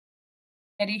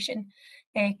Regeneration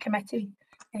Committee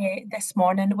this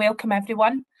morning. Welcome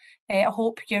everyone. I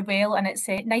hope you're well, and it's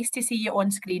nice to see you on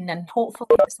screen, and hopefully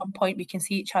at some point we can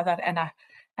see each other in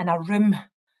a room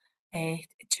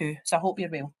too. So I hope you're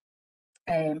well.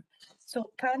 So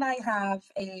can I have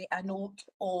a note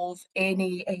of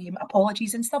any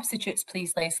apologies and substitutes,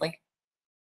 please, Leslie?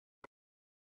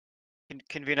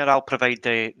 Convener, I'll provide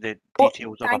the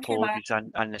details of apologies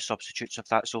and the substitutes, if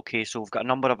that's okay. So we've got a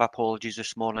number of apologies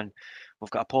this morning. We've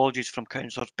got apologies from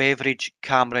Councillors Beveridge,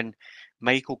 Cameron,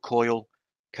 Michael Coyle,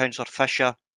 Councillor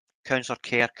Fisher, Councillor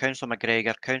Kerr, Councillor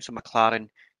McGregor, Councillor McLaren,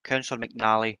 Councillor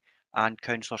McNally and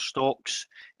Councillor Stocks.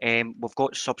 We've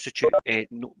got substitute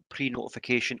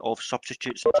pre-notification of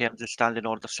substitutes in terms of Standing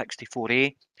Order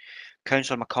 64A.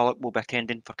 Councillor McCulloch will be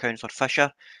attending for Councillor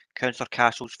Fisher, Councillor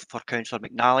Castles for Councillor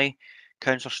McNally,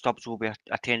 Councillor Stubbs will be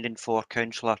attending for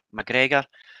Councillor McGregor,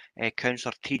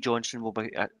 Councillor T Johnson will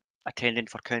be attending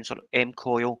for Councillor M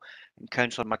Coyle, and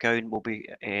Councillor McGowan will be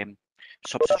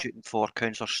substituting for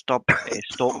Councillor Stocks,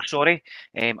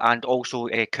 and also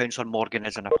Councillor Morgan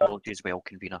is an apology as well,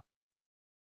 Convener.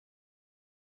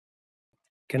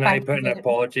 Can I put an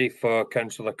apology for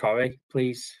Councillor Curry,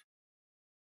 please?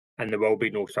 And there will be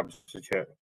no substitute.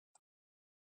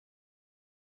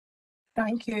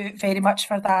 Thank you very much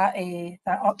for that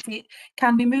update.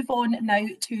 Can we move on now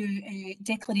to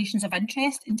declarations of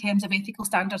interest in terms of ethical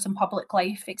standards in public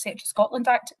life, etc. Scotland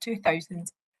Act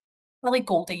 2000? Lily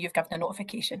Goldie, you've given a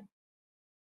notification.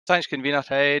 Thanks, Convener.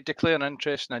 Declare an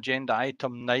interest in agenda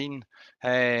item 9.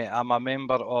 I'm a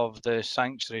member of the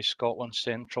Sanctuary Scotland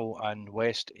Central and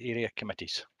West Area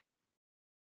Committees.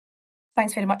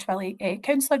 Thanks very much, Willie.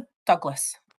 Councillor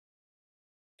Douglas.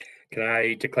 Can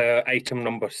I declare item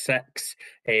number 6?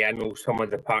 I know some of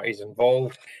the parties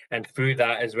involved, and through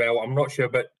that as well, I'm not sure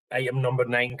about item number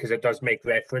 9 because it does make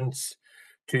reference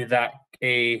to that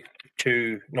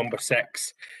to number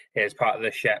 6 as part of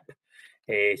the SHIP.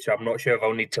 So I'm not sure if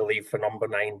I'll need to leave for number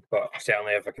 9, but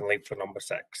certainly if I can leave for number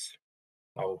 6,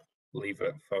 I'll leave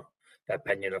it for the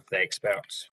opinion of the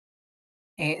experts.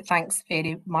 Thanks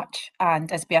very much.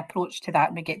 And as we approach to that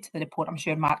and we get to the report, I'm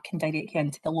sure Mark can direct you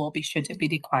into the lobby should it be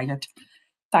required.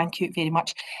 Thank you very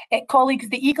much. Colleagues,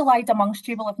 the eagle-eyed amongst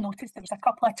you will have noticed there was a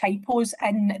couple of typos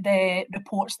in the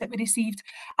reports that we received.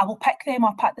 I will pick them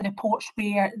up at the reports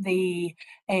where they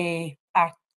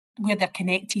where they're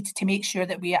connected to make sure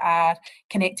that we are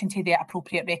connecting to the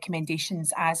appropriate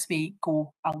recommendations as we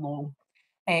go along.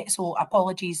 So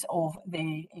apologies of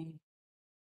the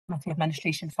Committee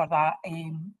Administration for that,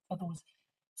 for those.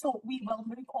 So we will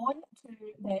move on to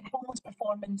the homeless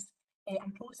performance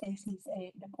and processes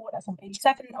report that's on page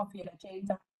 7 of your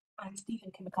agenda. And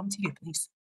Stephen, can we come to you, please?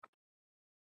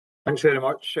 Thanks very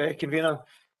much, Convener.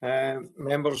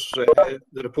 Members, the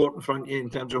report in front of you in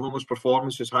terms of homeless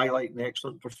performance is highlighting the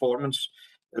excellent performance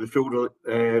of the full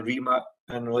remit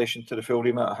in relation to the full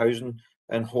remit of housing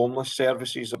and homeless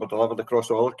services that were delivered across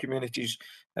all our communities.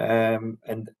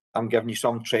 And I'm giving you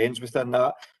some trends within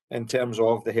that in terms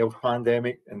of the health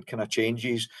pandemic and kind of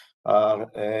changes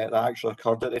that actually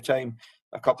occurred at the time.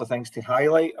 A couple of things to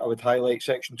highlight. I would highlight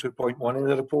section 2.1 in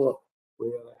the report,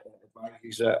 where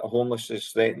a homeless is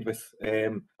threatened with,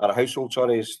 or a household,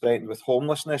 sorry, is threatened with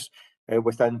homelessness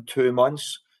within 2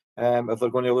 months. If they're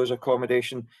going to lose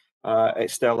accommodation, it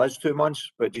still is 2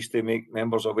 months, but just to make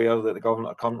members aware that the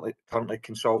government are currently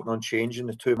consulting on changing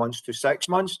the 2 months to 6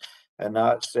 months, and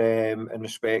that's in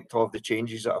respect of the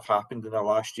changes that have happened in the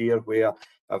last year, where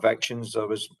evictions, there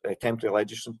was temporary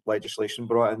legislation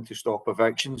brought in to stop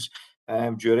evictions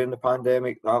during the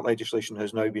pandemic. That legislation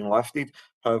has now been lifted.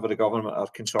 However, the government are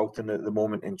consulting at the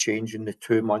moment in changing the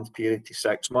 2 month period to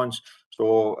 6 months.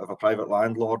 So if a private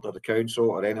landlord or the council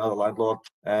or any other landlord,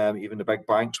 even the big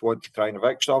banks, want to try and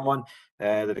evict someone,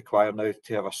 they require now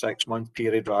to have a 6 month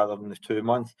period rather than the 2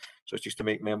 month. So it's just to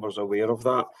make members aware of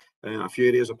that. A few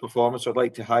areas of performance I'd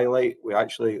like to highlight. We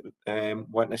actually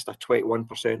witnessed a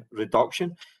 21%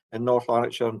 reduction in North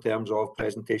Lanarkshire in terms of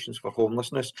presentations for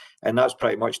homelessness, and that's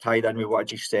pretty much tied in with what I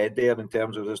just said there in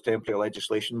terms of there's temporary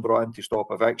legislation brought in to stop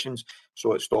evictions,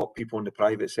 so it stopped people in the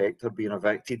private sector being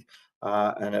evicted,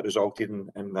 and it resulted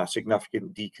in a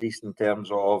significant decrease in terms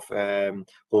of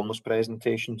homeless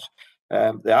presentations.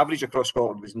 The average across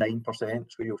Scotland was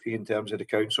 9%, so you'll see in terms of the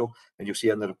council, and you'll see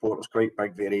in the report there's quite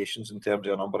big variations in terms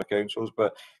of a number of councils,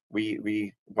 but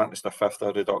we witnessed a fifth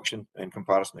of reduction in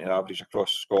comparison to the average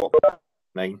across Scotland,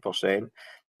 9%.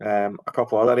 A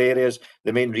couple of other areas,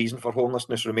 the main reason for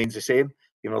homelessness remains the same.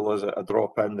 even though there's a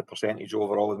drop in the percentage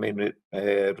overall, the main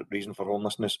reason for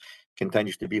homelessness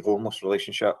continues to be homeless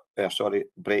relationship,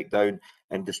 breakdown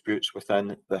and disputes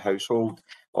within the household.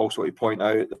 Also to point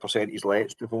out, the percentage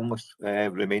lets to homeless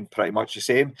remain pretty much the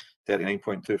same,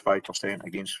 39.25%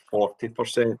 against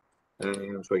 40%.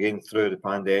 So again, through the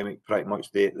pandemic, pretty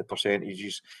much the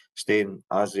percentages staying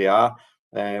as they are.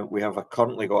 We have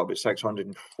currently got about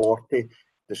 640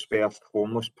 dispersed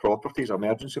homeless properties,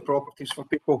 emergency properties for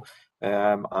people,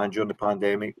 and during the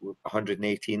pandemic,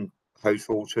 118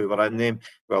 households who were in them,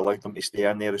 we allowed them to stay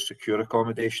in there as secure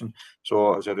accommodation,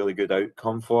 so it was a really good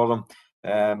outcome for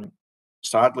them.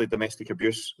 Sadly, domestic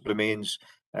abuse remains,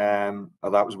 that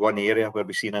was one area where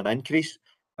we've seen an increase.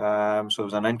 So there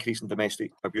was an increase in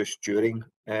domestic abuse during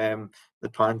the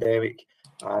pandemic,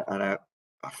 and a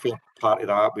fair part of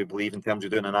that, we believe, in terms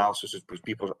of doing analysis, is because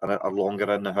people are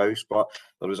longer in the house, but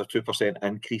there was a 2%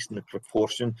 increase in the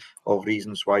proportion of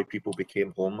reasons why people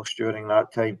became homeless during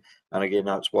that time. And again,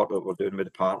 that's what we're doing with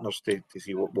the partners to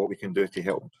see what we can do to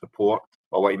help support.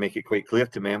 I want to make it quite clear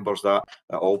to members that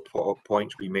at all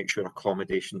points we make sure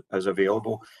accommodation is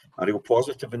available. A real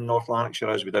positive in North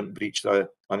Lanarkshire is we didn't breach the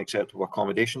unacceptable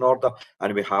accommodation order,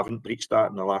 and we haven't breached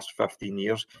that in the last 15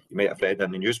 years. You might have read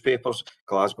in the newspapers,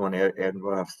 Glasgow and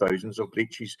Edinburgh have thousands of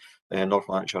breaches. North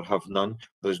Lanarkshire have none.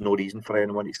 There's no reason for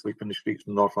anyone to sleep in the streets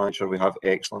in North Lanarkshire. We have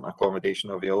excellent accommodation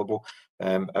available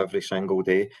every single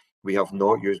day. We have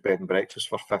not used bed and breakfast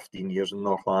for 15 years in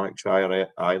North Lanarkshire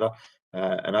either.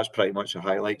 And that's pretty much the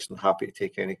highlights, and happy to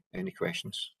take any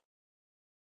questions.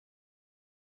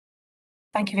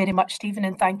 Thank you very much, Stephen,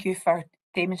 and thank you for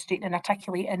demonstrating and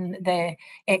articulating the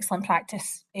excellent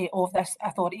practice of this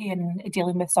authority in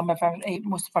dealing with some of our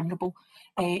most vulnerable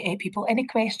people. Any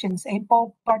questions?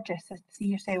 Bob Burgess, I see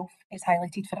yourself is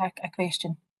highlighted for a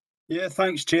question. Yeah,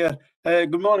 thanks, Chair.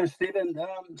 Good morning, Stephen.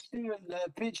 Stephen,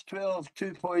 page 12,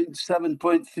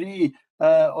 2.7.3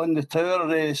 on the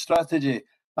tower strategy.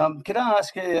 Can I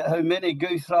ask how many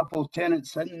Gowthrapple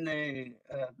tenants in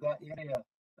that area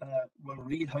were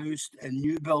rehoused in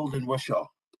new build in Wishaw?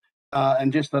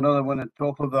 And just another one on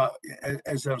top of that,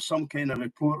 is there some kind of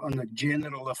report on the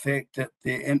general effect that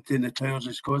the emptying the towers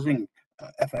is causing,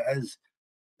 if it is,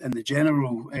 in the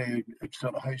general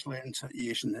sort of house letting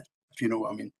situation, if you know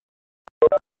what I mean?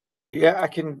 Yeah, I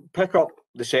can pick up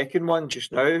the second one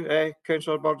just now,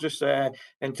 Councillor Burgess.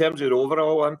 In terms of the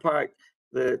overall impact,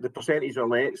 the percentage of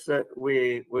lets that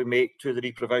we make to the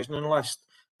reprovisioning list,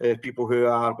 people who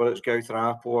are, whether it's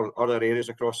Gowthrap or other areas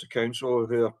across the council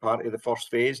who are part of the first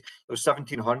phase, there was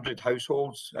 1,700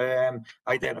 households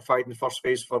identified in the first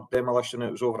phase for demolition.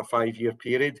 It was over a 5-year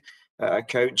period.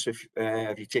 Accounts, if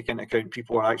you take into account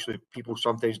people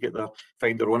sometimes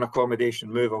find their own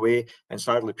accommodation, move away, and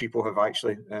sadly people have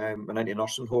actually been into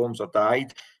nursing homes or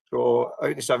died. So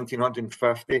out of the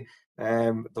 1,750,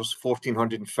 there's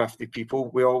 1,450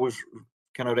 people we always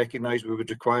kind of recognise we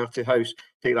would require to house.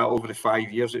 Take that over the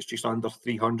 5 years, it's just under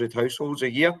 300 households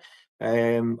a year.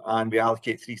 And we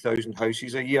allocate 3,000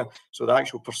 houses a year. So the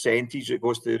actual percentage that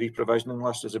goes to the reprovisioning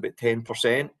list is about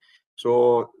 10%.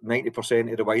 So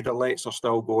 90% of the wider lets are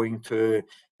still going to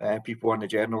people on the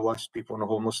general list, people on the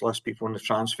homeless list, people on the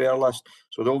transfer list.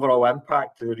 So the overall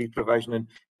impact to the reprovisioning,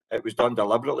 it was done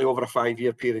deliberately over a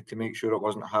 5-year period to make sure it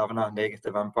wasn't having a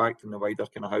negative impact in the wider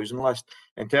kind of housing list.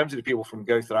 In terms of the people from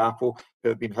Gowthrapple who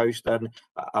have been housed in,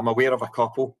 I'm aware of a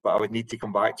couple, but I would need to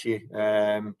come back to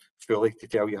you fully to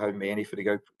tell you how many for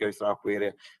the Gowthrapple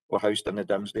area were housed in the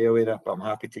Dimsdale area, but I'm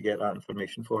happy to get that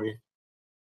information for you.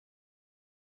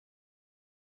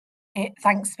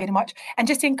 Thanks very much. And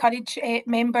just to encourage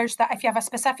members that if you have a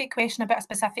specific question about a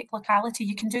specific locality,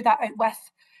 you can do that out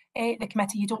with the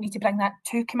committee. You don't need to bring that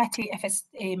to committee if it's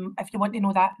if you want to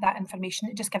know that information.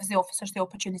 It just gives the officers the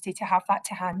opportunity to have that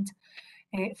to hand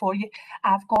for you.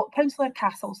 I've got Councillor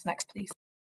Castles next, please.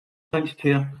 Thanks,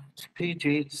 Chair. It's page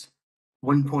 8,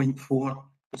 1.4.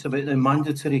 It's about the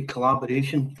mandatory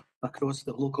collaboration across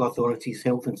the local authorities,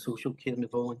 health and social care in the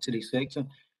voluntary sector.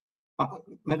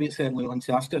 Maybe it's early on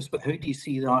to ask us, but how do you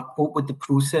see that? What would the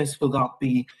process for that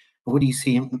be? What do you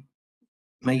see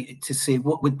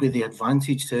what would be the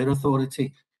advantage to our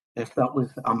authority if that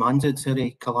was a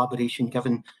mandatory collaboration,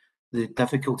 given the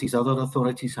difficulties other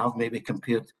authorities have maybe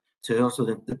compared to ours, or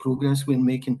the progress we're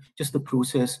making, just the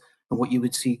process and what you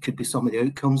would see could be some of the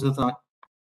outcomes of that?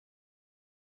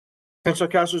 Councillor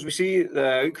Castles, we see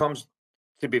the outcomes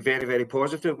to be very, very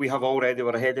positive. We're ahead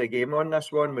of the game on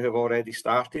this one. We have already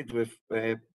started.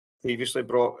 We've previously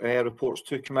brought reports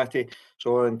to committee.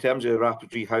 So in terms of rapid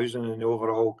rehousing and the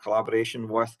overall collaboration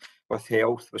with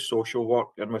health, with social work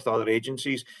and with other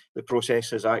agencies, the process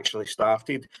has actually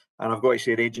started. And I've got to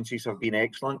say the agencies have been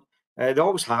excellent They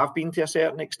always have been to a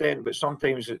certain extent, but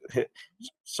sometimes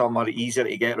some are easier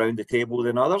to get around the table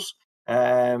than others.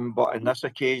 But in this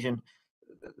occasion,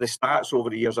 the stats over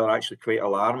the years are actually quite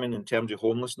alarming in terms of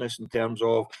homelessness, in terms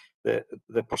of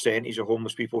the percentage of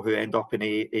homeless people who end up in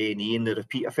A&E and the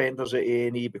repeat offenders at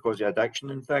A&E because of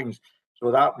addiction and things. So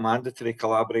that mandatory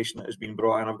collaboration that has been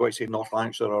brought in, I've got to say North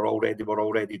Lanarkshire we're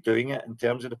already doing it in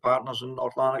terms of the partners in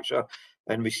North Lanarkshire,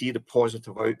 and we see the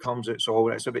positive outcomes. It's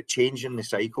about changing the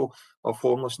cycle of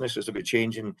homelessness. It's about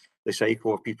changing the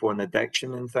cycle of people in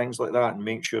addiction and things like that, and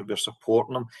make sure we're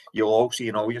supporting them. You'll all see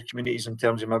in all your communities in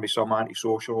terms of maybe some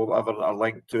antisocial or whatever that are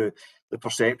linked to the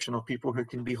perception of people who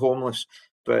can be homeless,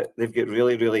 but they've got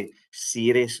really, really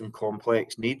serious and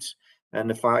complex needs. And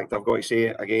the fact, I've got to say,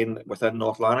 again, within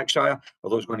North Lanarkshire,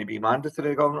 although it's going to be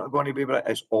mandatory, the government are going to be, but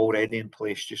it's already in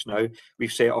place just now.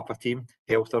 We've set up a team,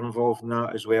 health are involved in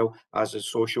that as well, as is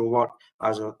social work,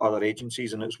 as are other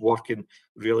agencies, and it's working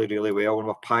really, really well. And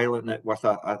we're piloting it with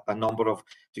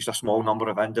just a small number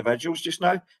of individuals just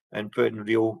now, and putting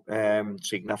real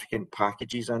significant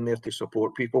packages in there to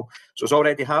support people. So it's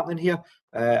already happening here.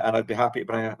 And I'd be happy to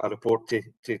bring a report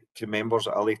to members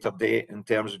at a later date in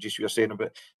terms of just what you're saying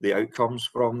about the outcomes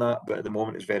from that. But at the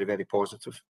moment, it's very, very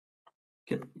positive.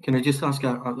 Can I just ask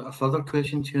a further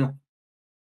question, Chair?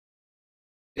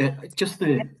 That's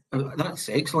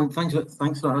excellent. Thanks for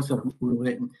that. That's a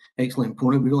really excellent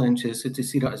point. I'm really interested to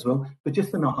see that as well. But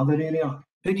just in that other area,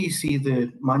 how do you see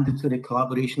the mandatory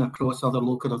collaboration across other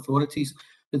local authorities?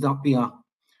 Would that be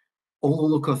all the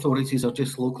local authorities are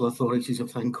just local authorities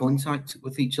have in contact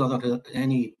with each other?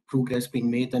 Any progress being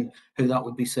made and how that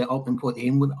would be set up and what the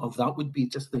aim of that would be,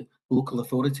 just the local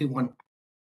authority one?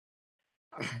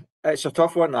 It's a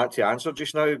tough one to answer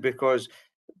just now, because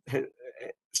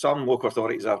some local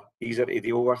authorities are easier to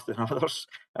deal with than others,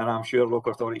 and I'm sure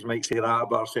local authorities might say that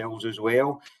about ourselves as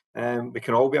well. We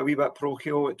can all be a wee bit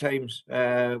parochial at times.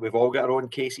 We've all got our own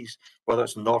cases, whether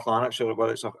it's in North Lanarkshire or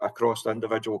whether it's across the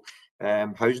individual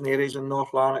housing areas in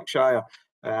North Lanarkshire.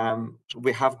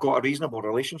 We have got a reasonable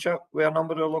relationship with a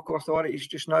number of local authorities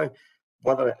just now.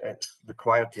 Whether it's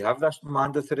required to have this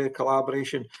mandatory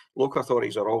collaboration, local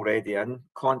authorities are already in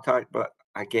contact, but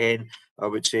again, I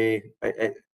would say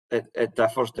it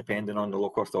differs depending on the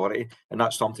local authority, and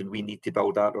that's something we need to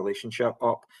build that relationship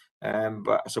up.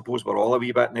 But I suppose we're all a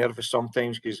wee bit nervous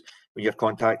sometimes, because when you're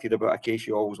contacted about a case,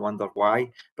 you always wonder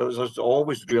why. But there's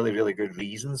always really, really good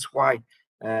reasons why.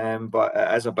 But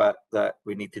it is a bit that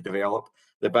we need to develop.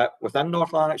 The bit within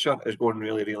North Lanarkshire is going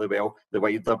really, really well. The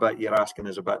wider bit you're asking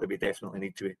is a bit that we definitely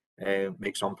need to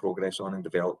make some progress on and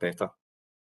develop better.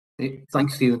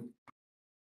 Thanks, Stephen.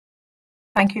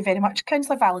 Thank you very much.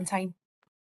 Councillor Valentine.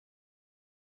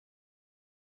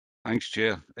 Thanks,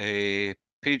 Chair.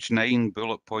 Page 9,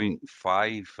 bullet point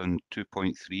 5 and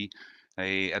 2.3.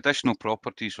 Additional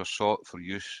properties were sought for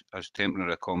use as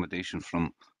temporary accommodation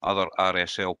from other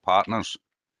RSL partners.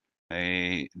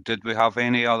 Did we have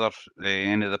any of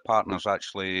the partners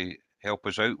actually help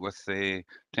us out with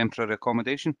temporary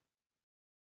accommodation?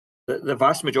 The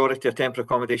vast majority of temporary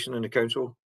accommodation in the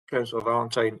council, Councillor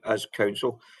Valentine, is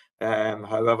council.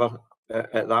 However,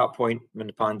 at that point in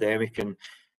the pandemic, and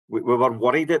we were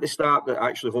worried at the start that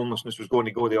actually homelessness was going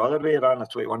to go the other way, around a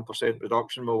 21%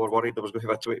 reduction. We were worried there was going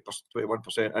to be a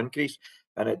 21% increase,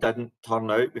 and it didn't turn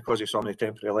out because of some of the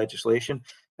temporary legislation.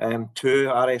 2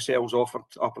 RSLs offered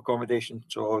up accommodation,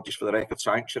 so just for the record,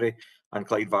 Sanctuary and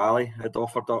Clyde Valley had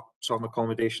offered up some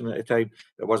accommodation at the time.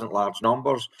 It wasn't large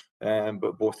numbers,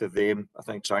 but both of them, I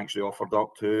think Sanctuary offered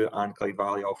up 2 and Clyde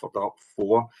Valley offered up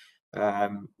 4.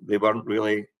 They weren't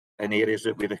really in areas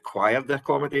that we required the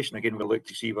accommodation. Again, we look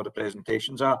to see where the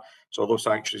presentations are. So although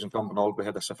Sanctuaries and Cumbernauld, we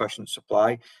had a sufficient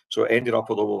supply. So it ended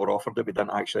up, although we were offered it, we didn't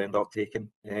actually end up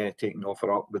taking the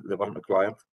offer up, but they weren't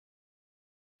required.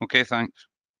 Okay, thanks.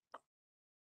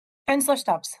 Councillor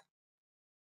Stubbs.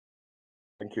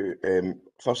 Thank you.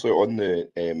 Firstly, on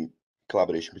the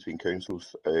collaboration between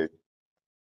councils,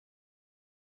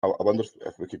 I wonder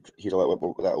if we could hear a little bit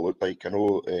more what that will look like. I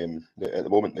know at the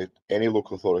moment any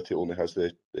local authority only has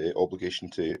the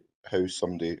obligation to house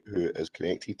somebody who is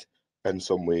connected in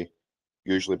some way,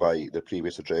 usually by the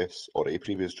previous address or a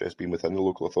previous address being within the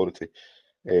local authority.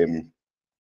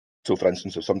 So, for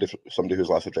instance, if somebody whose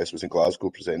last address was in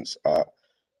Glasgow presents at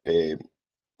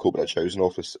Coatbridge Housing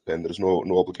Office, then there is no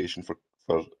obligation for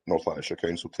North Lanarkshire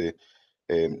Council to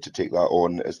take that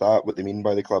on. Is that what they mean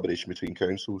by the collaboration between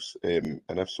councils? And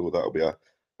if so, that will be a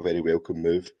very welcome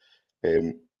move.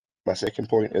 My second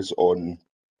point is on,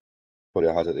 sorry,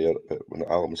 I had it there, but when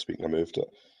Alan was speaking, I moved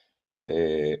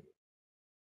it.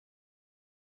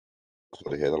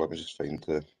 Sorry, Heather, let me just find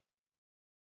the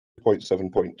point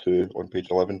 7.2 on page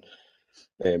 11.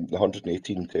 The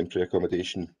 118 temporary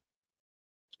accommodation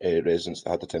residents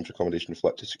that had their temporary accommodation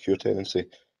flipped to secure tenancy.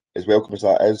 As welcome as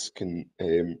that is, can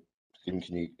you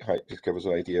just give us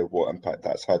an idea of what impact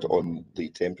that's had on the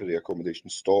temporary accommodation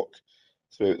stock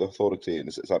throughout the authority, and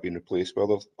has that been replaced by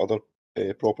other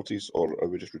properties, or are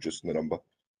we just reducing the number?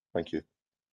 Thank you.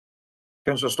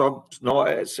 Councillor Stubbs, no,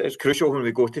 it's crucial when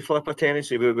we go to flip a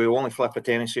tenancy. We only flip a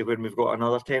tenancy when we've got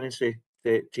another tenancy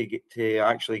to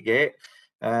actually get.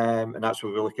 And that's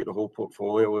where we look at the whole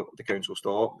portfolio, the council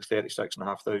stock, the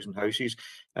 36,500 houses.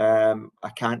 I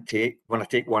can't take, when I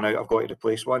take one out, I've got to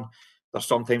replace one. There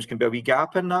sometimes can be a wee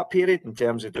gap in that period in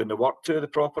terms of doing the work to the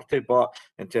property, but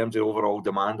in terms of overall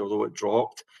demand, although it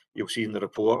dropped, you'll see in the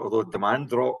report, although demand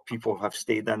dropped, people have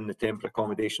stayed in the temporary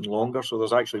accommodation longer. So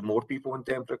there's actually more people in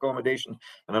temporary accommodation.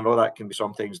 And I know that can be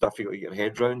sometimes difficult to get your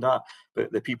head around that,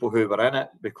 but the people who were in it,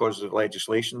 because the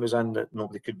legislation was in that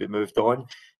nobody could be moved on.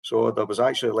 So there was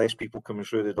actually less people coming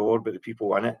through the door, but the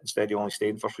people in it, instead of only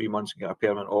staying for 3 months and get a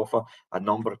permanent offer, a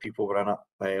number of people were in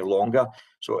it longer.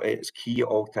 So it's key at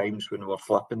all times when we're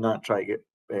flipping that, try to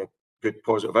get good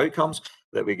positive outcomes,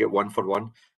 that we get one for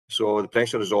one. So the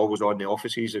pressure is always on the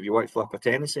offices. If you want to flip a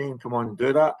tenancy and come on and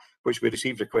do that, which we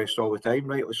receive requests all the time,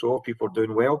 rightly so, people are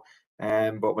doing well.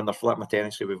 But when they're flipping a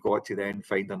tenancy, we've got to then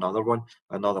find another one,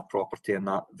 another property in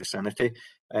that vicinity.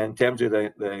 In terms of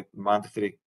the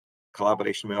mandatory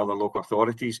collaboration with other local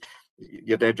authorities,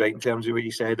 you're dead right in terms of what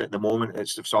you said. At the moment,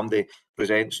 it's if somebody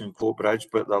presents in Coatbridge,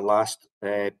 but their last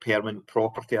permanent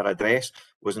property or address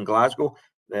was in Glasgow,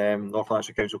 North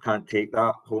Lanarkshire Council can't take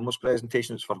that homeless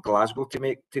presentation. It's for Glasgow to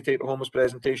take the homeless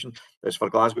presentation. It's for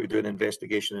Glasgow to do an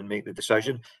investigation and make the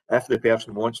decision. If the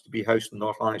person wants to be housed in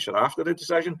North Lanarkshire after the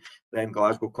decision, then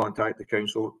Glasgow contact the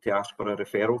council to ask for a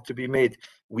referral to be made.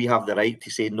 We have the right to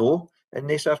say no in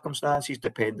these circumstances,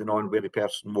 depending on where the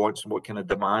person wants and what kind of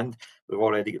demand. We've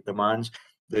already got demands.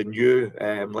 The new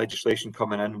legislation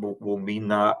coming in will mean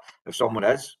that if someone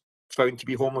is found to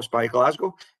be homeless by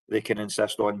Glasgow, they can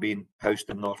insist on being housed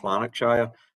in North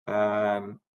Lanarkshire.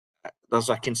 There's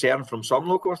a concern from some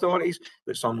local authorities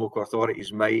that some local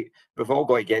authorities might, we've all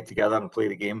got to get together and play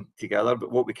the game together,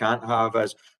 but what we can't have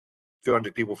is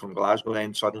 200 people from Glasgow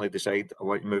then suddenly decide, I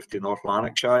want to move to North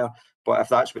Lanarkshire. But if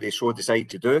that's what they so decide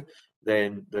to do,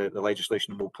 then the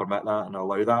legislation will permit that and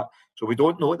allow that. So we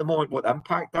don't know at the moment what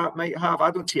impact that might have.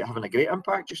 I don't see it having a great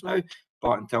impact just now,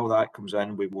 but until that comes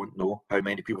in, we won't know how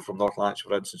many people from North Lanarkshire,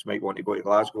 for instance, might want to go to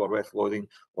Glasgow or West Lothian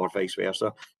or vice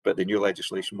versa. But the new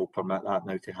legislation will permit that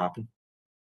now to happen.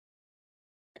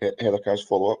 Heather, can I just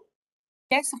follow up?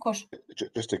 Yes, of course.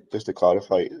 Just to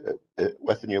clarify,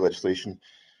 with the new legislation,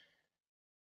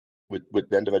 would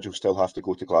the individual still have to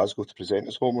go to Glasgow to present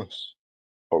as homeless?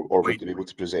 Or would they be able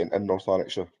to present in North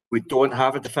Lanarkshire? We don't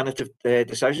have a definitive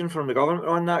decision from the government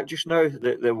on that just now.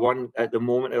 The one at the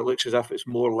moment, it looks as if it's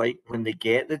more like when they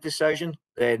get the decision,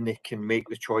 then they can make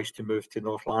the choice to move to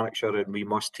North Lanarkshire and we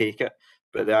must take it.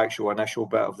 But the actual initial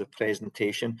bit of the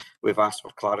presentation, we've asked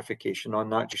for clarification on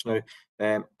that just now.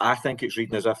 I think it's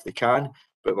reading as if they can,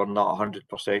 but we're not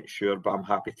 100% sure. But I'm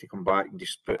happy to come back and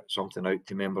just put something out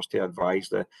to members to advise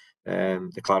the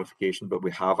clarification. But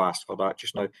we have asked for that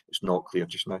just now. It's not clear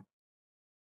just now.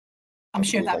 I'm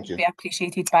sure that will be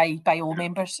appreciated by all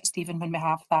members, Stephen, when we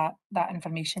have that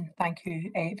information. Thank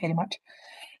you very much.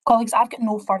 Colleagues, I've got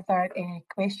no further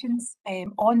questions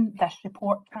on this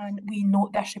report. Can we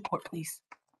note this report, please?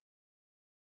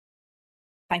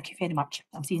 Thank you very much.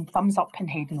 I'm seeing thumbs up and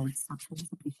head nods. That's always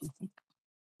appreciated.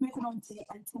 Moving on to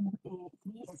item 3,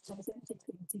 it's Housing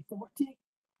 2040,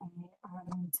 and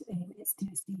it's to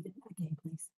Stephen again,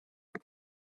 please.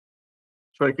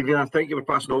 Sorry, Convener, I think you were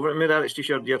passing over to me there. It's just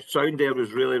your sound there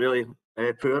was really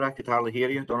poor. I could hardly hear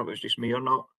you. I don't know if it was just me or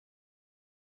not.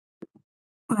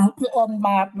 I'll put on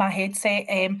my headset,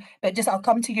 but just I'll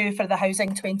come to you for the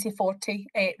Housing 2040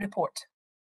 report.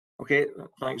 Okay,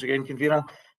 thanks again, Convener.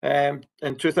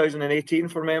 In 2018,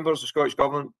 for members, the Scottish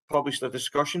Government published a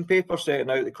discussion paper setting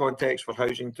out the context for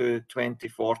Housing to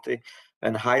 2040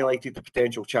 and highlighted the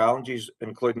potential challenges,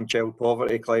 including child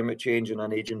poverty, climate change and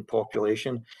an ageing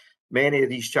population. Many of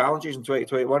these challenges in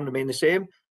 2021 remain the same.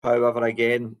 However,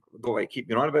 again, I don't want to keep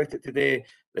going on about it today.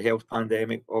 The health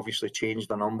pandemic obviously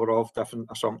changed a number of different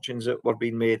assumptions that were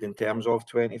being made in terms of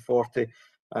 2040. At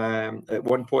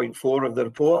 1.4 of the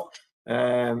report,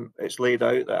 it's laid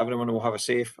out that everyone will have a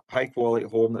safe, high-quality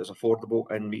home that is affordable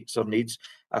and meets their needs.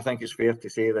 I think it's fair to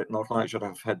say that North Lanarkshire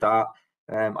have had that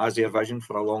as their vision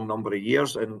for a long number of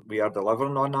years, and we are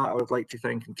delivering on that, I would like to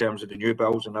think, in terms of the new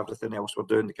builds and everything else we're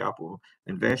doing, the capital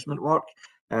investment work.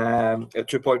 At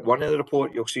 2.1 of the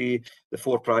report, you'll see the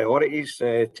 4 priorities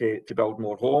to build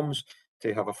more homes,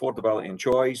 to have affordability and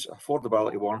choice,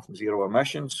 affordability, warmth and zero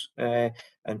emissions,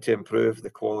 and to improve the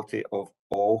quality of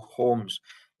all homes.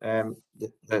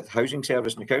 The housing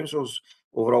service and the council's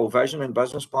overall vision and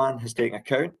business plan has taken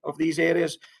account of these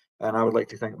areas, and I would like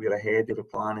to think we're ahead of the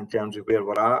plan in terms of where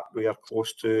we're at. We are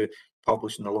close to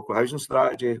publishing the local housing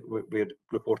strategy. We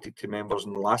reported to members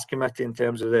in the last committee in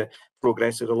terms of the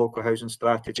progress of the local housing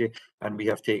strategy, and we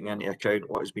have taken into account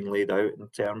what has been laid out in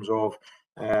terms of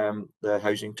the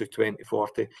housing to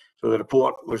 2040. So the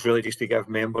report was really just to give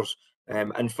members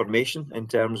information in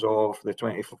terms of the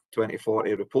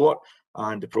 2040 report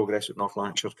and the progress that North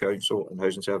Lanarkshire Council and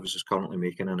Housing Services is currently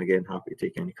making. And again, happy to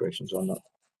take any questions on that.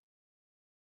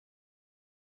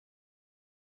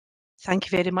 Thank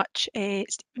you very much,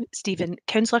 Stephen.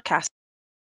 Councillor Cass.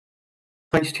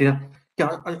 Thanks, Chair.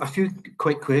 Yeah, a few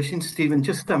quick questions, Stephen.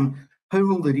 Just how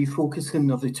will the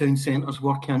refocusing of the town centres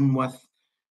work in with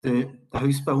the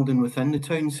house building within the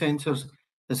town centres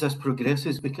as this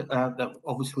progresses? Because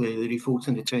obviously the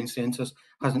refocusing the town centres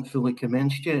hasn't fully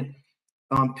commenced yet.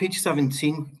 Page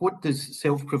 17, what does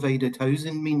self-provided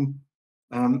housing mean?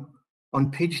 On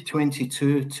page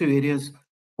 22, two areas.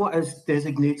 What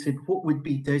would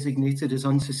be designated as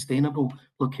unsustainable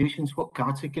locations? What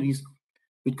categories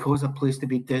would cause a place to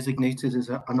be designated as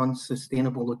an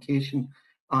unsustainable location?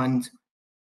 And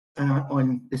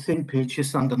on the same page,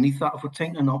 just underneath that, if we're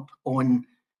tightening up on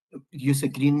use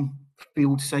of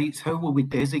greenfield sites, how will we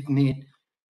designate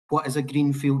what is a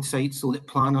greenfield site so that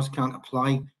planners can't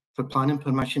apply for planning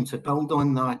permission to build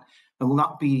on that? And will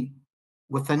that be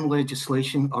within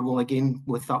legislation, or will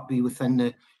that be within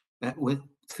the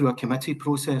through a committee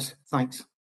process? Thanks.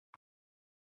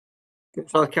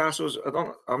 Councillor Castles,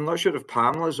 I'm not sure if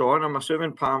Pamela's on. I'm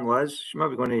assuming Pamela is. She might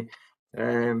be going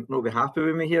to not be happy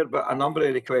with me here, but a number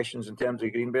of the questions in terms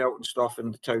of Greenbelt and stuff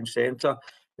in the town centre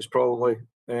is probably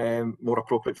more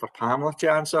appropriate for Pamela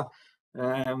to answer.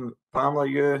 Pamela,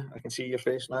 I can see your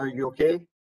face now. Are you okay?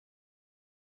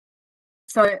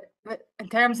 So in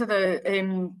terms of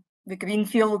the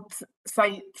greenfield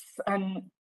sites, and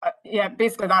yeah,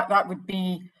 basically that would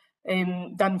be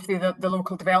done through the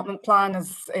local development plan.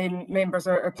 As members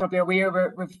are probably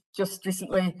aware, we've just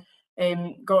recently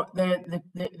got the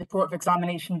report of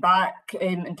examination back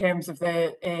in terms of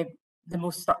the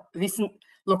most recent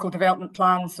local development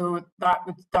plan. So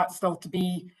that's still to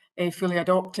be fully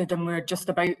adopted, and we're just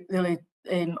about really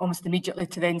almost immediately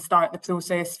to then start the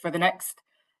process for the next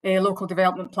local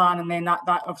development plan. And then that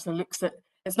obviously looks at,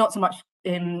 it's not so much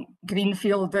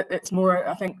greenfield, it's more,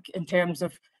 I think, in terms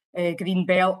of green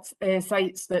belt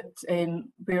sites that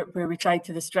where we try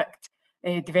to restrict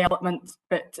development.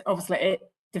 But obviously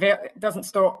it doesn't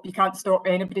stop, you can't stop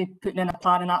anybody putting in a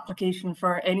planning application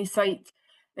for any site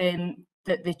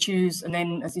that they choose, and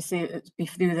then, as you say, it'd be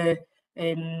through the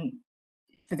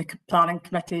planning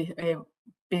committee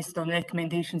based on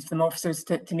recommendations from officers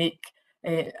to make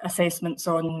assessments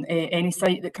on any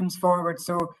site that comes forward.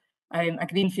 So a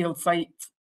greenfield site,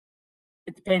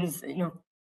 it depends,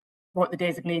 what the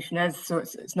designation is. So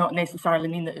it's not necessarily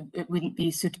mean that it wouldn't be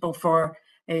suitable for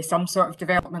some sort of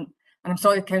development. And I'm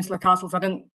sorry, Councillor Castles, I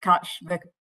didn't catch the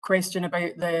question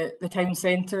about the town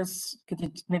centres. Could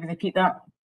you maybe repeat that?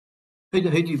 How do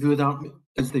you view that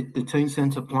as the town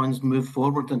centre plans move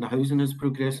forward and the housing is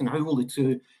progressing? How will the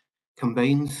two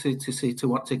combine, to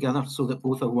work together so that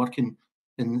both are working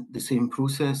in the same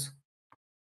process?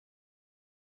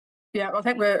 Yeah, well, I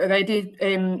think we're already,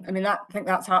 I think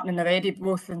that's happening already,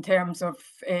 both in terms of,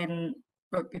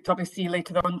 what you'll probably see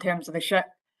later on in terms of the SHIP,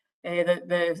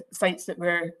 the sites that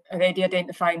we're already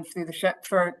identifying through the SHIP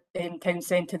for town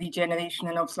centre regeneration,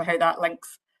 and obviously how that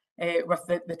links with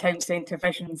the town centre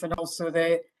visions and also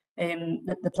the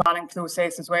planning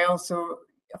process as well. So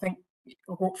I think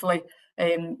hopefully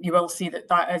you will see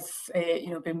that is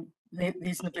been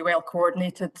reasonably well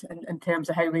coordinated in terms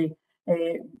of how we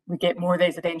get more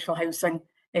residential housing,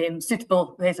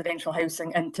 suitable residential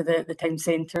housing into the town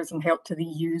centres, and help to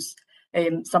reuse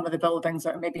some of the buildings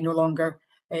that are maybe no longer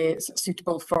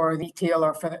suitable for retail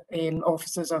or for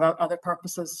offices or other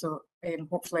purposes. So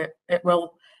hopefully it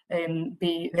will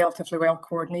be relatively well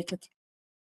coordinated.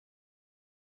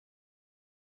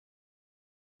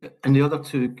 And the other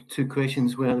two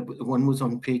questions were, one was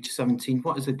on page 17,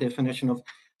 what is the definition of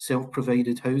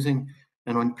self-provided housing?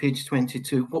 And on page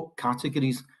 22, what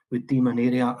categories would deem an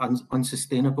area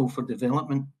unsustainable for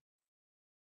development?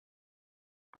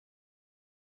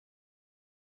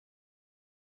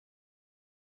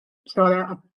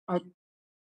 Sorry, I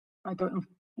don't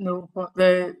know what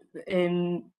the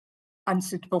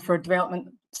unsuitable for development,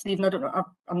 Stephen. I don't know.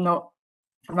 I'm not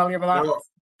familiar with that.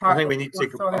 part I think of we the need to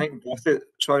report, take. sorry. I think both.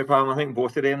 Sorry, Pam. I think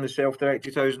both of them, the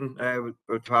self-directed housing,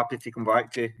 would happy to come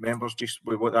back to members just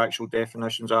with what the actual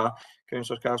definitions are.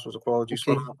 Councillor Castle's apologies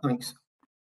for that. Thanks.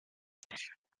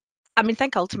 I mean, I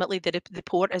think ultimately the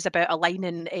report is about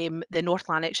aligning the North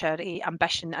Lanarkshire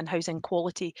ambition and housing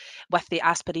quality with the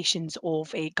aspirations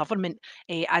of government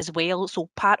as well. So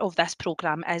part of this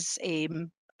programme is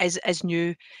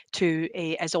new to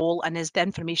us all, and as the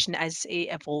information is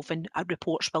evolving,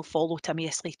 reports will follow timely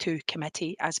to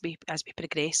committee as we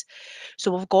progress.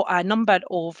 So we've got a number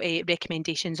of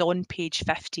recommendations on page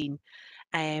 15.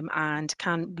 And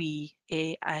can we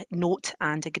note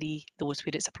and agree those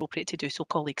where it's appropriate to do so,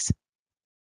 colleagues?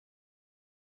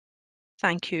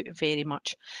 Thank you very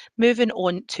much. Moving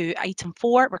on to item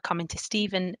 4, we're coming to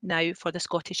Stephen now for the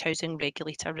Scottish Housing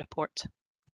Regulator report.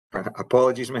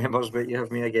 Apologies, members, but you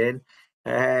have me again.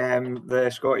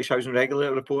 The Scottish Housing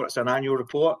Regulator report, it's an annual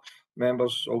report.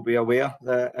 Members will be aware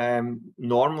that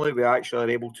normally we actually are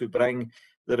able to bring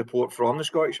the report from the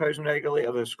Scottish Housing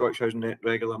Regulator. The Scottish Housing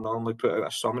Regulator normally put out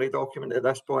a summary document at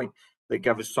this point that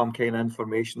gives us some kind of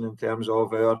information in terms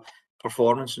of our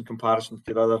performance in comparison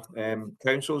to other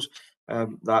councils.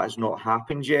 That has not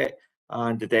happened yet,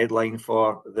 and the deadline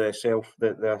for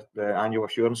the annual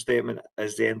assurance statement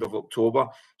is the end of October,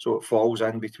 so it falls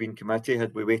in between committee.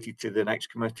 Had we waited to the next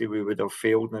committee, we would have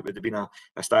failed, and it would have been a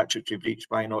statutory breach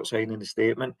by not signing the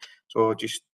statement. So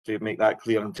just to make that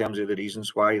clear in terms of the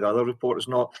reasons why the other report is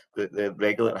not, the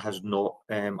regulator has not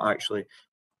actually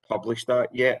published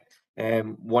that yet.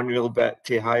 One real bit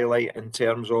to highlight in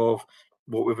terms of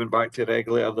what we went back to the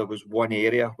regulator, there was one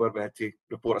area where we had to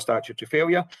report a statutory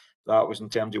failure. That was in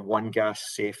terms of one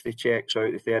gas safety check. So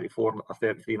out of 34 or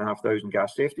 33,500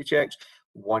 gas safety checks,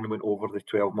 one went over the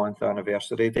 12-month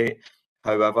anniversary date.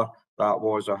 However, that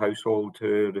was a household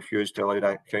who refused to allow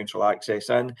that council access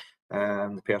in,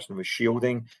 and the person was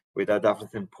shielding. We did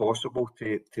everything possible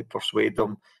to persuade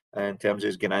them in terms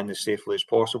of getting in as safely as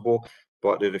possible,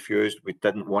 but they refused. We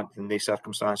didn't want in these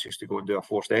circumstances to go and do a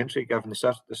forced entry given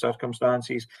the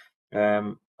circumstances.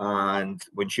 And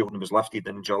when shielding was lifted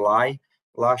in July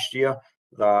last year,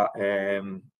 that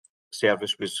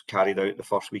service was carried out the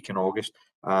first week in August,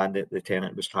 and the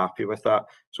tenant was happy with that.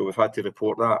 So we've had to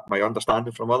report that. My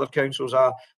understanding from other councils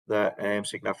are that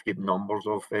significant numbers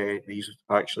of these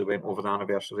actually went over the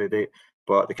anniversary date,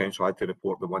 but the council had to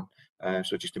report the one.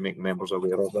 So just to make members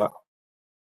aware of that.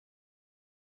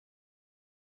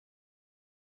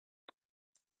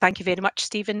 Thank you very much,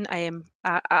 Stephen.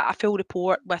 A full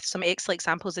report with some excellent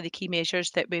examples of the key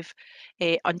measures that we've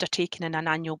undertaken on an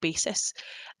annual basis.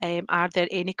 Are there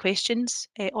any questions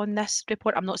on this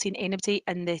report? I'm not seeing anybody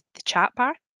in the chat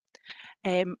bar.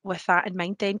 With that in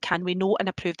mind then, can we note and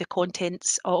approve the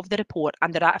contents of the report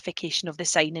and the ratification of the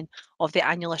signing of the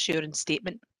annual assurance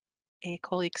statement,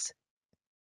 colleagues?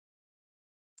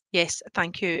 Yes,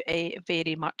 thank you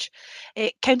very much.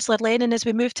 Councillor Lennon, as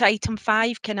we move to item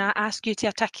 5, can I ask you to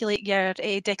articulate your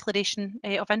declaration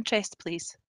of interest,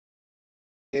 please?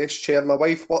 Yes, Chair. My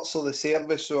wife works for the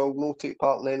service, so I'll not take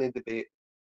part in any debate.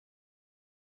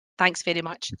 Thanks very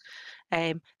much.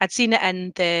 I'd seen it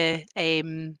in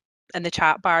the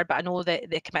chat bar, but I know that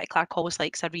the committee clerk always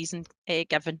likes a reason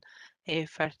given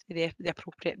for the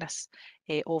appropriateness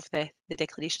of the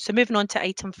declaration. So moving on to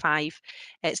item 5,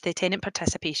 it's the tenant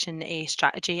participation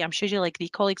strategy. I'm sure you'll agree,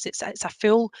 colleagues, it's a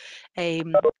full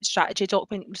strategy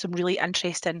document with some really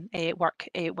interesting work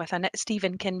within it.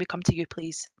 Stephen, can we come to you,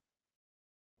 please?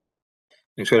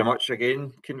 Thanks very much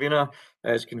again, Convener.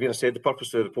 As Convener said, the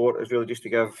purpose of the report is really just to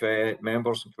give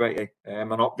members and committee an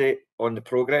update on the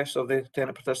progress of the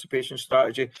tenant participation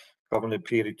strategy covering the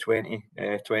period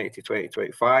 2020 to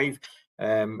 2025.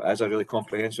 As a really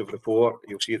comprehensive report,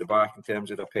 you'll see at the back in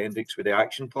terms of the appendix with the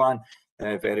action plan,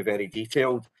 very, very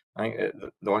detailed. I think at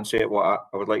the onset, what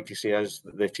I would like to say is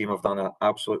that the team have done an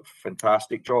absolute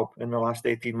fantastic job in the last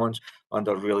 18 months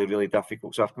under really, really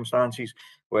difficult circumstances.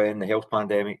 When the health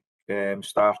pandemic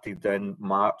started in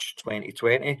March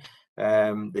 2020,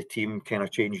 the team kind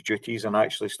of changed duties and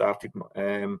actually started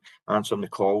answering the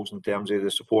calls in terms of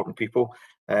the supporting people,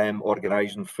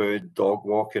 organising food, dog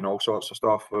walking, all sorts of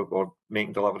stuff, or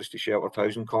making deliveries to sheltered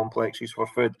housing complexes for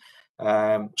food.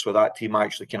 So that team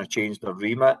actually kind of changed their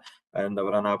remit, and they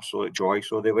were an absolute joy.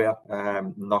 So they were.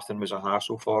 Nothing was a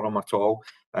hassle for them at all,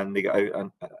 and they got out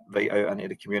and right out into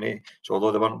the community. So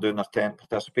although they weren't doing their tenant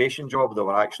participation job, they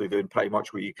were actually doing pretty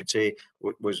much what you could say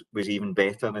was even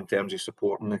better in terms of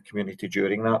supporting the community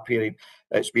during that period.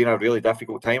 It's been a really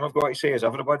difficult time, I've got to say, as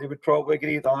everybody would probably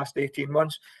agree, the last 18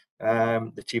 months.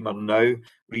 The team are now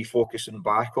refocusing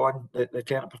back on the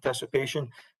tenant participation.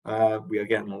 We are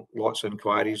getting lots of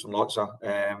inquiries and lots of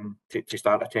to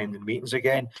start attending meetings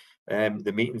again.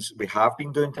 The meetings we have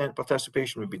been doing tenant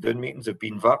participation, we've been doing meetings, have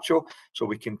been virtual, so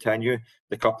we continue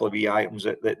the couple of wee items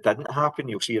that didn't happen.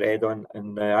 You'll see red on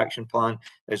in the action plan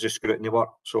is the scrutiny work.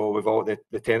 So we've all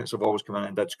the tenants have always come in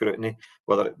and did scrutiny,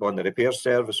 whether it on the repair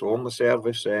service or on the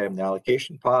service, the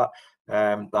allocation part,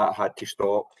 that had to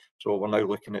stop. So we're now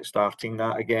looking at starting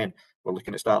that again. We're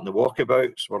looking at starting the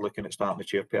walkabouts, we're looking at starting the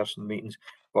chairperson meetings,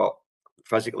 but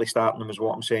physically starting them is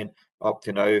what I'm saying. Up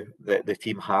to now, the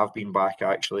team have been back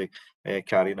actually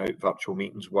carrying out virtual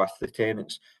meetings with the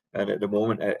tenants, and at the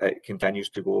moment it continues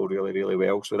to go really, really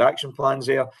well. So the action plan's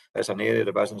there. It's an area of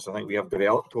the business I think we have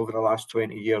developed over the last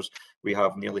 20 years. We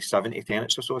have nearly 70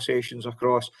 tenants associations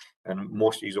across, and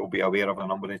most of you will be aware of a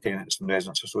number of tenants and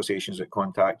residents associations that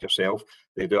contact yourself.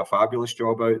 They do a fabulous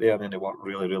job out there, and they work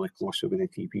really, really closely with the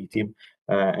TP team,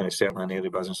 and it's certainly an area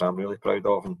of business I'm really proud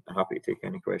of, and happy to take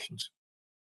any questions.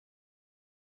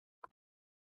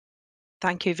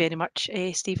 Thank you very much,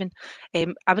 Stephen.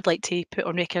 I would like to put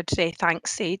on record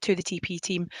thanks to the TP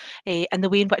team and the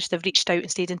way in which they've reached out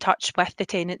and stayed in touch with the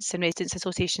tenants and residents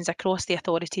associations across the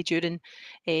authority during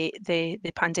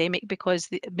the pandemic, because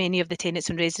many of the tenants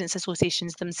and residents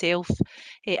associations themselves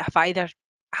have either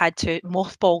had to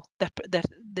mothball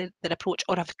their approach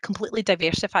or have completely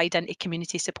diversified into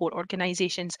community support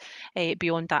organisations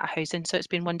beyond that housing. So it's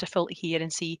been wonderful to hear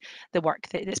and see the work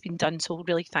that's been done. So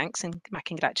really thanks and my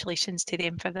congratulations to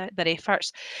them for their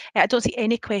efforts. I don't see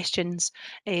any questions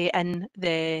in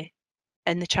the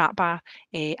chat bar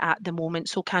at the moment.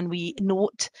 So can we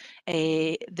note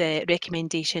the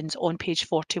recommendations on page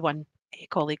 41,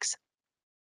 colleagues?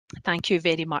 Thank you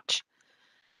very much.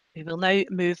 We will now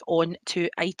move on to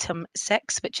item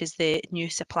 6, which is the new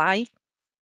supply.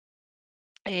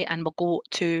 And we'll go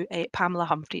to Pamela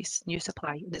Humphreys, new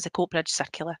supply. And it's a Coatbridge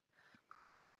circular.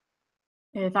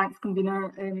 Thanks,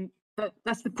 convener.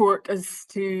 This report is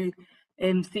to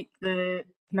seek the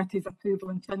committee's approval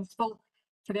in principle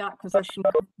for the acquisition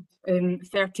of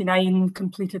 39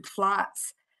 completed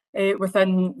flats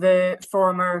within the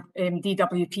former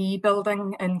DWP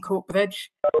building in Coatbridge.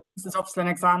 This is obviously an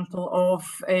example of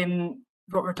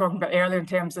what we were talking about earlier in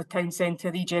terms of town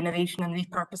centre regeneration and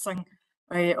repurposing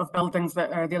of buildings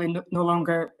that are really no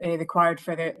longer required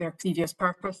for their previous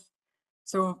purpose.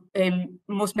 So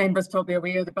most members are probably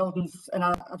aware the building's in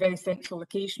a very central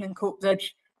location in Coatbridge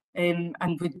and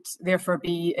would therefore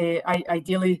be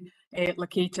ideally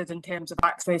located in terms of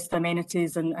access to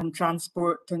amenities and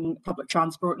transport and public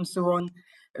transport and so on.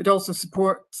 It would also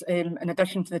support, in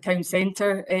addition to the town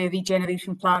centre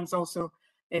regeneration plans, also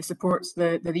supports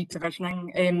the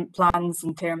reprovisioning plans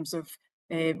in terms of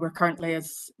we're currently,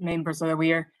 as members are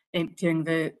aware, emptying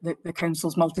the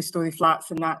council's multi-storey flats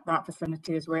in that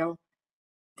vicinity as well.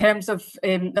 In terms of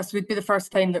this would be the first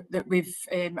time that we've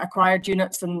acquired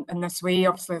units in this way,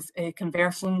 obviously as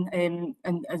conversion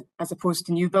and as opposed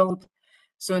to new build.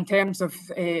 So in terms of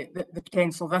the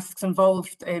potential risks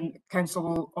involved, council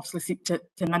will obviously seek to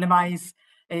minimise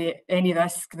any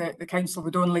risk. The council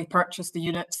would only purchase the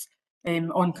units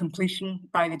on completion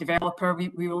by the developer.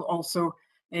 We will also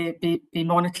be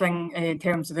monitoring in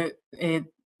terms of the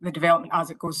development as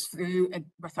it goes through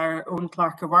with our own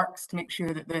clerk of works to make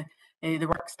sure that the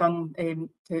work's done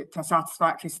to a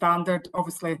satisfactory standard.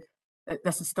 Obviously,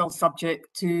 this is still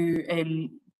subject to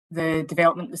the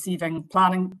development receiving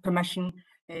planning permission.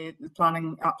 The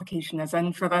planning application is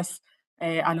in for this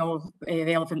and all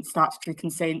relevant statutory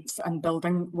consents and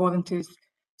building warranties.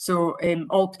 So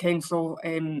all potential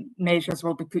measures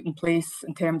will be put in place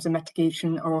in terms of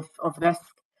mitigation of risk.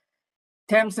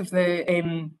 In terms of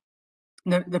the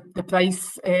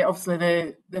price,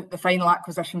 obviously the final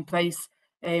acquisition price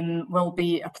will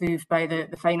be approved by the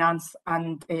Finance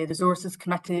and Resources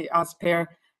Committee as per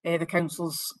the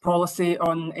Council's policy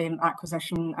on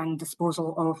acquisition and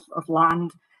disposal of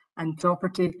land and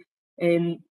property.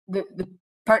 The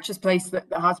purchase price that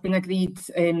has been agreed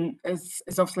is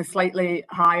obviously slightly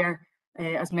higher,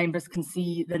 as members can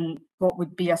see, than what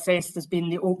would be assessed as being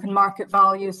the open market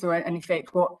value. So in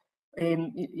effect, what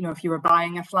if you were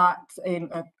buying a flat in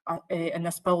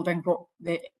this building, what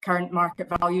the current market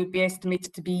value would be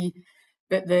estimated to be,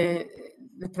 but the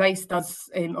price does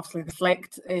obviously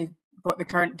reflect what the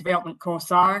current development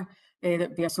costs are that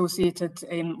would be associated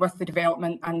with the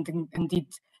development, and indeed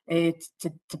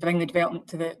to bring the development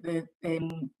to the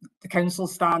council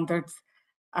standards.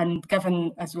 And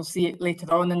given, as we'll see it later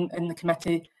on in the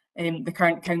committee, the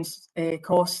current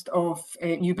cost of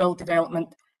new build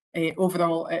development,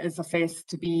 overall it is assessed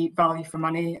to be value for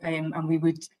money, and we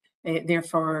would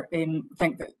therefore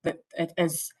think that it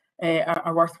is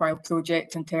a worthwhile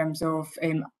project in terms of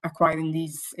acquiring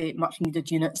these much needed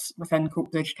units within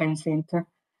Coatbridge Town Centre.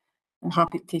 I'm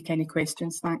happy to take any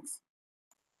questions. Thanks.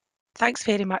 Thanks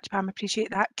very much, Pam.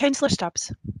 Appreciate that. Councillor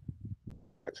Stubbs.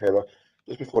 Thanks, Heather.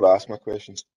 Just before I ask my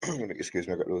questions, excuse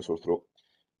me, I've got a really sore throat.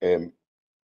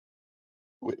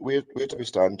 Where do we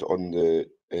stand on the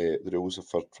rules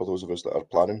for those of us that are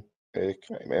planning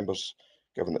committee members,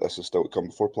 given that this is still to come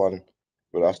before planning?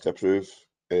 We're asked to approve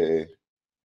the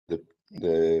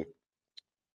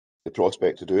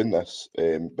prospect of doing this,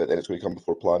 but then it's going to come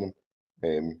before planning,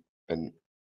 and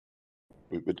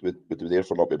we would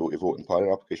therefore not be able to vote in the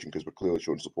planning application because we're clearly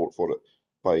showing support for it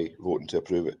by voting to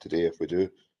approve it today. If we do,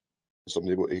 is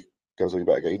somebody able to give us a wee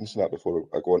bit of guidance on that before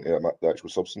I go on to the actual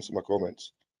substance of my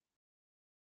comments?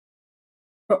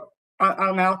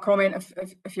 I'll comment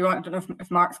if you want. I don't know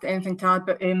if Mark's got anything to add,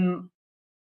 but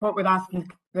what we're asking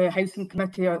the Housing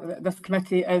Committee or this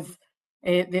committee is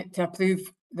to approve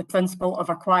the principle of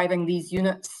acquiring these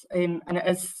units, and it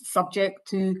is subject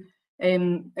to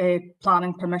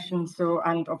planning permission, so,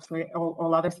 and obviously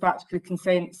all other statutory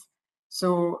consents.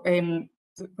 So when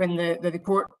the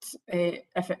report,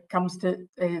 if it comes to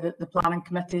the planning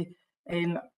committee,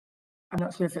 I'm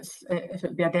not sure if it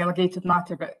would be a delegated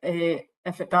matter, but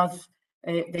if it does,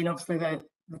 then obviously the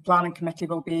planning committee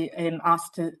will be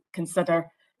asked to consider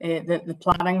the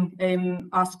planning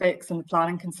aspects and the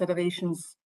planning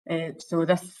considerations. So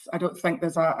this, I don't think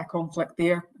there's a conflict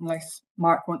there, unless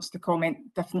Mark wants to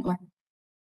comment differently.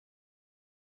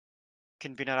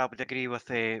 Convener, I would agree with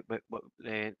what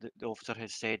the officer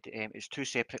has said. It's two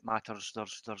separate matters.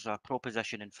 There's a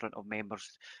proposition in front of members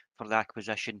for the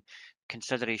acquisition.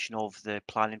 Consideration of the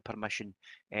planning permission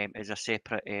is a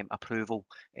separate approval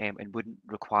and wouldn't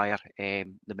require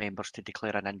the members to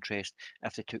declare an interest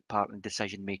if they took part in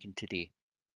decision making today.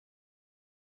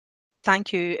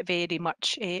 Thank you very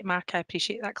much, Mark. I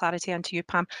appreciate that clarity, and to you,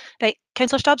 Pam. Right,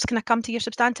 Councillor Stubbs, can I come to your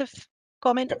substantive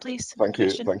comment, please? Thank you.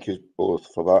 Thank you both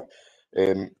for that.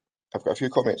 I've got a few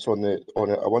comments on it.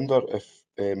 I wonder if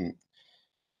Pam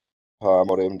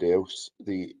or anybody else,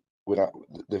 the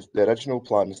original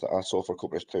plans that I saw for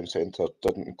Coatbridge Town Centre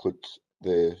didn't include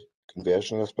the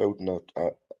conversion of this building.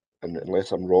 And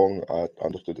unless I'm wrong, I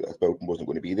understood that this building wasn't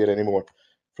going to be there anymore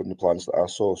from the plans that I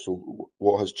saw. So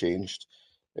what has changed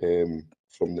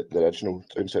from the original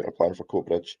Town Centre plan for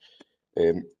Coatbridge?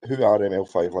 Who are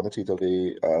ML5 Limited? Are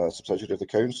they a subsidiary of the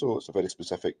council? It's a very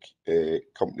specific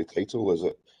company title. Is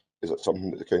it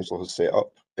something that the council has set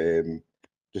up?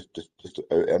 Just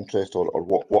out of interest, or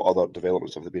what other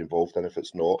developments have they been involved in if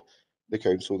it's not the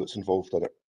council that's involved in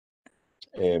it?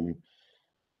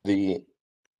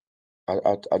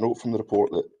 I note from the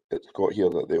report that it's got here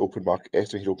that the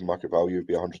estimated open market value would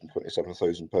be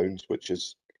 £127,000, which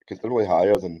is considerably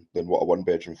higher than what a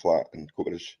one-bedroom flat in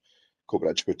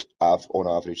Coatbridge would have on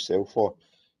average sell for,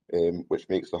 which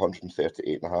makes the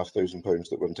 £138,500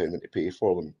 that we're intending to pay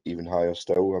for them even higher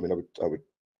still. I mean, I would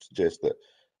suggest that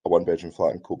a one-bedroom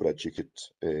flat in Coatbridge you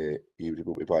would be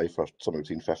able to buy for somewhere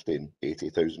between £50,000 and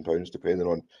 £80,000, depending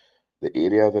on the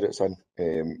area that it's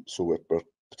in. So we're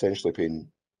potentially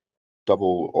paying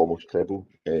double, almost treble,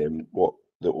 what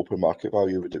the open market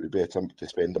value would it be to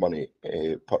spend the money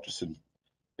purchasing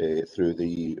through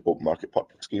the open market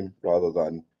purchase scheme rather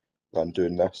than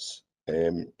doing this.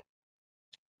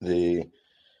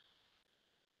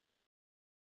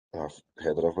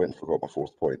 Heather, I've went and forgot my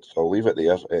fourth point, so I'll leave it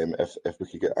there. If we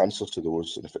could get answers to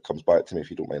those, and if it comes back to me,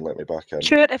 if you don't mind, let me back in.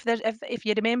 Sure. If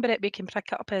you remember it, we can pick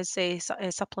it up as a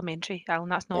supplementary, Alan.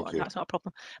 That's not a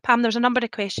problem. Pam, there's a number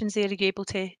of questions there. Are you able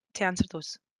to answer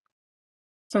those?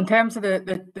 So in terms of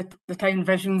the town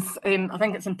visions, I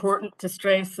think it's important to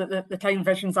stress that the town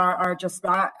visions are just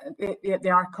that. They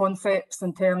are concepts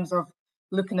in terms of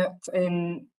looking at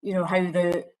how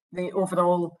the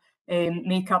overall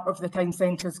makeup of the town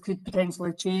centres could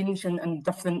potentially change and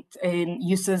different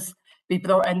uses be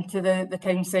brought into the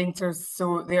town centres.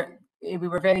 So we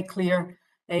were very clear,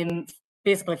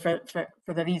 basically for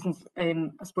the reasons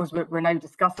I suppose we're now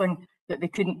discussing, that they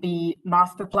couldn't be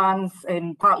master plans,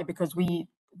 partly because we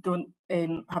don't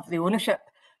have the ownership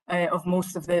of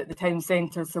most of the town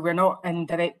centres, so we're not in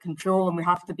direct control, and we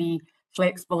have to be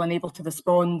flexible and able to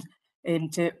respond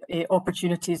to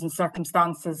opportunities and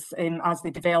circumstances as they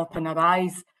develop and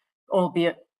arise,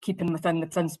 albeit keeping within the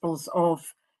principles of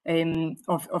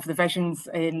the visions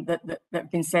that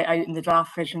have been set out in the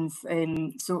draft visions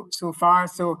so far.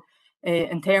 So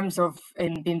in terms of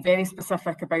being very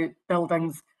specific about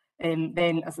buildings,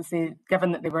 then, as I say,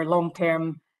 given that they were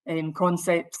long-term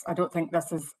concepts, I don't think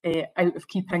this is out of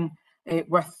keeping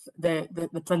with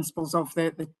the principles of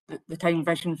the town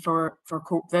vision for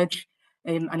Coatbridge.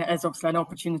 And it is obviously an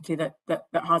opportunity that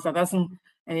has arisen.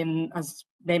 As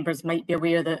members might be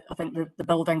aware, that I think the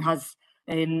building has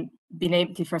been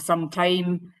empty for some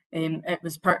time. It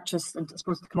was purchased, and I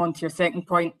suppose to come on to your second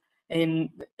point,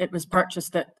 it was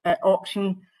purchased at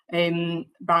auction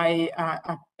by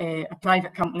a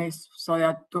private company. Sorry,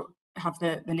 I don't have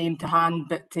the name to hand,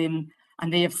 but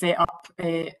and they have set up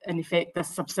in effect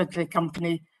this subsidiary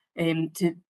company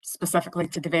to specifically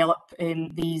to develop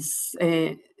these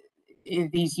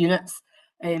units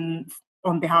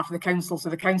on behalf of the council. So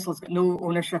the council has got no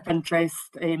ownership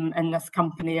interest in this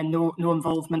company, and no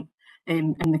involvement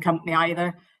in the company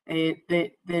either.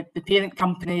 The parent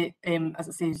company, as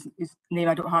I say, whose name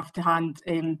I don't have to hand,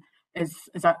 is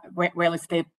a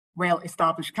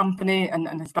well-established company, and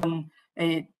has done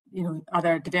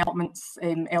other developments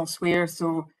elsewhere.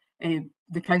 So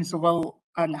the council will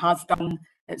and has done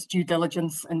its due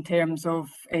diligence in terms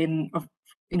of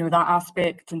that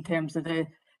aspect, in terms of the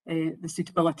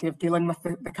suitability of dealing with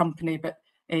the company. But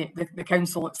the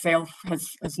council itself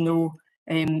has no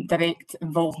direct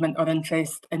involvement or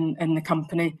interest in the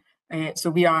company. So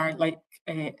we are, like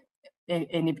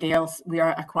anybody else, we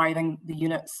are acquiring the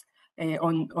units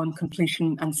on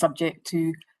completion, and subject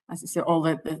to, as I say, all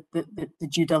the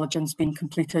due diligence being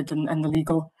completed, and the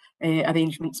legal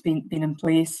arrangements being in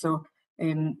place. So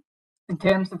in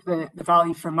terms of the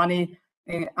value for money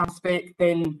aspect,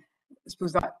 then I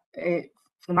suppose that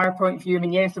from our point of view, I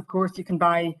mean, yes, of course, you can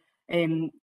buy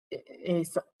certain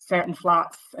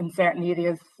flats in certain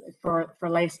areas for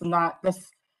less than that. This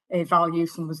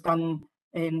valuation was done,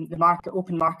 the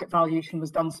open market valuation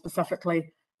was done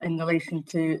specifically in relation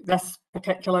to this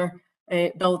particular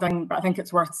building. But I think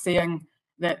it's worth saying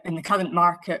that in the current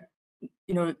market,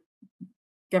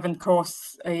 given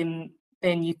costs, then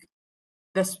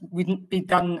this wouldn't be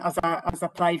done as a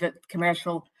private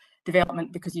commercial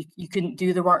development, because you couldn't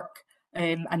do the work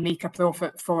and make a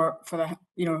profit for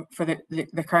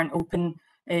the current open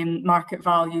market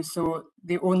value. So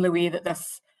the only way that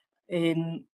this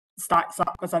stacks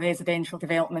up as a residential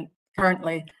development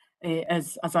currently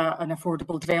is as an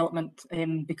affordable development,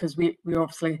 because we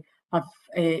obviously have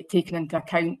taken into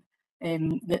account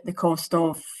the cost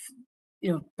of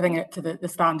bringing it to the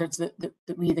standards that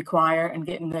we require, and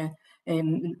getting the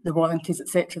warranties,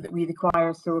 etc., that we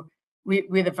require. So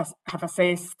we have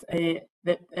assessed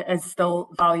that it is still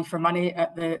value for money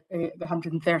at the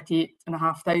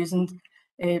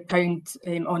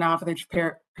 £138,500 on average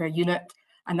per unit,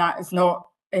 and that is not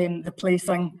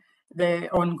replacing the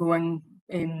ongoing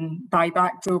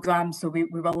buyback programme. So we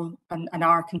will and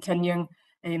are continuing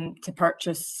to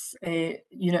purchase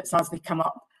units as they come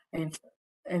up,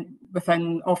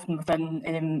 often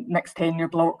within mixed tenure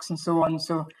blocks and so on.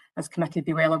 So as committee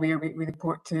be well aware, we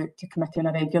report to committee on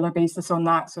a regular basis on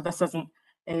that. So this isn't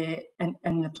in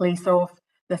the place of,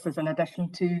 this is in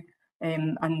addition to,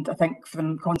 and I think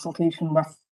from consultation with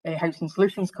Housing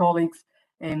Solutions colleagues,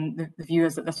 the view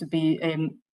is that this would be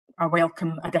a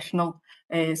welcome additional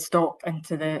stock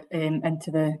into the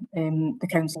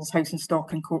council's housing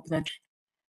stock in Coatbridge.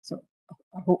 So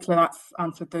hopefully that's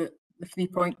answered the 3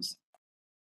 points.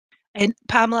 And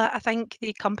Pamela, I think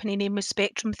the company name was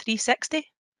Spectrum 360.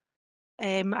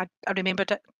 I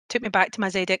remembered it. Took me back to my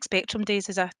ZX Spectrum days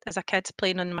as a kid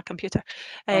playing on my computer.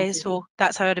 So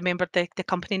that's how I remembered the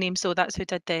company name. So that's who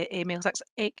did the emails.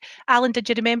 Alan, did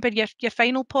you remember your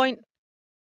final point?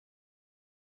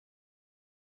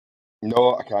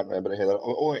 No, I can't remember it, Heather.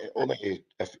 Only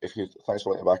if you, thanks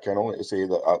for letting me back in, only to say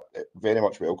that I very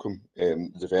much welcome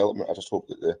the development. I just hope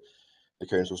that the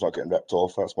council's not getting ripped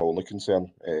off. That's my only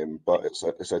concern. But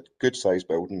it's a good sized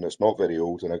building. It's not very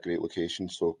old, in a great location,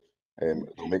 so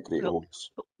they'll make great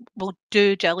homes. Well,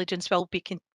 due diligence will be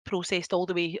processed all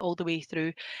the way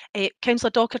through. Councillor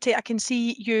Docherty, I can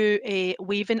see you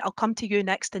waving. I'll come to you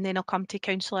next, and then I'll come to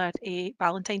Councillor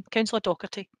Valentine. Councillor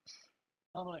Docherty.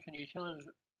 Pamela, can you tell us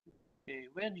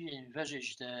when you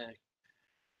envisage the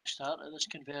start of this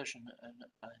conversion and the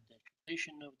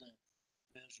completion of the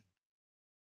conversion?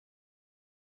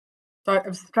 So I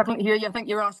was struggling to hear you. I think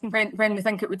you're asking when we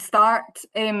think it would start.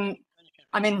 I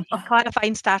mean,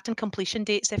 clarifying start and completion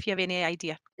dates, if you have any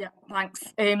idea. Yeah,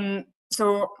 thanks.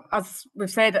 So as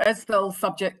we've said, it is still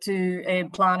subject to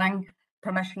planning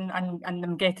permission and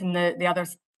them getting the other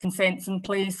consents in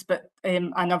place. But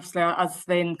and obviously us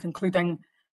then concluding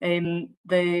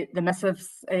the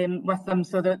missives with them.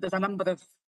 So there's a number of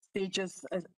stages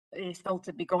still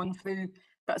to be gone through.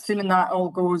 But assuming that all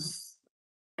goes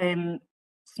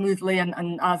smoothly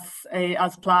and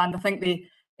as planned, I think the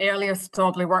earliest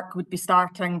probably work would be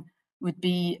starting would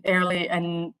be early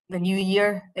in the new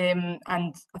year, and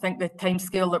I think the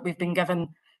timescale that we've been given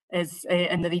is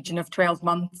in the region of 12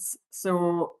 months.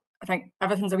 So I think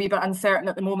everything's a wee bit uncertain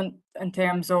at the moment in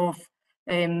terms of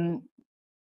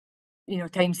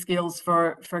timescales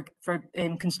for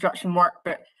construction work,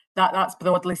 but that's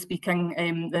broadly speaking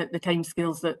the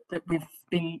timescales that we've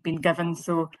been given.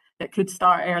 So it could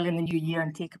start early in the new year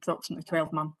and take approximately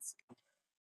 12 months.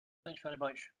 Thanks very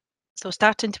much. So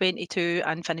start in 22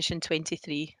 and finish in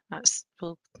 23. That's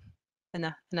in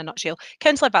a nutshell.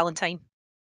 Councillor Valentine.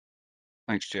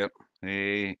 Thanks, Chair.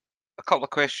 A couple of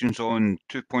questions on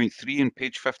 2.3 on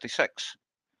page 56.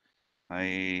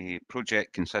 A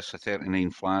project consists of 39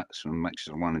 flats and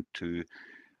mixture 1 and 2.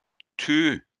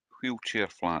 2 wheelchair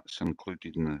flats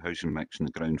included in the housing mix on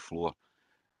the ground floor.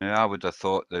 Now, I would have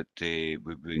thought that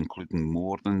we'd be including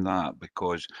more than that,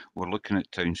 because we're looking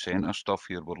at town centre stuff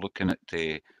here. We're looking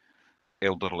at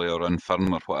elderly or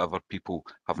infirm or whatever people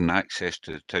having access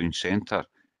to the town centre.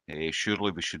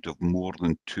 Surely we should have more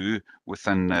than 2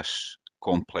 within this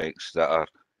complex that are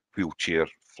wheelchair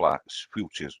flats,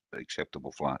 wheelchair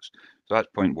acceptable flats. So that's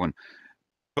point 1.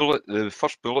 The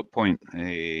first bullet point,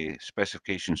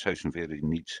 specifications, house and varied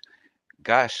needs.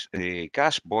 Gas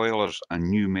boilers and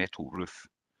new metal roof.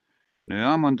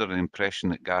 Now, I'm under the impression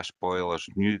that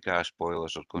new gas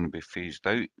boilers are going to be phased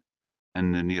out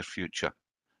in the near future.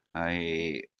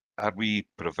 Are we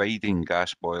providing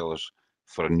gas boilers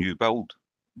for a new build?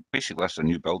 Basically, that's a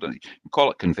new build. You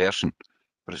call it conversion,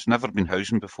 but it's never been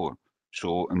housing before.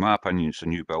 So, in my opinion, it's a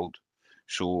new build.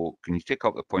 So, can you take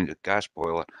up the point of gas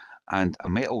boiler and a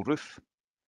metal roof?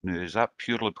 Now, is that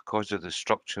purely because of the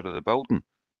structure of the building?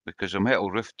 Because a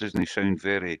metal roof doesn't sound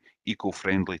very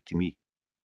eco-friendly to me.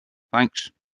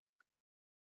 Thanks.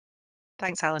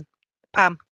 Thanks, Alan.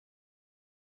 Pam.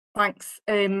 Thanks.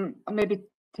 I'll maybe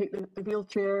take the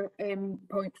wheelchair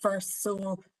point first.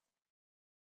 So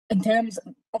in terms,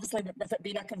 obviously, with it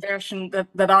being a conversion,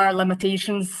 there are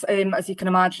limitations, as you can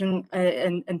imagine,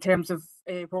 in terms of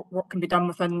what can be done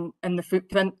within the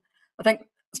footprint. I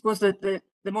suppose the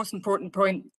most important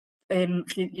point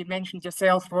you mentioned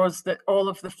yourself was that all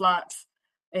of the flats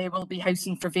will be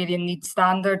housing for varying needs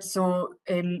standard, so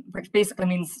which basically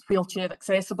means wheelchair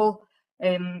accessible.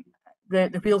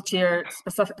 The wheelchair,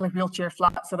 specifically wheelchair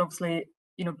flats, are obviously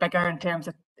bigger in terms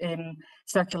of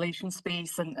circulation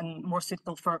space and more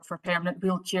suitable for permanent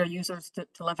wheelchair users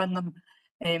to live in them.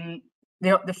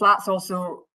 The flats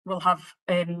also will have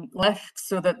lifts,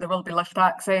 so that there will be lift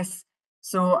access.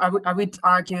 So I would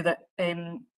argue that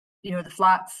the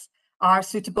flats are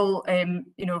suitable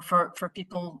for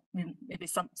people, maybe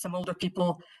some older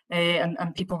people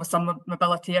and people with some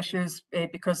mobility issues,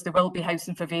 because there will be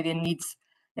housing for varying needs,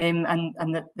 and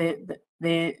that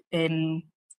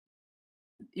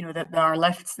that there are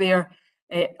lifts there.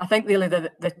 I think really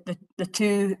the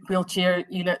 2 wheelchair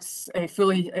units,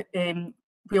 fully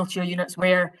wheelchair units,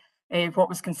 were what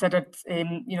was considered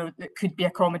that could be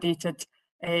accommodated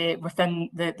within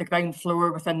the ground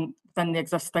floor, within the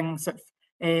existing sort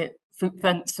of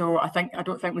footprint. So I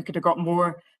don't think we could have got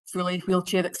more fully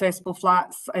wheelchair accessible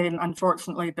flats,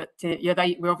 unfortunately. But you're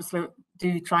right, we obviously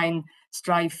do try and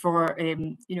strive for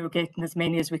getting as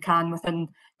many as we can within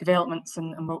developments,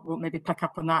 and we'll maybe pick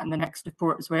up on that in the next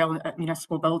report as well at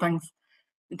municipal buildings.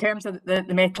 In terms of the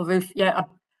metal roof, yeah,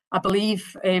 I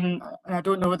believe, and I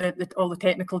don't know all the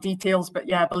technical details, but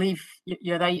yeah, I believe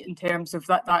you're right in terms of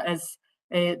that is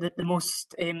the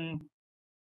most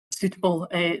suitable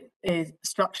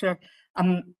structure.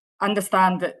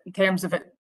 Understand that in terms of it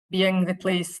being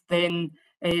replaced, then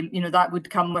that would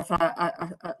come with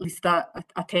at least a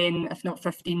 10, if not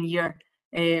 15-year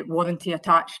warranty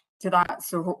attached to that.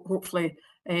 So hopefully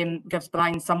gives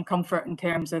Brian some comfort in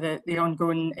terms of the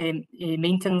ongoing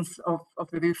maintenance of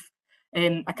the roof.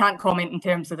 I can't comment in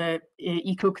terms of the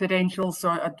eco credentials, so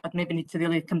I'd maybe need to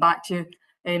really come back to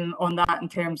you on that in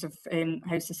terms of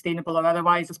how sustainable or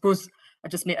otherwise. I suppose I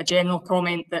just make a general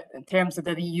comment that in terms of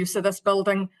the reuse of this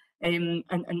building, and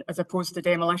as opposed to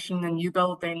demolition and new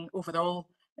build, then overall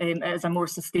it is a more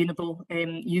sustainable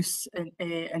use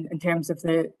in terms of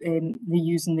the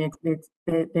reusing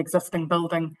the existing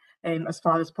building as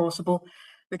far as possible.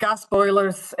 The gas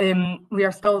boilers, we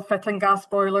are still fitting gas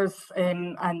boilers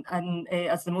and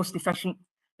as the most efficient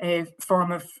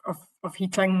form of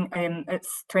heating.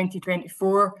 It's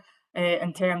 2024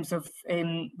 in terms of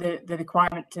the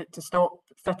requirement to stop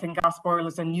fitting gas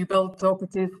boilers in new build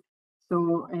properties.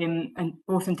 So, and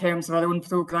both in terms of our own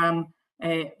programme,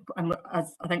 and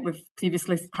as I think we've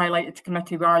previously highlighted to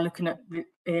committee, we are looking at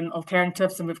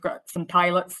alternatives, and we've got some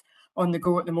pilots on the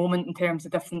go at the moment in terms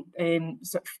of different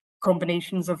sort of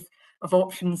combinations of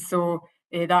options. So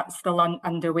that's still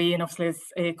underway, and obviously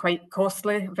is quite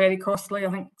costly, very costly,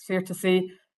 I think it's fair to say,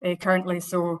 currently.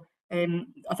 So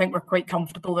I think we're quite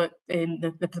comfortable that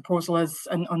the proposal is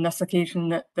on this occasion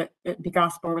that it be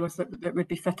gas boilers that would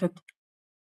be fitted.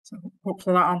 So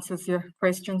hopefully that answers your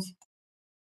questions.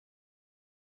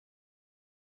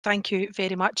 Thank you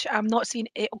very much. I'm not seeing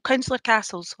Councillor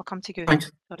Castles. I'll come to you.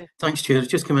 Thanks. Sorry. Thanks, Chair. It's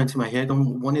just come into my head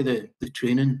on one of the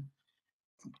training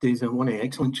days, and one of the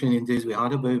excellent training days we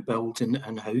had about builds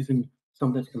and housing.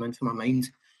 Something that's come into my mind.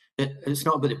 It's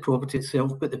not about the property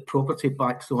itself, but the property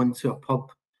backs onto a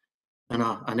pub and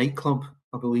a nightclub,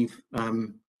 I believe.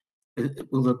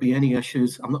 Will there be any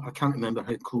issues? I can't remember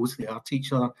how close they are to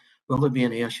each other. Will there be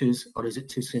any issues, or is it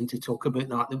too soon to talk about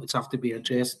that? That would have to be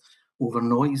addressed over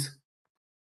noise.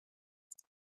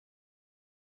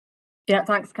 Yeah,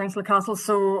 thanks, Councillor Castle.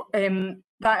 So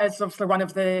that is obviously one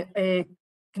of the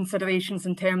considerations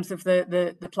in terms of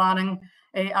the planning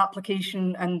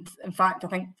application, and in fact I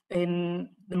think the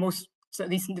most sort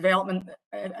of recent development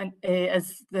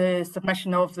is the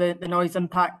submission of the noise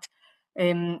impact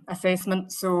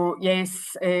assessment. So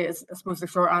yes, I suppose the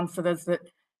short answer is that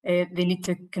they need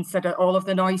to consider all of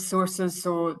the noise sources,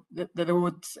 so the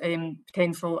road,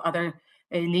 potential other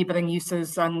neighbouring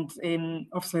uses, and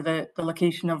obviously the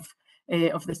location of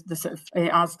the sort of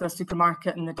Asda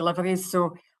supermarket and the deliveries.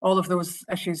 So all of those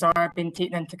issues are being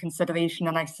taken into consideration,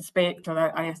 and I suspect, or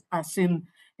I assume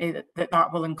that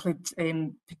will include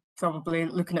probably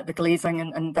looking at the glazing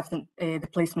and different the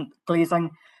placement glazing.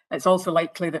 It's also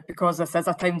likely that because this is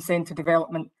a town centre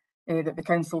development, that the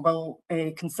council will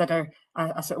consider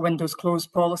a sort of windows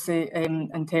closed policy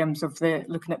in terms of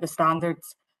looking at the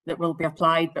standards that will be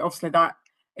applied. But obviously that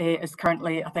is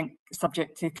currently, I think,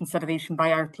 subject to consideration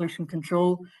by our pollution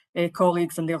control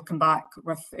colleagues, and they'll come back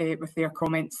with their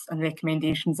comments and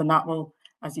recommendations, and that will,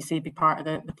 as you say, be part of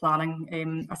the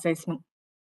planning assessment.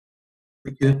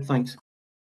 Good, thanks.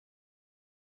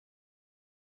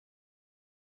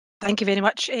 Thank you very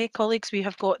much, colleagues. We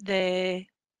have got the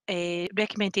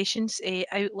recommendations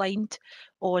outlined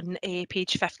on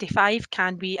page 55.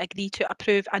 Can we agree to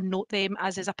approve and note them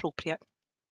as is appropriate?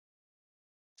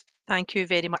 Thank you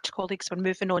very much, colleagues. We're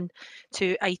moving on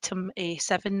to item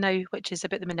 7 now, which is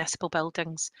about the municipal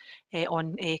buildings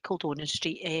on Kildonan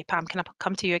Street. Pam, can I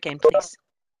come to you again, please?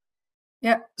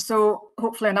 Yeah, so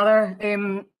hopefully another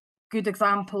good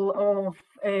example of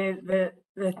the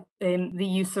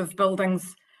use of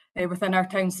buildings within our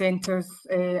town centres,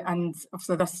 and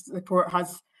obviously this report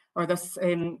has, or this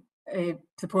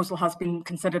proposal has been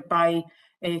considered by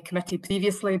a committee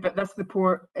previously, but this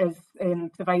report is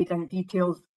providing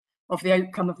details of the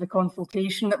outcome of the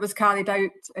consultation that was carried out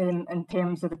in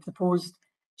terms of the proposed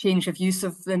change of use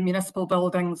of the municipal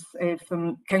buildings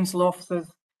from council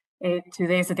offices to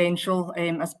residential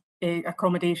as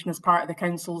accommodation as part of the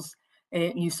council's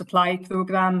new supply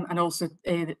programme, and also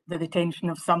the retention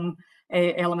of some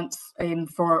elements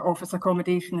for office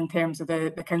accommodation in terms of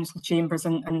the council chambers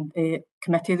and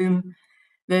committee room.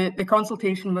 The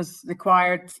consultation was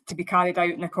required to be carried out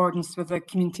in accordance with the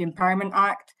Community Empowerment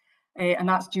Act, and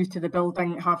that's due to the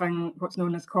building having what's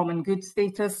known as common good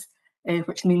status,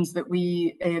 which means that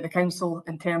we, the council,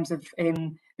 in terms of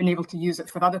being able to use it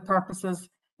for other purposes,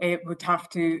 would have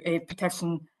to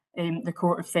petition the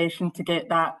Court of Session to get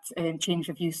that change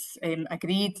of use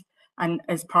agreed. And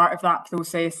as part of that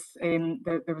process,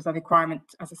 there was a requirement,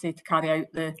 as I say, to carry out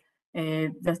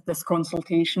this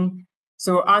consultation.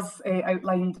 So as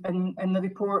outlined in the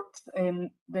report,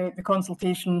 the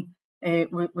consultation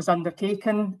was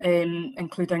undertaken,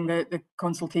 including the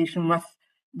consultation with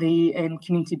the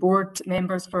community board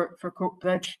members for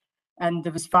Coatbridge, and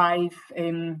there was 5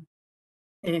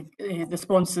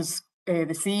 responses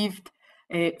received.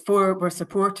 4 were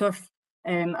supportive,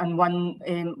 and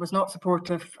 1 was not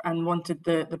supportive and wanted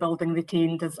the building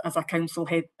retained as council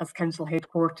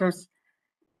headquarters.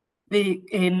 The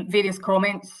various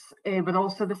comments were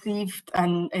also received,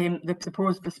 and the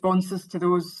proposed responses to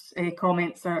those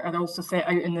comments are also set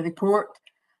out in the report.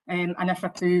 And if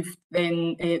approved,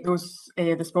 then those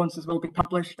responses will be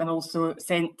published and also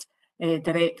sent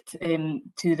direct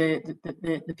to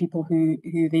the people who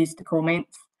raised the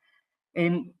comments.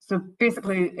 So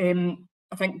basically,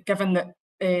 I think given that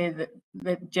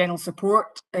the general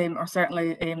support, or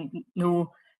certainly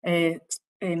no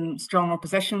strong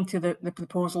opposition to the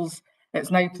proposals,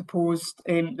 it's now proposed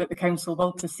that the council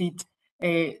will proceed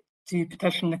to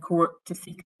petition the court to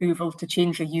seek approval to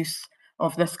change the use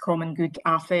of this common good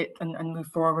asset and move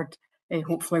forward,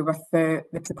 hopefully with the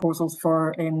proposals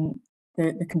for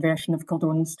the conversion of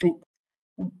Kildonan Street.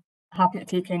 I'm happy to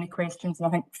take any questions, and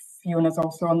I think Fiona's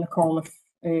also on the call if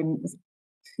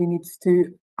she needs to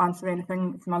answer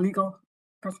anything from a legal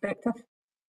perspective.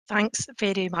 Thanks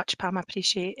very much, Pam. I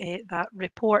appreciate that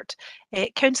report.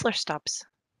 Councillor Stubbs.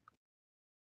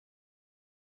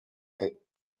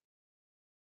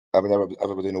 I mean,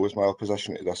 everybody knows my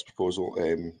opposition to this proposal,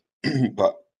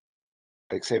 but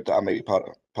accept that I might be part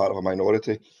of a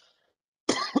minority.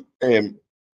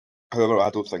 However, I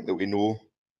don't think that we know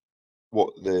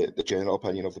what the general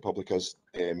opinion of the public is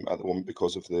at the moment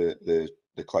because of the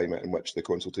climate in which the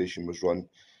consultation was run,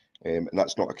 and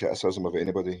that's not a criticism of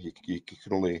anybody. You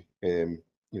can only you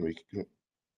can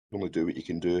only do what you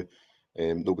can do.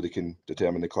 Nobody can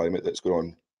determine the climate that's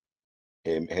going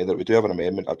on. Heather, we do have an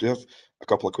amendment. I do have a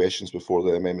couple of questions before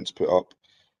the amendment's put up,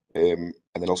 and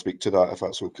then I'll speak to that if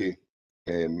that's okay.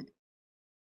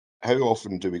 How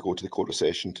often do we go to the Court of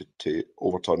Session to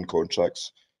overturn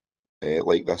contracts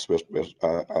like this, where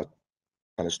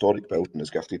an historic building is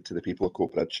gifted to the people of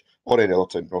Coatbridge or any other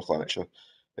town in North Lanarkshire,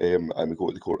 and we go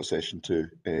to the Court of Session to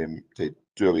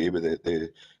do away with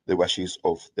the wishes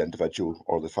of the individual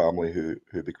or the family who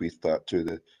bequeathed that to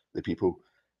the people?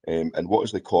 And what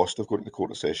is the cost of going to the Court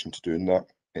of Session to doing that?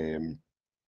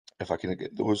 If I can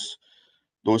get those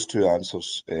two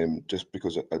answers, just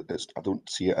because I don't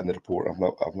see it in the report. I've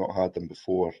not had them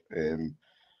before, and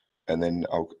then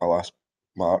I'll ask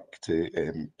Mark to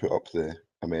put up the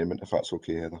amendment if that's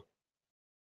okay, Heather.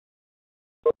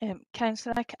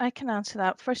 Councillor, I can answer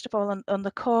that. First of all, on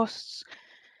the costs,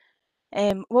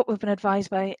 what we've been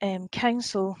advised by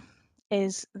Council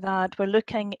is that we're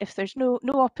looking, if there's no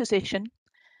opposition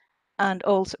and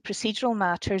all procedural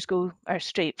matters are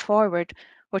straightforward,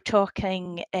 we're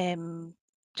talking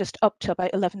just up to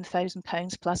about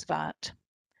 £11,000 plus VAT.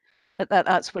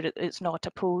 That's where it's not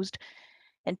opposed.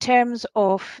 In terms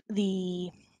of the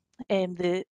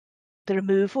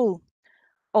removal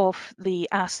of the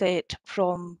asset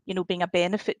from being a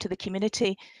benefit to the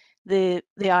community, the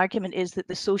argument is that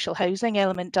the social housing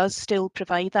element does still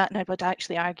provide that, and I would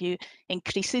actually argue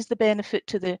increases the benefit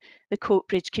to the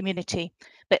Coatbridge community.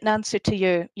 But in answer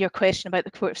to your question about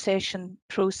the Court of Session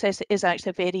process, it is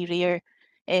actually a very rare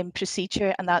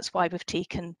procedure, and that's why we've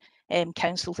taken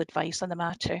Council's advice on the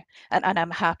matter, and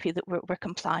I'm happy that we're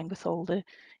complying with all the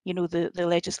the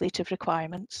legislative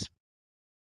requirements.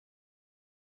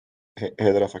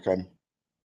 Heather, if I can.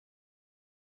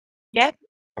 Yeah,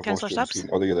 I've Councillor lost you on Stubbs. screen.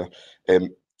 Oh, there you're there.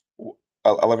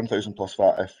 11,000 plus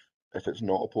VAT. If it's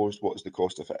not opposed, what is the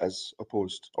cost if it is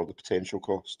opposed, or the potential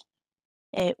cost?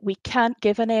 We can't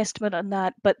give an estimate on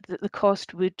that, but the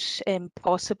cost would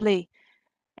possibly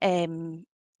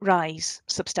rise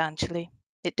substantially.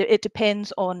 It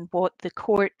depends on what the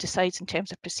court decides in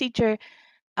terms of procedure,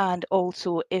 and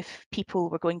also if people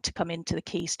were going to come into the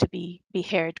case to be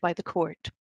heard by the court.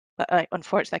 But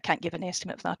unfortunately, I can't give an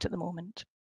estimate of that at the moment.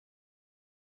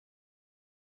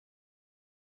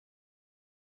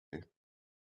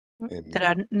 There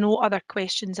are no other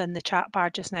questions in the chat bar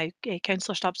just now.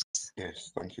 Councillor Stubbs.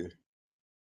 Yes, thank you.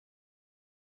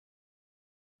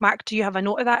 Mark, do you have a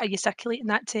note of that? Are you circulating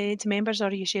that to members, or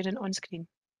are you sharing it on screen?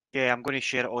 Yeah, I'm going to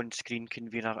share it on screen,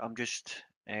 convener. I'm just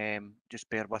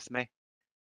bear with me.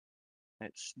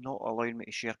 It's not allowing me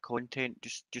to share content.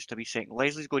 Just a wee second.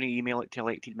 Leslie's going to email it to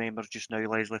elected members just now.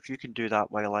 Leslie, if you can do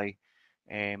that while I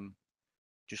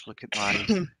just look at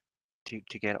my to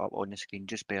get it up on the screen.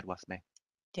 Just bear with me.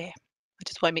 Yeah, I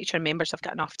just want to make sure members have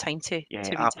got enough time to Yeah,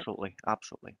 read absolutely,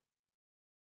 absolutely.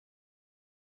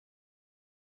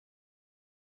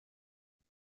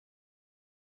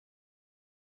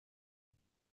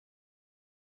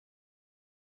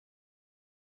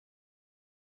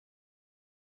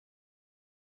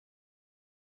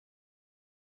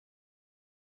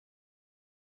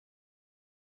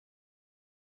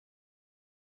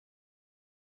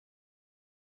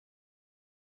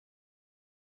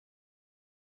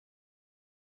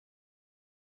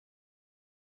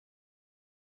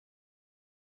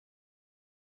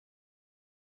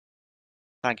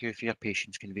 Thank you for your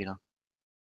patience, convener.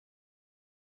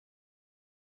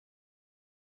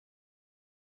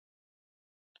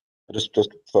 Just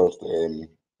for the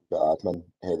admin,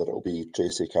 Heather, it'll be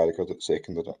Tracy Carricker that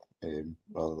seconded it,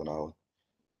 rather than Alan.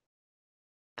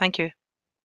 Thank you.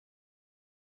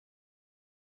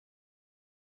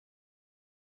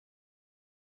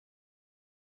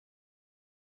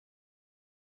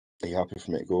 Are you happy for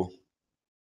me to go?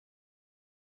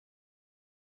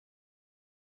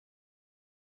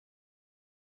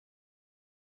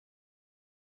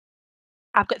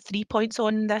 I've got 3 points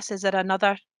on this. Is there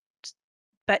another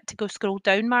bit to go scroll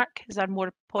down, Mark? Is there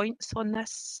more points on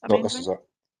this amendment? No, this is it.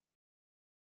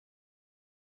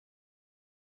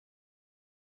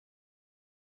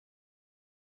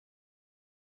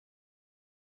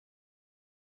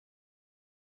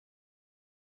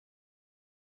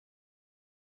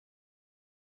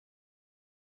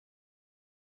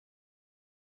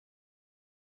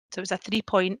 So it was a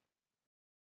 3-point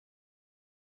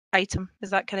item, is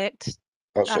that correct?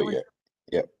 That's Alan? right,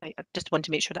 yeah. Right, I just want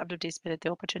to make sure that everybody's had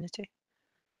the opportunity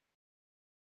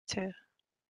to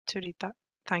read that.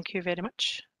 Thank you very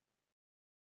much.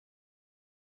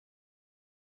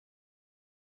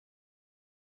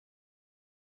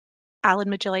 Alan,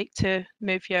 would you like to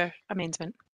move your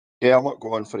amendment? Yeah, I'll not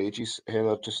go on for ages,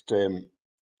 Heather. Just I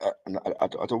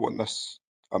don't want this.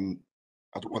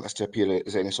 I don't want this to appear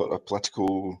as any sort of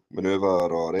political manoeuvre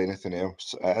or anything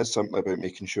else. It is simply about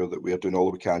making sure that we are doing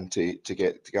all we can to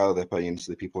gather the opinions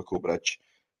of the people of Coatbridge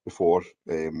before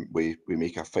we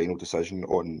make a final decision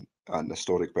on an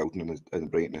historic building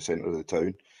right in the centre of the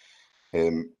town.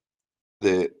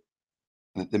 The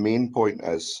main point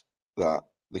is that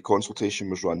the consultation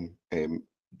was run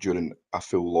during a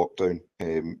full lockdown.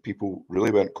 People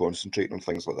really weren't concentrating on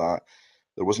things like that.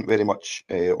 There wasn't very much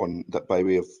on that by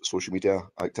way of social media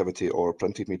activity or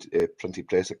printed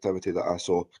press activity that I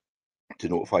saw to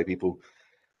notify people.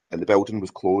 And the building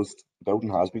was closed. The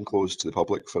building has been closed to the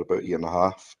public for about a year and a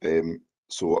half.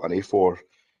 So an A4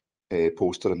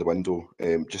 poster in the window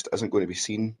just isn't going to be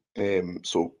seen.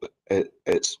 So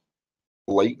it's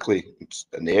likely, it's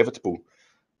inevitable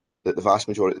that the vast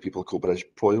majority of the people of Coatbridge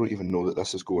probably don't even know that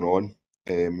this is going on.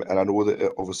 And I know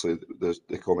that obviously there's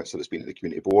the comments that it's been at the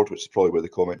community board, which is probably where the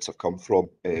comments have come from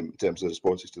in terms of the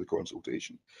responses to the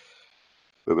consultation.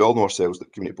 But we all know ourselves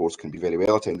that community boards can be very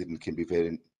well attended and can be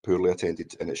very poorly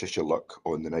attended, and it's just your luck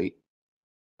on the night.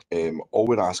 All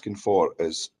we're asking for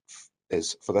is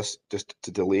for this just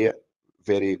to delay it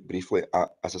very briefly.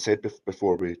 As I said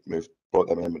before we brought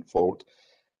the amendment forward,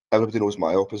 everybody knows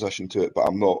my opposition to it, but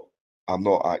I'm not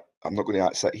going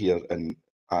to sit here and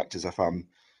act as if I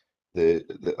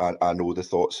know the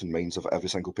thoughts and minds of every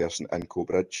single person in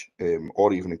Coatbridge,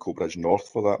 or even in Coatbridge North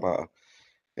for that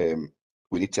matter.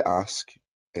 We need to ask.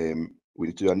 We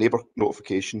need to do a neighbour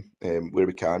notification where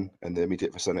we can in the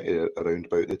immediate vicinity around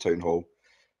about the town hall,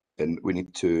 and we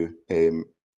need to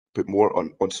put more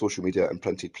on social media and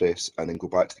printed press, and then go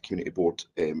back to the community board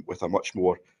with a much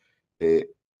more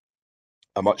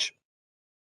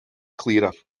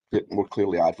clearer, more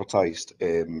clearly advertised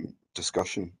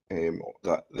discussion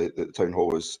that the town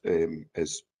hall is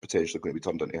potentially going to be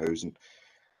turned into housing.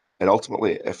 And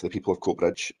ultimately, if the people of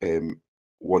Coatbridge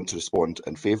want to respond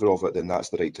in favour of it, then that's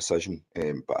the right decision.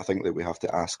 But I think that we have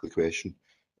to ask the question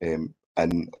in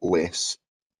less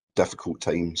difficult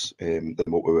times than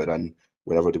what we were in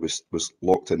when everybody was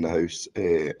locked in the house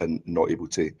and not able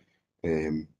to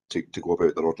go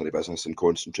about their ordinary business and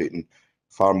concentrating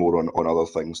far more on other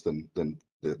things than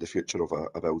the future of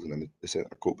a building in the centre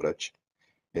of Coatbridge.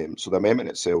 So the amendment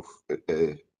itself,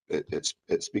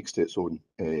 it speaks to its own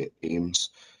aims.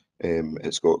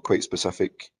 It's got quite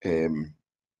specific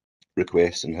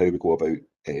requests on how we go about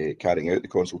carrying out the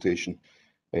consultation.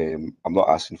 I'm not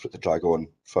asking for it to drag on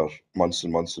for months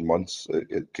and months and months.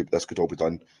 This could all be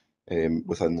done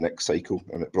within the next cycle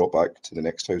and it brought back to the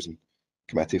next housing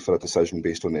committee for a decision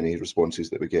based on any responses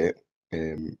that we get.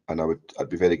 And I'd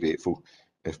be very grateful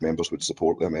if members would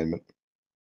support the amendment.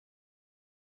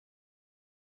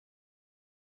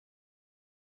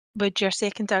 Would your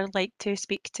seconder like to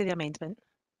speak to the amendment?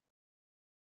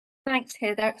 Thanks,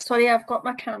 Heather. Sorry, I've got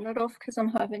my camera off because I'm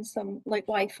having some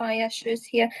Wi-Fi issues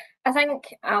here. I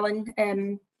think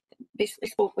Alan basically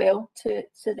spoke well to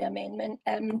the amendment.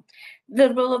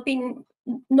 There will have been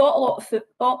not a lot of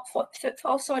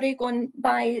footfall going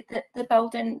by the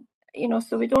building,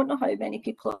 so we don't know how many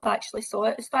people have actually saw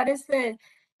it. As far as the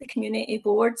community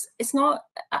boards, it's not,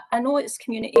 I know it's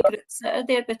community groups that are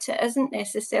there, but it isn't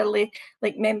necessarily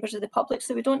like members of the public,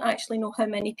 so we don't actually know how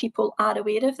many people are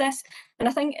aware of this. And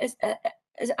I think as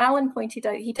Alan pointed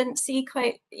out, he didn't see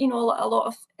quite a lot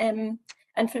of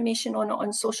information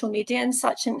on social media and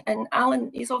such, and Alan,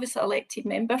 he's obviously an elected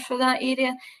member for that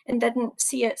area and didn't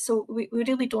see it, so we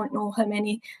really don't know how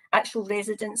many actual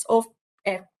residents of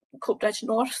Coatbridge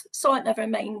North saw it, never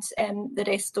mind the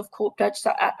rest of Coatbridge.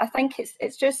 So I think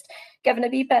it's just given a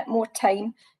wee bit more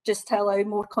time just to allow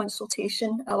more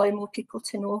consultation, allow more people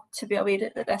to know, to be aware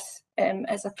that this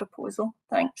is a proposal.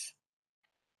 Thanks.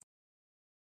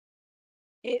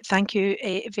 Thank you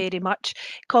very much.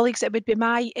 Colleagues, it would be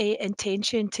my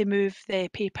intention to move the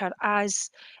paper as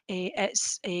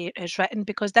it's written,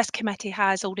 because this committee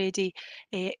has already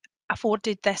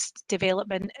afforded this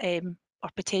development or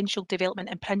potential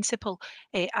development in principle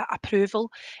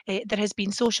approval. There has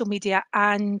been social media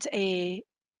and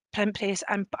print press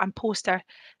and poster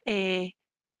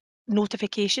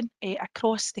notification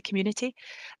across the community.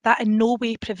 That in no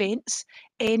way prevents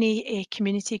any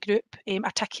community group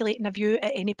articulating a view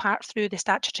at any part through the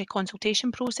statutory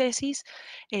consultation processes,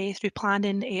 through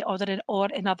planning or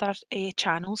in other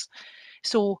channels.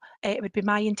 So it would be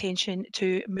my intention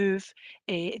to move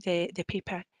the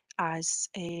paper as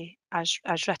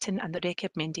written and the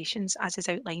recommendations as is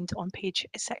outlined on page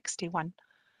 61.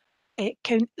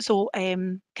 Can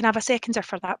I have a seconder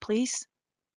for that, please?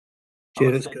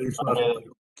 Chair, it's Councillor,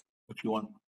 if you want.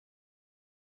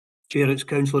 Chair, it's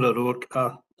Councillor O'Rourke.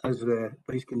 As the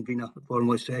Vice Convener, I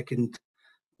formally second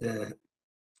the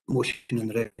motion and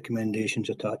the recommendations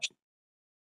attached.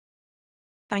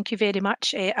 Thank you very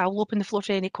much. I'll open the floor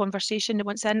to any conversation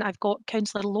once in. I've got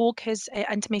Councillor Logue has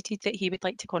intimated that he would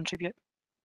like to contribute.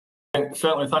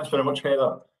 Certainly, thanks very much,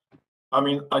 Heather. I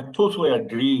mean, I totally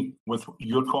agree with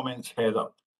your comments, Heather.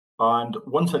 And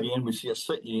once again, we see a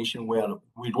situation where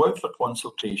we go out for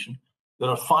consultation. There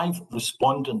are 5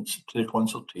 respondents to the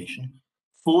consultation.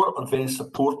 4 are very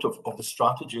supportive of the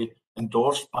strategy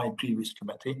endorsed by previous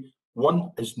committee.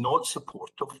 1 is not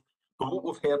supportive. But what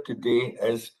we've heard today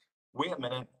is, wait a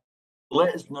minute,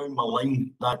 let us now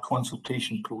malign that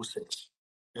consultation process.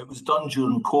 It was done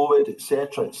during COVID,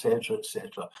 etc., etc.,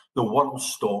 etc. The world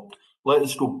stopped. Let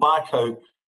us go back out.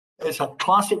 It's a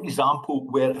classic example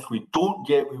where if we don't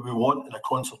get what we want in a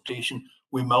consultation,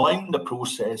 we malign the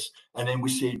process and then we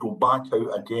say go back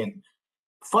out again.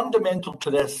 Fundamental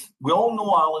to this, we all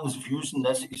know Alan's views on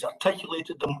this. He's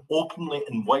articulated them openly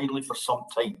and widely for some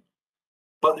time.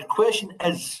 But the question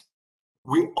is,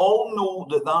 we all know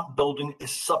that that building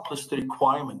is surplus to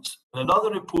requirements. And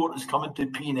another report is coming to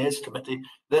the P&S committee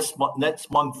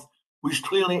next month, which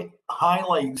clearly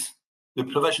highlights the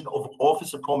provision of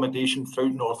office accommodation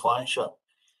throughout North Lanarkshire.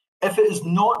 If it is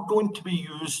not going to be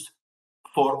used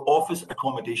for office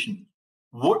accommodation,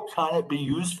 what can it be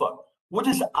used for? What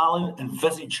does Alan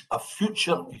envisage a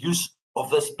future use of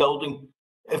this building?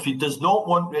 If he does not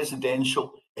want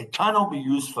residential, it cannot be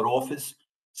used for office.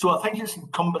 So I think it's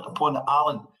incumbent upon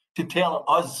Alan to tell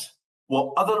us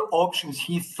what other options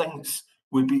he thinks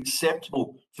would be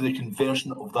acceptable for the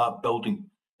conversion of that building.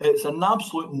 It's an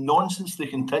absolute nonsense to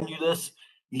continue this.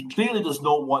 He clearly does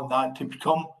not want that to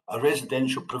become a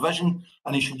residential provision,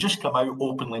 and he should just come out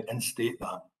openly and state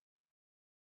that.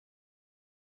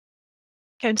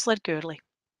 Councillor Gourley.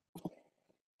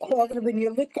 Heather, when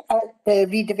you look at the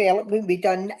redevelopment we've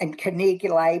done in Carnegie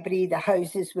Library, the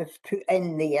houses we've put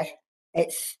in there,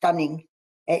 it's stunning.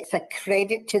 It's a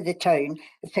credit to the town.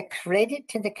 It's a credit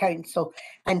to the council.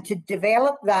 And to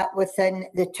develop that within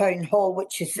the town hall,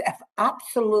 which is of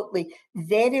absolutely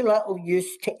very little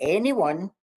use to anyone,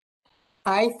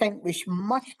 I think we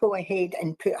must go ahead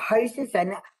and put houses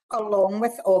in along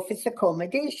with office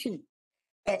accommodation.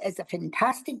 It is a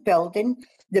fantastic building.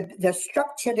 The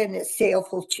structure in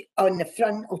itself on the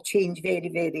front will change very,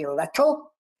 very little.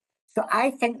 So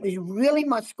I think we really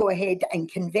must go ahead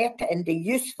and convert it into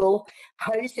useful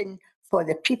housing for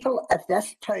the people of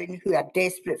this town who are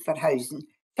desperate for housing.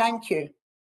 Thank you.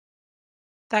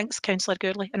 Thanks, Councillor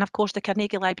Gourley. And of course, the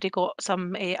Carnegie Library got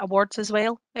some awards as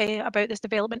well about this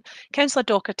development. Councillor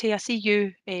Docherty, I see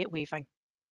you waving.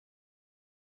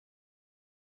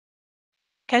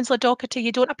 Councillor Docherty,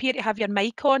 you don't appear to have your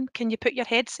mic on. Can you put your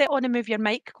headset on and move your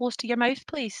mic close to your mouth,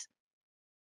 please?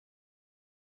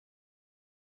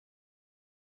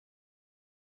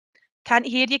 Can't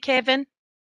hear you, Kevin.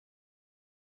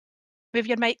 Move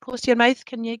your mic close to your mouth.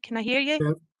 Can I hear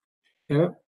you? Yeah.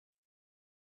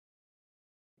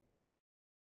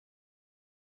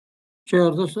 Chair,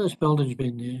 this building's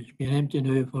been empty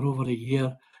now for over a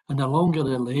year, and the longer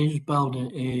it lays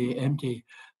empty,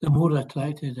 the more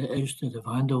attracted it is to the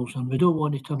vandals, and we don't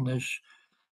want to turn this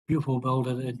beautiful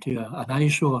building into an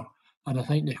eyesore. And I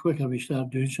think the quicker we start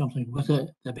doing something with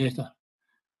it, the better.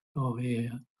 So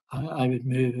I would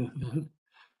move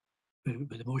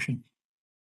with the motion.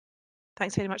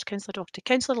 Thanks very much, Councillor Docherty.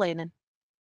 Councillor Lennon.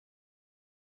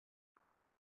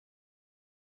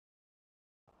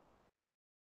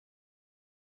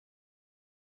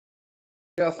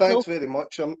 Yeah, thanks very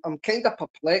much. I'm kind of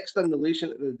perplexed in relation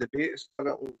to the debate that's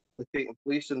currently taking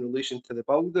place in relation to the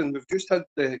building. We've just had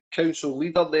the council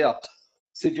leader there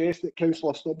suggest that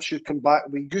Councillor Stubbs should come back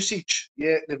with usage.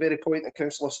 Yet the very point that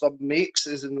Councillor Stubbs makes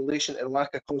is in relation to the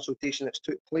lack of consultation that's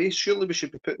took place. Surely we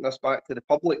should be putting this back to the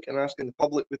public and asking the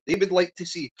public what they would like to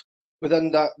see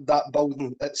within that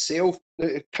building itself. Now,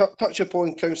 to touch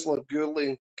upon Councillor Gourley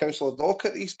and Councillor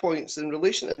Docherty's points in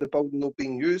relation to the building not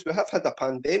being used, we have had a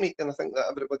pandemic, and I think that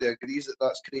everybody agrees that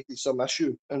that's created some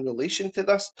issue in relation to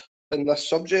this. in this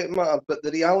subject matter, but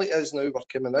the reality is now we're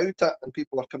coming out it and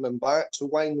people are coming back, so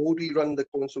why no rerun the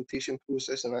consultation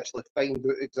process and actually find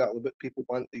out exactly what people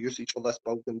want the usage for this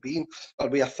building being? Are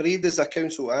we afraid as a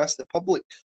council to ask the public?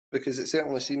 Because it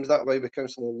certainly seems that way with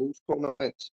Councillor Lowe's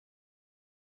comments.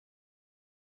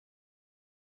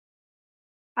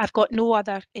 I've got no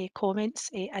other comments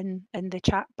in the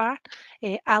chat bar.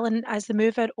 Alan, as the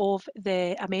mover of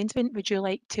the amendment, would you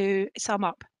like to sum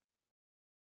up?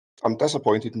 I'm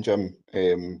disappointed in Jim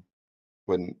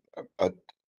when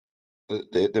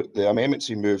the amendments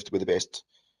he moved with the best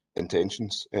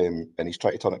intentions, and he's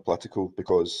trying to turn it political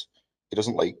because he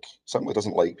simply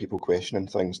doesn't like people questioning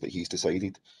things that he's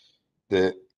decided.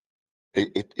 He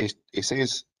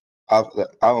says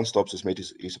that Alan Stubbs has made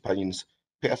his opinions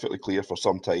perfectly clear for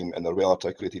some time and they're well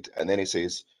articulated, and then he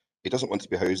says he doesn't want to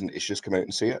be housing, he's just come out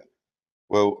and say it.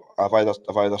 Well, I've either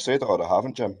said it or I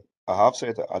haven't, Jim. I have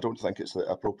said it. I don't think it's the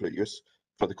appropriate use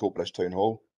for the Coatbridge Town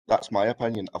Hall. That's my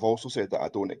opinion. I've also said that I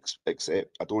don't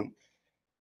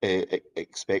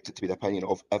expect it to be the opinion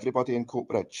of everybody in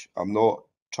Coatbridge. I'm not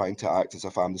trying to act as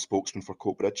if I'm the spokesman for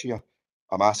Coatbridge here.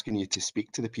 I'm asking you to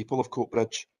speak to the people of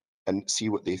Coatbridge and see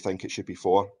what they think it should be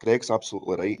for. Greg's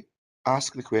absolutely right.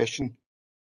 Ask the question,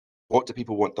 what do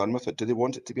people want done with it? Do they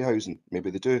want it to be housing? Maybe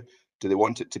they do. Do they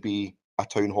want it to be a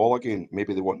town hall again?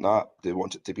 Maybe they want that. Do they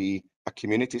want it to be a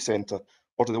community centre?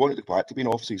 Or do they want it to go back to being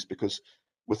offices? Because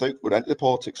without going into the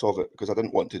politics of it, because I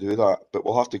didn't want to do that, but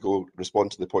we'll have to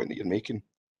respond to the point that you're making.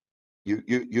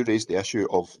 You raised the issue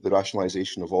of the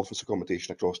rationalisation of office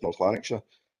accommodation across North Lanarkshire,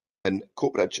 and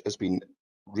Coatbridge has been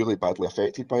really badly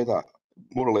affected by that.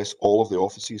 More or less all of the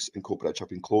offices in Coatbridge have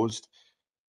been closed,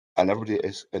 and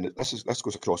this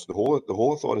goes across the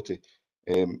whole authority.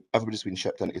 Everybody's been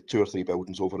shipped into 2 or 3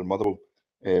 buildings over in Motherwell,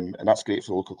 and that's great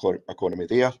for the local economy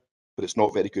there, but it's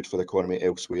not very good for the economy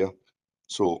elsewhere.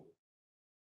 So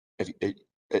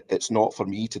it's not for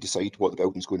me to decide what the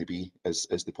building's going to be, is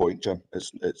the point, Jim.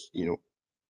 It's you're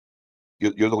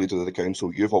the leader of the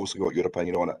council. You've obviously got your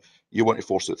opinion on it. You want to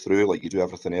force it through like you do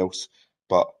everything else,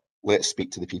 but let's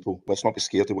speak to the people. Let's not be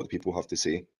scared of what the people have to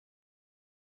say.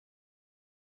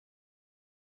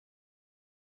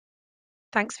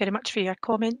 Thanks very much for your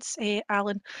comments,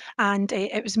 Alan. And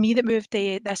it was me that moved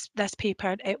this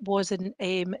paper. It wasn't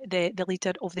the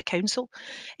leader of the council.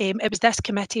 It was this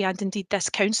committee and indeed this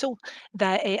council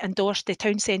that endorsed the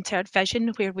town centre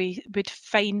vision, where we would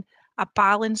find a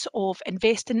balance of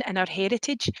investing in our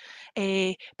heritage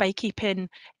by keeping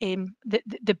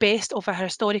the best of our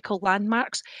historical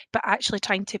landmarks, but actually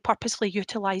trying to purposely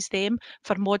utilise them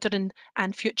for modern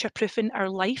and future-proofing our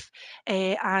life.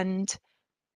 And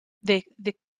the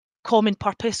common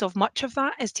purpose of much of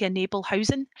that is to enable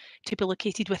housing to be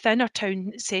located within our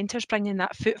town centres, bringing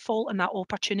that footfall and that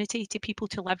opportunity to people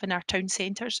to live in our town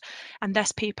centres. And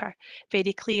this paper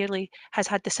very clearly has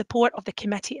had the support of the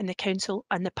committee and the council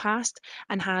in the past,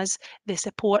 and has the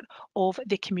support of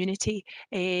the community,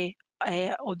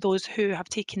 or those who have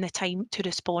taken the time to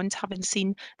respond, having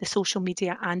seen the social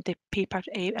media and the paper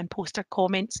and poster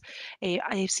comments,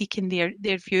 seeking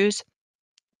their views.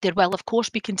 There will, of course,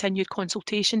 be continued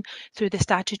consultation through the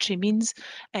statutory means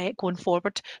going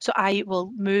forward. So I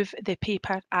will move the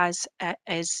paper as it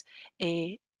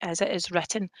is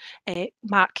written.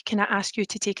 Mark, can I ask you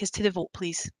to take us to the vote,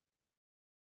 please?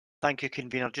 Thank you,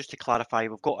 Convener. Just to clarify,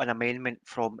 we've got an amendment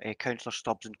from Councillor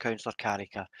Stubbs and Councillor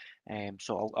Carricker.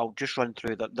 So I'll just run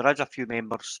through that. There is a few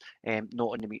members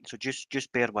not in the meeting, so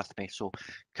just bear with me. So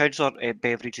Councillor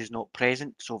Beveridge is not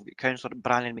present, so we've got Councillor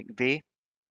Brannan McVeigh.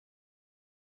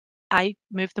 I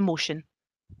move the motion.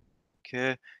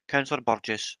 Okay. Councillor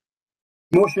Burgess.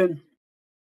 Motion.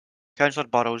 Councillor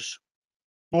Burrows.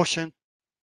 Motion.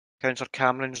 Councillor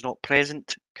Cameron's not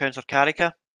present. Councillor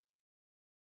Carricker.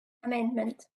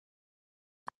 Amendment.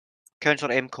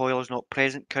 Councillor M. Coyle is not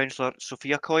present. Councillor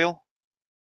Sophia Coyle.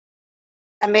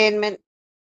 Amendment.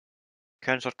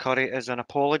 Councillor Curry is an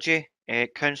apology.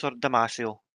 Councillor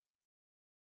Damasio.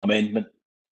 Amendment.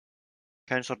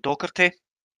 Councillor Docherty.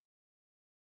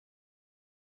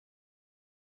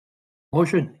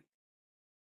 Motion.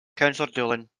 Councillor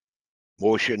Doolan.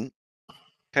 Motion.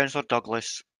 Councillor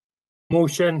Douglas.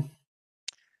 Motion.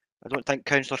 I don't think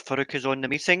Councillor Farouk is on the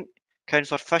meeting.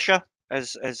 Councillor Fisher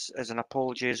is an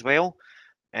apology as well.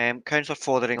 Councillor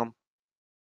Fotheringham.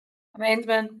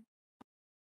 Amendment.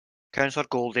 Councillor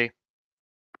Goldie.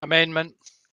 Amendment.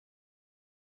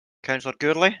 Councillor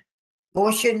Gourley.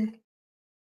 Motion.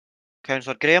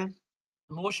 Councillor Graham.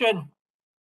 Motion.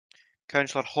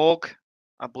 Councillor Hogg,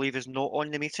 I believe, is not on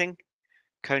the meeting.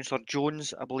 Councillor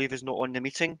Jones, I believe, is not on the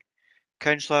meeting.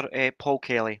 Councillor Paul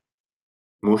Kelly.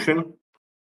 Motion.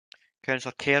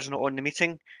 Councillor Kerr's not on the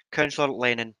meeting. Councillor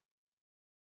Lennon.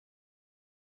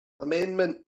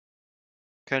 Amendment.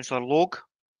 Councillor Logue.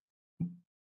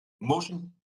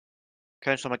 Motion.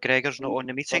 Councillor McGregor's not on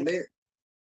the meeting.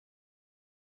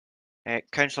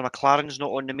 Councillor McLaren's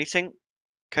not on the meeting.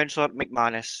 Councillor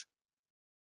McManus.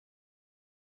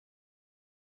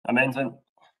 Amendment.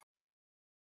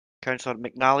 Councillor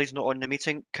McNally's not on the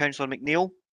meeting. Councillor McNeill.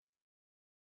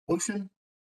 Motion.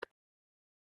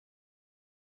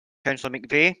 Councillor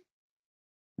McVeigh.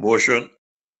 Motion.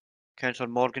 Councillor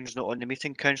Morgan's not on the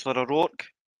meeting. Councillor O'Rourke.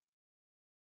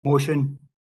 Motion.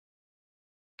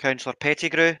 Councillor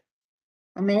Pettigrew.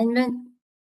 Amendment.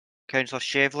 Councillor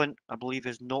Shevlin, I believe,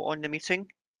 is not on the meeting.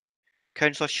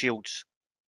 Councillor Shields.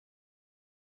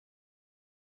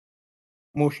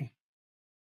 Motion.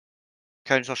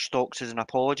 Councillor Stocks is an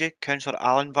apology. Councillor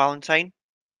Alan Valentine.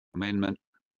 Amendment.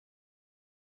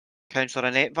 Councillor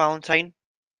Annette Valentine.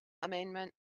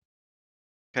 Amendment.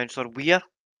 Councillor Weir.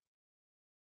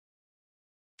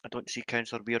 I don't see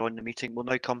Councillor Weir on the meeting. We'll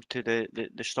now come to the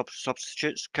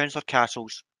substitutes. Councillor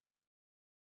Castles.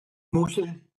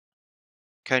 Motion.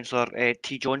 Councillor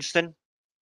T Johnston.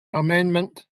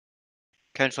 Amendment.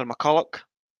 Councillor McCulloch.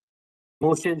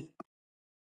 Motion.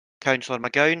 Councillor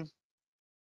McGowan.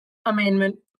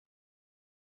 Amendment.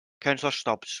 Councillor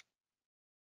Stubbs.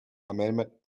 Amendment.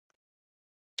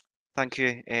 Thank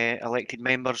you, elected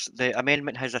members. The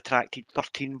amendment has attracted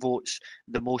 13 votes.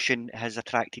 The motion has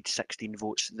attracted 16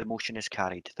 votes. The motion is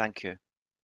carried. Thank you.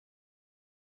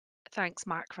 Thanks,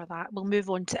 Mark, for that. We'll move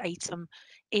on to item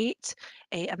 8,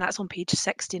 and that's on page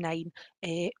 69.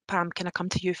 Pam, can I come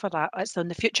to you for that? It's on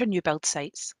the future new build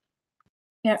sites.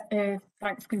 Yeah,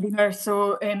 thanks, convener.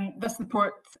 So this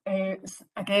report is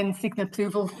again seeking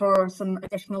approval for some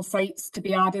additional sites to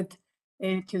be added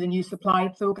to the new supply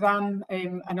programme,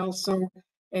 and also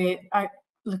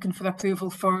looking for approval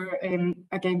for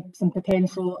again some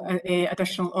potential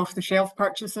additional off-the-shelf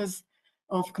purchases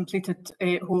of completed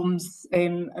homes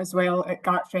as well at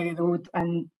Gartferry Road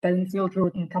and Downfield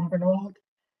Road in Cumbernauld.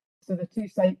 So the two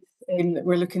sites that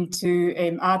we're looking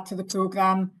to add to the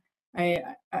programme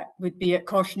would be at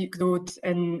Caushnook Road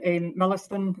in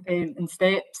Milliston in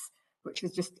Steps, which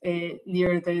is just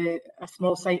near a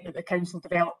small site that the council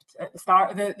developed at the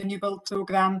start of the new build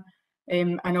programme,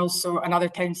 and also another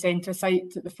town centre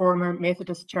site at the former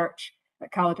Methodist Church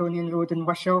at Caledonian Road in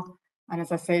Wishaw. And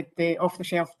as I said, the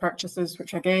off-the-shelf purchases,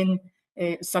 which again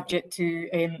is subject to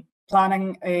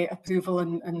planning approval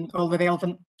and all the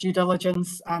relevant due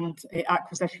diligence and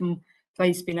acquisition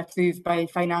price being approved by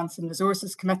Finance and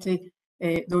Resources Committee.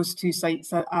 Those two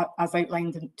sites are, as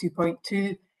outlined in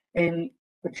 2.2,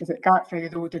 which is at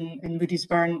Gartferry Road in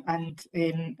Moodiesburn and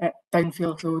at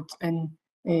Downfield Road in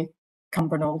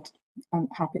Cumbernauld. I'm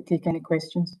happy to take any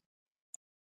questions.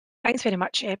 Thanks very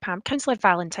much, Pam. Councillor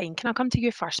Valentine, can I come to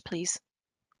you first, please?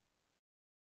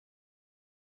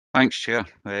 Thanks, Chair.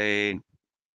 Page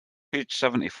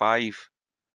 75,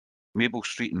 Maple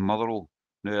Street in Motherwell.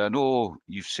 Now, I know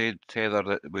you've said, Heather,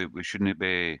 that we shouldn't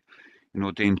be,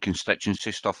 doing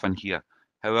constituency stuff in here.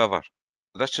 However,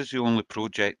 this is the only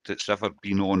project that's ever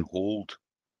been on hold.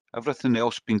 Everything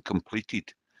else been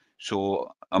completed.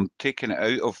 So I'm taking it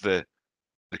out of the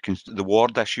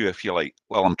ward issue, if you like.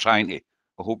 Well, I'm trying to.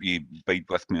 I hope you bide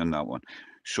with me on that one.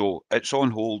 So it's on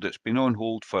hold. It's been on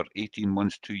hold for 18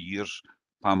 months, 2 years,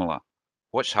 Pamela.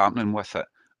 What's happening with it?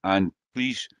 And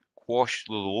please quash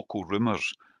the local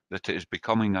rumours that it is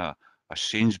becoming a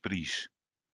Sainsbury's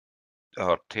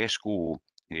or Tesco,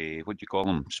 what do you call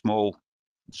them? Small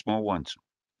ones.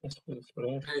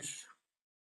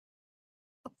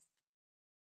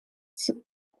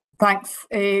 Thanks,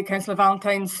 Councillor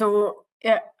Valentine. So,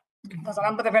 yeah, there's a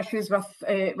number of issues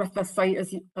with this site,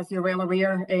 as you're well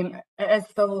aware. It is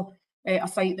still a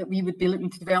site that we would be looking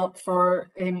to develop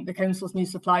for the council's new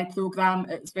supply programme.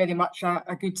 It's very much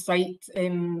a good site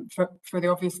for the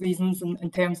obvious reasons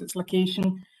in terms of its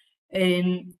location.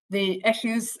 The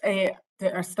issues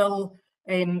that are still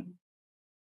the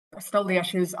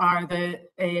issues are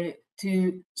the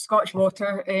two Scotch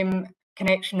Water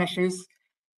connection issues,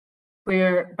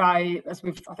 whereby, as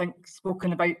we've I think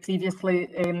spoken about previously,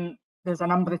 there's a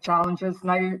number of challenges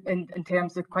now in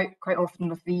terms of quite often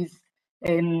with these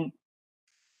infill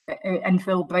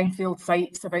brownfield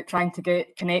sites about trying to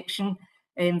get connection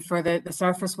for the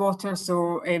surface water.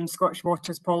 So Scottish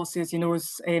Water's policy, as you know,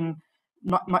 is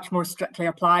much more strictly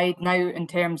applied now in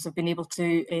terms of being able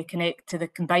to connect to the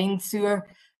combined sewer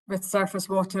with surface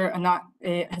water, and that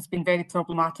has been very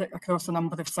problematic across a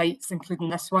number of sites, including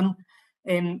this one.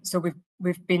 So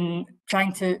we've been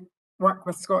trying to work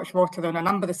with Scottish Water on a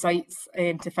number of sites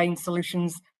to find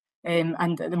solutions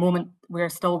and at the moment we're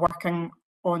still working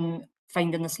on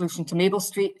finding the solution to Mabel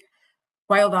Street.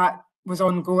 While that was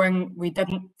ongoing, we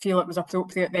didn't feel it was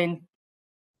appropriate then,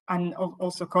 and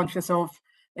also conscious of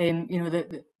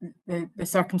the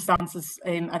circumstances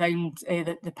around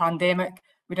the pandemic,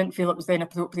 we didn't feel it was then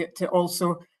appropriate to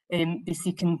also be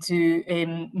seeking to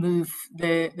move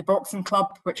the boxing club,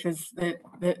 which is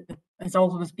has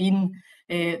always been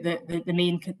the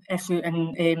main issue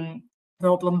and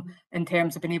problem in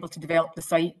terms of being able to develop the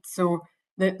site. So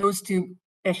those two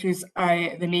issues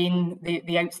remain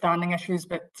the outstanding issues,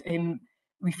 but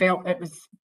we felt it was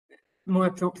more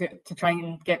appropriate to try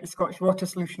and get the Scottish Water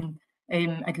solution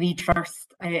agreed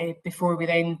first before we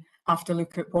then have to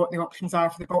look at what the options are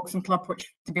for the boxing club,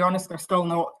 which, to be honest, are still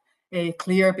not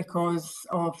clear because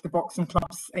of the boxing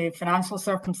club's financial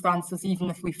circumstances. Even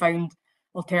if we found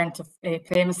alternative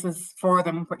premises for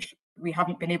them, which we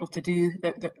haven't been able to do,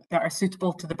 that are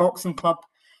suitable to the boxing club,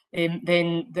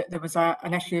 then there was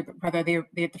an issue about whether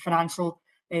they had the financial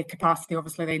capacity,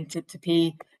 obviously, then to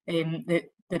pay the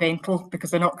rental,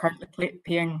 because they're not currently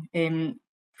paying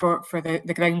for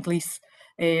the ground lease,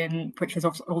 which is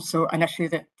also an issue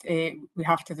that we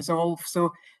have to resolve.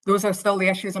 So those are still the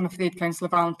issues, I'm afraid, Councillor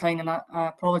Valentine, and I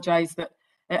apologise that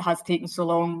it has taken so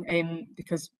long,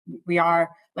 because we are,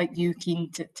 like you,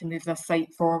 keen to move this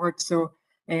site forward. So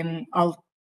I'll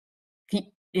keep,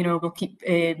 we'll keep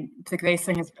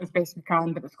progressing as best we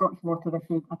can, but the Scottish Water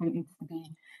issue, I think, needs to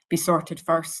be sorted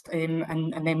first,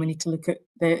 and then we need to look at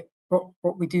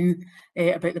what we do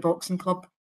about the boxing club.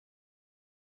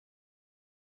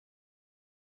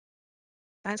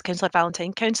 Thanks, Councillor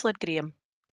Valentine. Councillor Graham.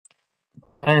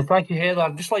 Thank you, Heather.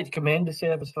 I'd just like to commend the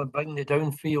service for bringing the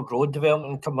Downfield Road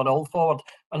development and Cumbernauld forward.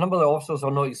 A number of the officers will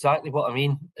know exactly what I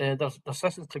mean. There's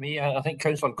assistance to me. I think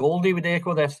Councillor Goldie would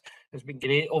echo this. It's been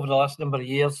great over the last number of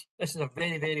years. This is a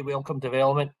very, very welcome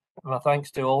development, and my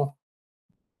thanks to all.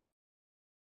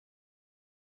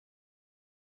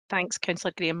 Thanks,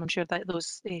 Councillor Graham. I'm sure that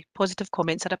those positive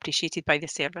comments are appreciated by the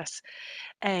service.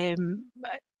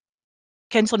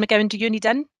 Councillor McGowan, do you need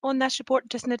in on this report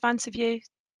just in advance of you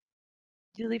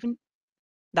leaving?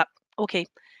 No. Okay.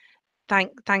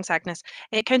 Thanks, Agnes.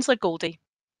 Councillor Goldie.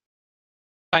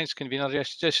 Thanks, Convener.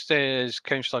 Yes, just as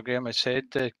Councillor Graham has said,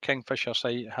 the Kingfisher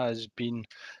site has been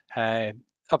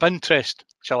of interest,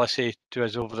 shall I say, to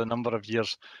us over a number of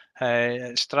years.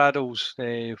 It straddles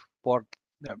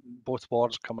both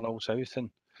wards, Cumbernauld South and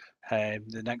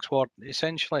the next ward,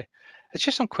 essentially. It's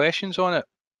just some questions on it.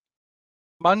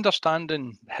 My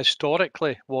understanding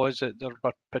historically was that there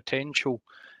were potential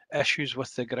issues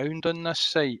with the ground on this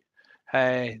site,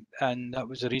 and that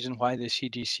was the reason why the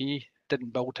CDC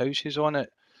didn't build houses on it.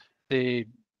 They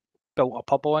built a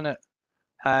pub on it.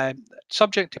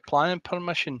 Subject to planning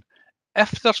permission, if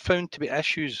there's found to be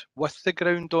issues with the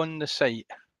ground on the site,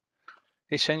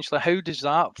 essentially, how does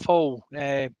that fall?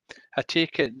 I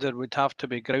take it there would have to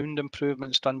be ground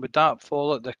improvements done. Would that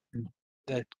fall at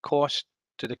the cost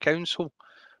to the council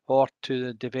or to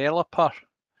the developer?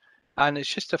 And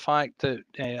it's just the fact that,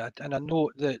 and I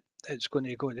note that it's going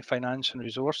to go to the Finance and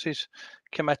Resources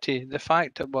Committee, the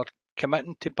fact that we're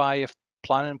committing to buy if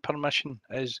planning permission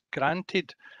is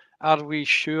granted, are we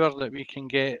sure that we can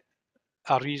get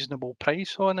a reasonable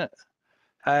price on it?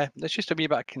 There's just a wee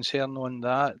bit of concern on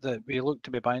that we look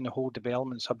to be buying the whole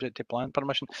development subject to planning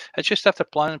permission. It's just if the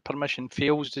planning permission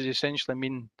fails, does it essentially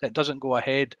mean that it doesn't go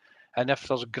ahead? And if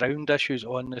there's ground issues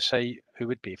on the site, who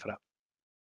would pay for it?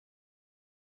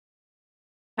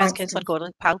 Thanks, Councillor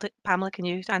Goldie. Pamela, can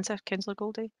you answer, Councillor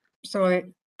Goldie? So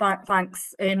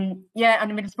thanks. Yeah,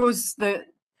 and I mean, I suppose the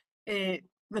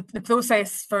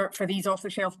process for these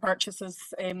off-the-shelf purchases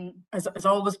has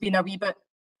always been a wee bit,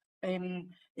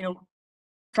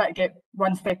 try to get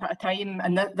one step at a time.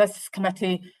 And this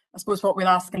committee, I suppose what we're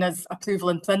asking is approval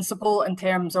in principle in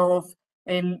terms of,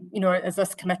 is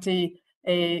this committee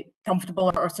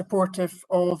comfortable or supportive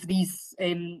of these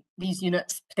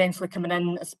units potentially coming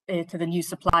in to the new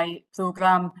supply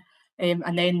programme?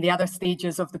 And then the other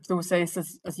stages of the process,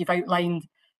 as you've outlined,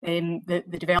 the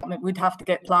development would have to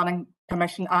get planning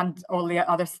permission and all the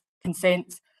other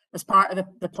consent as part of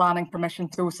the planning permission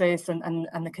process, and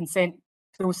the consent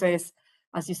process,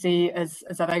 as you say, is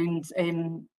around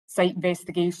site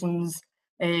investigations,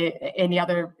 any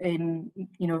other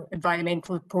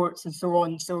environmental reports and so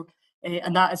on. So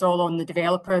and that is all on the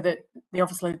developer. That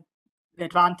obviously the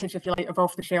advantage, if you like, of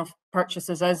off-the-shelf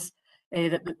purchases is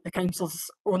that the council's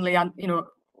only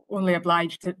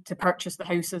obliged to purchase the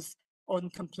houses on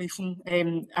completion,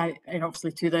 and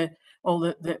obviously to all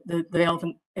the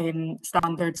relevant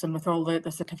standards and with all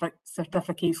the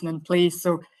certification in place.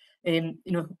 So you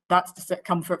know, that's to sit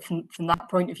comfort from that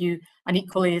point of view. And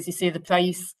equally, as you say, the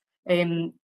price,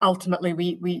 ultimately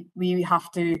we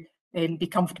have to be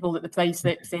comfortable that the price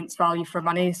represents value for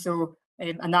money. So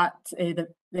and that the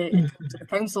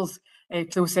council's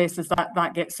processes,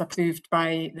 that gets approved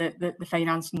by the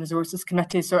Finance and Resources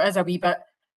Committee. So it is a wee bit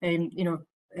you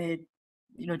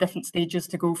know, different stages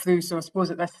to go through. So I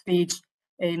suppose at this stage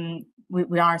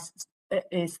we are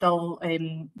still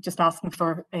just asking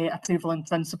for approval in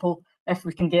principle if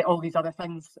we can get all these other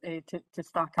things to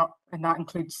stack up, and that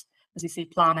includes, as you say,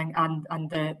 planning and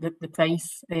the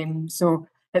price. So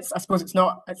it's, I suppose it's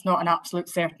not an absolute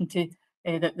certainty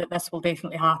that this will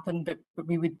definitely happen, but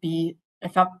we would be,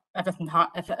 if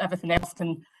everything else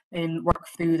can work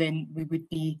through, then we would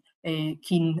be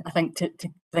keen, I think, to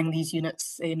bring these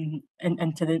units into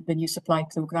the new supply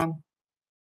programme.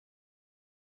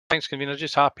 Thanks, Convener.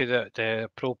 Just happy that the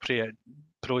appropriate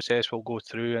process will go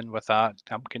through, and with that,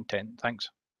 I'm content. Thanks.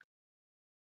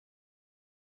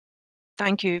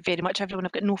 Thank you very much, everyone.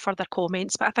 I've got no further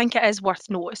comments, but I think it is worth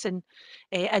noticing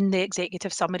in the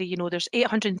executive summary, you know, there's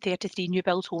 833 new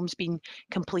build homes being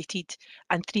completed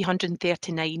and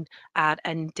 339 are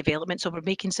in development. So we're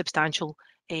making substantial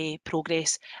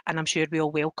progress, and I'm sure we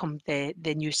all welcome the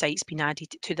new sites being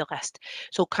added to the list.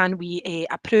 So can we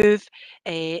approve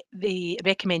the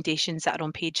recommendations that are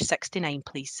on page 69,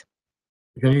 please?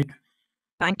 Agreed.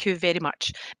 Thank you very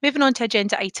much. Moving on to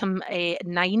agenda item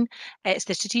 9, it's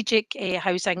the Strategic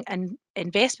Housing and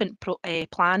Investment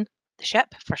Plan, the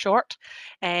SHIP for short.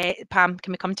 Pam,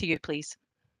 can we come to you, please?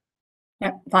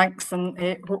 Yeah, thanks, and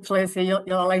hopefully you'll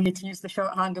allow me to use the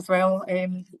shorthand as well.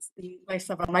 It's less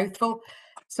of a mouthful.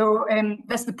 So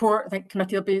this report, I think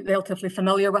committee will be relatively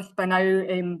familiar with by now,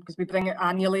 because we bring it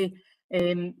annually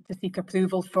to seek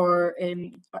approval for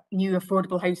new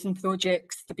affordable housing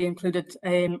projects to be included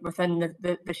within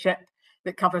the SHIP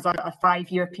that covers a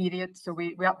 5-year period. So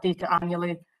we update it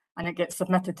annually, and it gets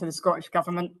submitted to the Scottish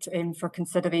Government for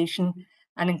consideration,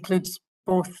 and includes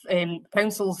both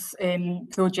council's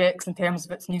projects in terms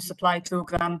of its new supply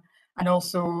programme, and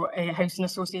also housing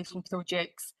association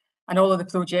projects. And all of the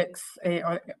projects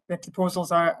or the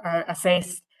proposals are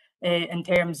assessed in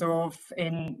terms of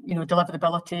you know,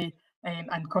 deliverability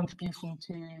and contribution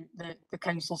to the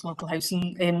council's local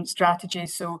housing strategy.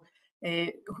 So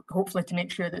hopefully to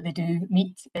make sure that they do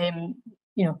meet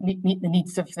you know, meet the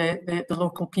needs of the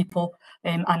local people,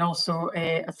 and also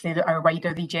I'd say that our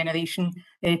wider regeneration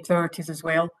priorities as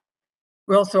well.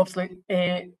 We also obviously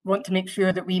want to make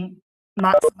sure that we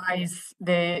maximise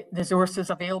the resources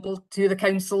available to the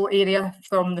council area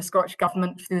from the Scottish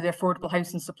Government through the Affordable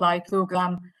Housing Supply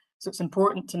Programme. So it's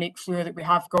important to make sure that we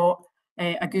have got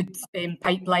a good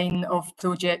pipeline of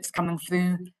projects coming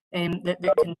through that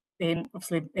can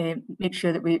obviously make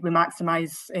sure that we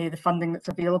maximise the funding that's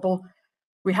available.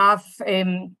 We have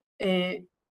we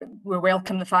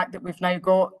welcome the fact that we've now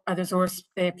got a resource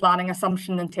planning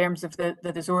assumption in terms of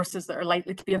the resources that are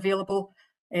likely to be available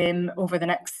over the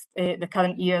next the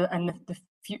current year and the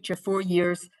future 4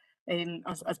 years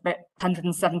as about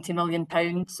 £170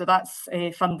 million. So that's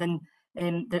funding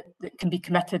that can be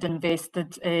committed and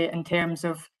invested in terms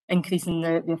of increasing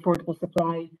the affordable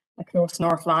supply across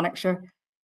North Lanarkshire.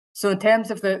 So in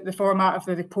terms of the format of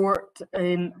the report,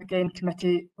 again,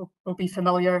 committee will be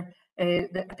familiar.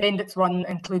 The Appendix 1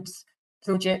 includes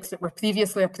projects that were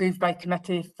previously approved by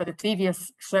committee for the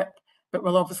previous SHIP, but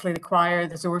will obviously require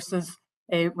resources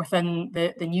within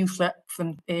the new SHIP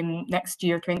from next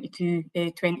year,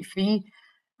 22-23.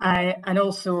 And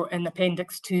also in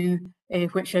Appendix 2,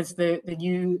 which is the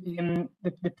new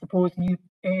the proposed new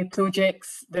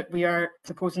projects that we are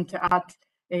proposing to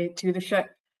add to the SHIP.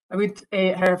 I would,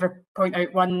 however, point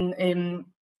out one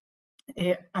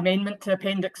amendment to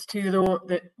Appendix 2, though,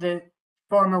 that the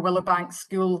former Willowbank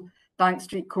School, Bank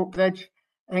Street, Coatbridge,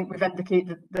 I think we've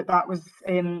indicated that was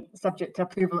subject to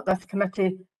approval at this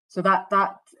committee. So that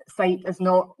site is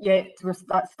not yet,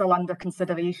 that's still under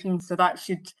consideration. So that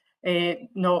should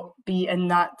not be in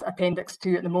that Appendix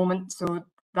 2 at the moment. So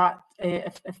that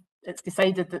if it's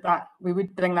decided that we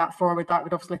would bring that forward, that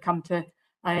would obviously come to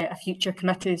a future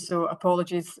committee. So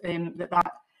apologies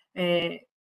that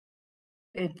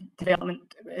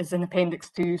development is in Appendix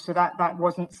 2. So that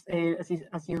wasn't, as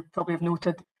you probably have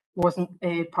noted, wasn't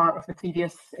part of the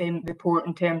previous report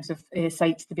in terms of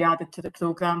sites to be added to the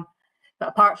programme. But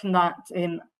apart from that,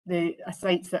 the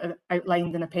sites that are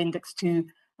outlined in Appendix 2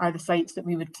 are the sites that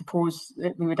we would propose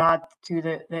that we would add to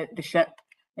the SHIP,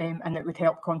 and that would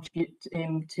help contribute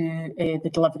to the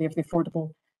delivery of the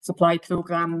affordable supply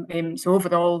programme. So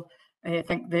overall, I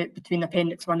think that between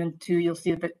Appendix 1 and 2, you'll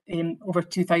see about over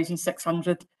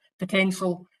 2,600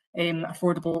 potential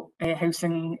affordable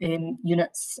housing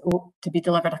units to be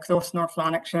delivered across North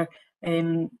Lanarkshire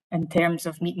in terms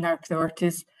of meeting our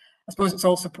priorities. I suppose it's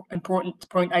also important to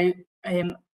point out,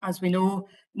 as we know,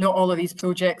 not all of these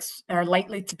projects are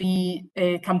likely to be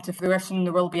come to fruition.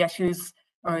 There will be issues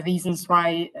or reasons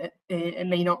why it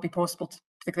may not be possible to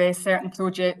progress certain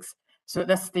projects. So at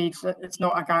this stage, it's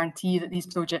not a guarantee that these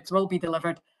projects will be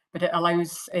delivered, but it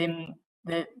allows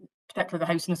particularly the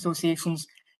housing associations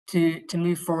to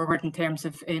move forward in terms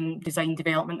of design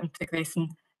development and progressing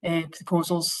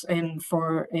proposals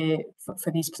for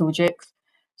these projects.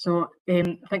 So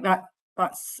I think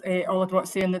that's all I'd want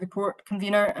to say in the report,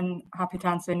 convener, and happy to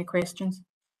answer any questions.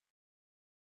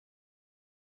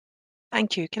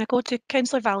 Thank you. Can I go to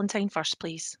Councillor Valentine first,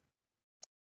 please?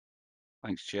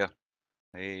 Thanks, Chair.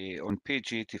 On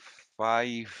page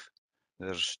 85,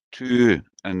 there's two,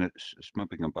 and it's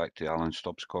maybe going back to Alan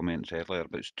Stubbs' comments earlier,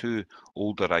 but it's two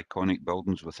older iconic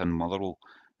buildings within Motherwell,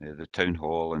 the Town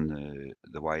Hall and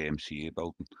the YMCA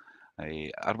building.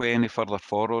 Are we any further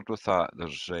forward with that?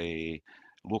 There's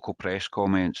local press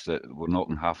comments that we're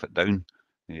knocking half it down,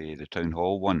 the Town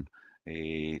Hall one.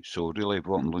 So really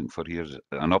what I'm looking for here is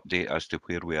an update as to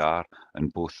where we are in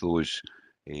both those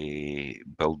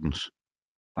buildings.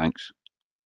 Thanks.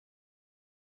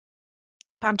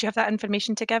 Pam, do you have that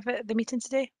information to give at the meeting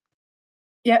today?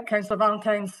 Yeah, Councillor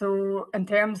Valentine. So in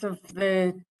terms of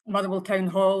the Motherwell Town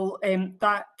Hall,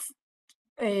 that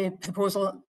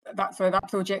proposal, that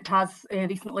project has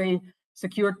recently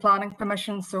secured planning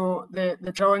permission. So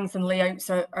the drawings and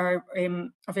layouts are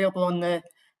available on the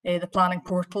planning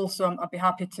portal. So I'd be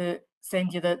happy to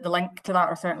send you the link to that,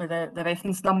 or certainly the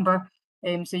reference number,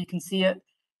 so you can see it.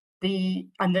 The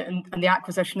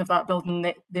acquisition of that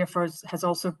building therefore has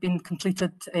also been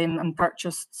completed and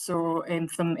purchased. So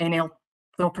from NL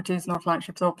Properties, North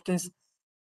Lanarkshire Properties.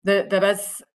 There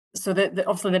is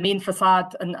obviously the main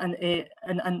facade and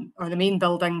the main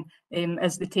building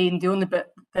is retained. The only bit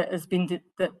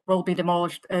that will be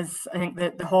demolished is, I think,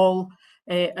 the hall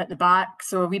at the back.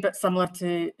 So a wee bit similar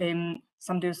to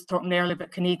somebody was talking earlier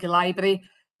about Carnegie Library,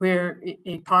 where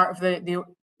a part of the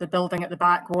building at the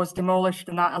back was demolished,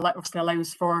 and that obviously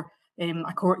allows for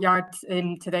a courtyard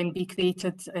to then be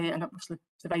created, and obviously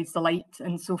provides the light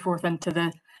and so forth into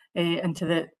the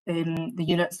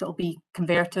units that will be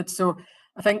converted. So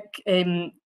I think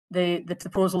the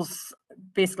proposals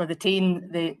basically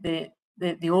retain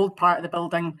the old part of the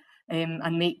building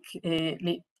and make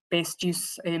best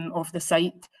use of the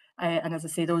site. And as I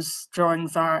say, those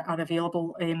drawings are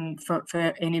available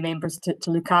for any members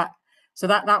to look at. So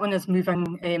that one is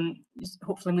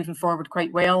hopefully moving forward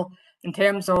quite well. In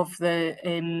terms of the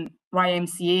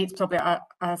YMCA, it's probably at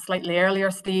a slightly earlier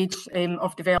stage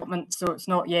of development, so it's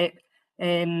not yet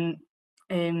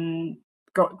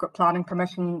got planning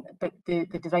permission, but the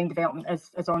design development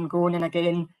is ongoing. And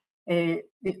again, the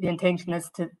intention is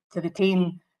to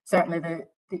retain certainly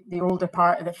the older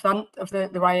part of the front of the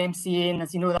YMCA, and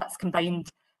as you know, that's combined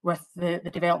with the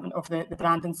development of the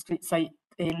Brandon Street site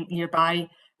nearby,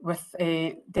 with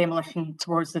demolition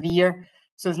towards the rear.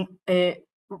 So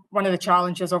one of the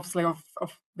challenges, obviously, of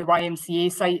the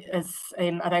YMCA site is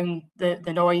around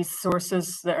the noise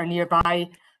sources that are nearby,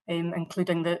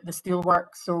 including the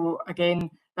steelwork. So again,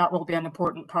 that will be an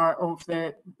important part of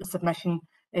the submission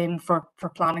for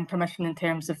planning permission in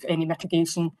terms of any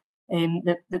mitigation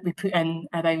that we put in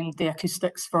around the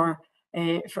acoustics for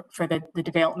the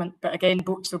development. But again,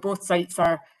 both sites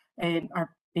are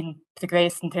being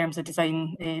progressed in terms of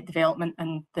design development,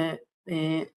 and the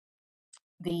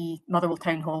Motherwell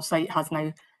Town Hall site has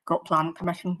now got planning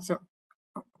permission. So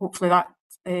hopefully that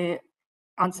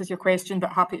answers your question,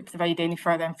 but happy to provide any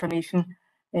further information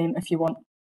if you want.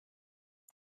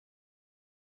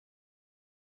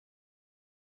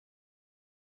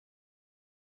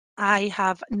 I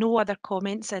have no other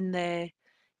comments in the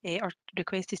or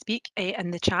request to speak in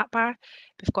the chat bar.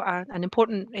 We've got an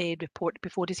important report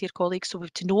before us here, colleagues, so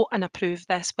we've to note and approve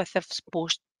this with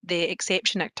the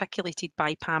exception articulated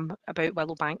by Pam about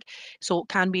Willowbank. So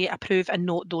can we approve and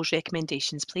note those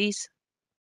recommendations, please?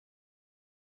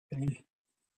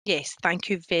 Yes, thank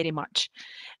you very much.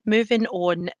 Moving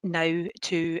on now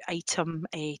to item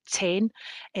 10.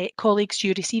 Colleagues,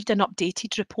 you received an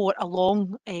updated report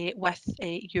along with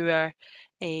your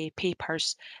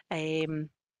papers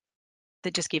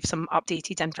that just gave some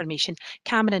updated information.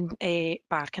 Cameron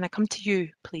Barr, can I come to you,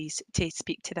 please, to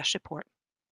speak to this report?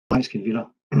 Thanks, convener.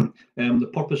 The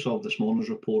purpose of this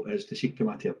morning's report is to seek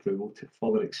committee approval to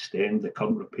further extend the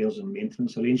current repairs and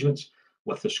maintenance arrangements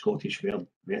with the Scottish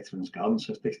Veterans Garden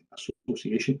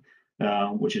Association,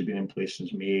 which has been in place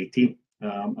since May 18.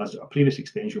 As a previous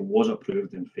extension was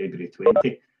approved in February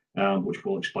 20, which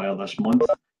will expire this month.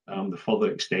 The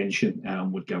further extension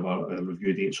would give a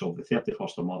review dates of the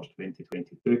 31st of March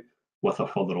 2022, with a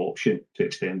further option to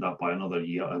extend that by another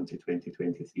year into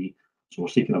 2023. So we're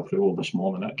seeking approval this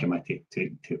morning at committee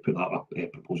to put that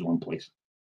proposal in place.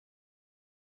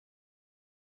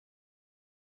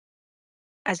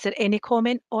 Is there any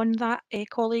comment on that,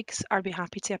 colleagues? Are we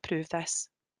happy to approve this?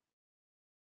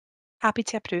 Happy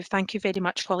to approve. Thank you very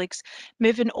much, colleagues.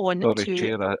 Moving on Sorry, to...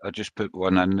 Chair, I just put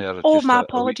one in there. Oh, Just my a wee-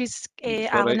 apologies,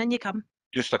 Alan, in you come.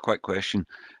 Just a quick question.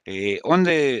 On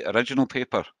the original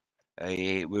paper,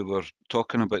 we were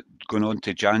talking about going on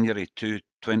to January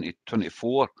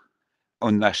 2024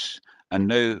 on this, and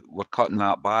now we're cutting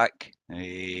that back.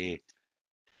 There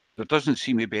doesn't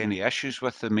seem to be any issues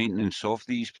with the maintenance of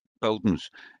these buildings,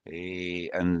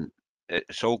 and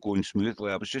it's all going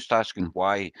smoothly. I was just asking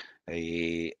why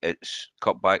it's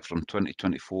cut back from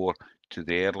 2024 to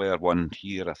the earlier one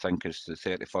here, I think is the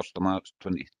 31st of March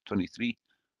 2023.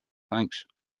 Thanks.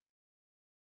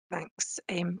 Thanks.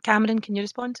 Cameron, can you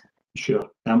respond?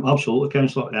 Sure, absolutely,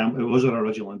 Councillor. It was our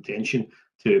original intention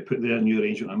to put the new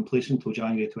arrangement in place until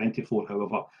January 24.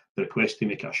 However, the request to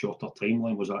make a shorter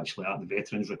timeline was actually at the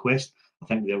veterans' request. I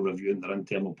think they're reviewing their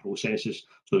internal processes,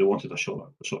 so they wanted a shorter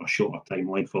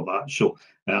timeline for that. So,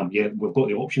 yeah, we've got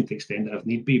the option to extend it if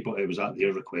need be, but it was at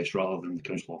their request rather than the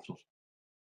council officers.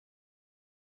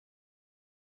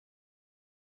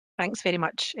 Thanks very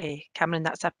much, Cameron.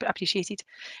 That's appreciated.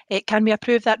 Can we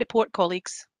approve that report,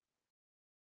 colleagues?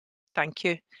 Thank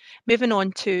you. Moving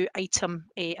on to item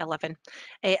 11.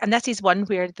 And this is one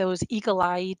where those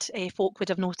eagle-eyed folk would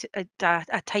have noted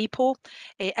a typo.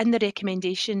 In the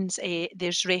recommendations,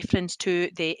 there's reference to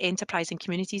the Enterprise and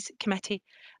Communities Committee.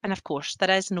 And of course,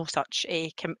 there is no such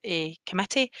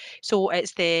committee. So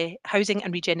it's the Housing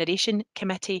and Regeneration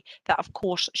Committee that, of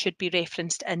course, should be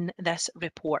referenced in this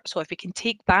report. So if we can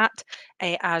take that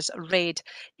as read,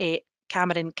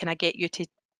 Cameron, can I get you to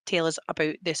tell us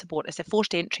about the support? It's the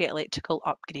forced entry electrical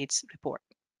upgrades report.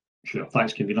 Sure,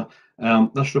 thanks, convener.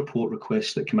 This report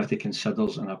requests that committee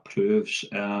considers and approves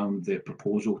the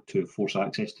proposal to force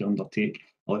access to undertake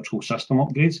electrical system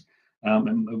upgrades.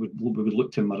 And we would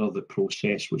look to mirror the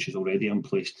process which is already in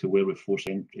place to where we force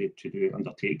entry to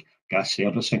undertake gas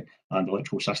servicing and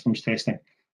electrical systems testing.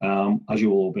 As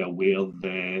you will all be aware,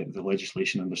 the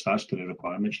legislation and the statutory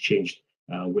requirements changed,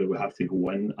 where we have to go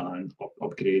in and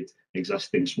upgrade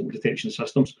existing smoke detection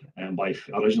systems. And by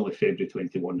originally February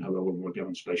 21, however, we were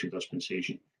given special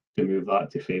dispensation to move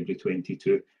that to February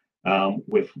 22.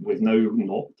 We've now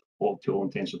knocked, to all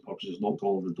intents and purposes, knocked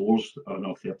all of the doors on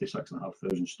our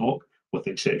 36,500 stock, with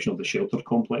the exception of the shelter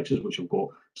complexes, which have got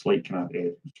slight kind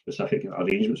of specific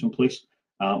arrangements in place.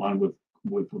 And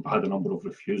we've had a number of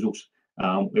refusals.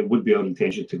 It would be our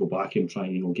intention to go back and try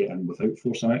and get in without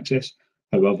forcing access.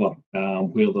 However,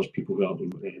 where there's people who are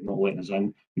not letting us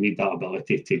in, we need that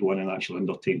ability to go in and actually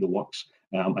undertake the works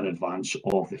in advance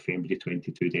of the February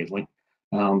 22 deadline.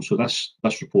 So this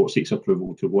report seeks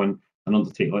approval to go in and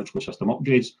undertake electrical system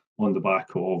upgrades on the back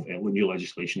of new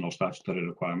legislation or statutory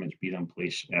requirements being in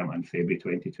place in February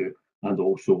 22, and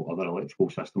also other electrical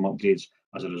system upgrades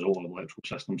as a result of electrical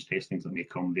systems testings that may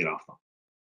come thereafter.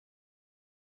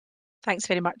 Thanks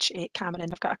very much, Cameron.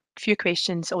 I've got a few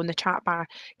questions on the chat bar.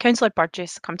 Councillor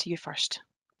Burgess, come to you first.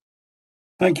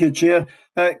 Thank you, Chair.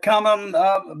 Cameron,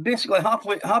 basically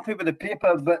happy with the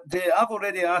paper, but I've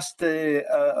already asked the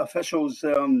officials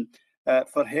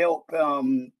for help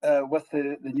with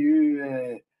the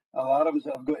new alarms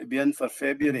that have got to be in for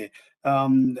February,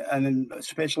 and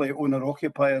especially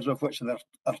owner-occupiers, of which there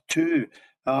are two,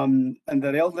 and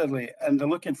they're elderly, and they're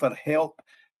looking for help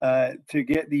to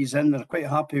get these in. They're quite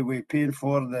happy with paying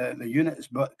for the units,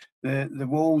 but the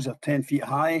walls are 10 feet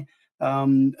high.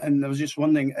 And I was just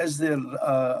wondering, is there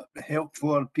help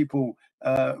for people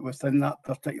within that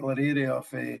particular area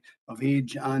of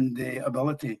age and the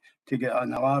ability to get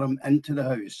an alarm into the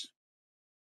house?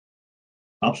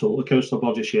 Absolutely, Councillor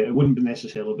Burgess. Yeah, it wouldn't be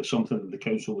necessarily be something that the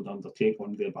council would undertake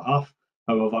on their behalf.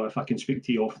 However, if I can speak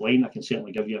to you offline, I can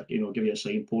certainly give you a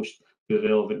signpost to the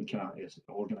relevant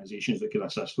organisations that could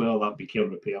assist, whether that be care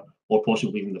and repair or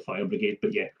possibly even the fire brigade.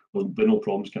 But yeah, there'll be no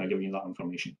problems kind of giving you that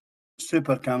information.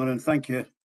 Super, Cameron. Thank you.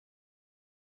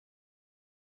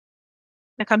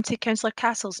 Now come to Councillor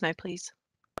Castles now, please.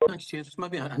 Thanks, Chair. It's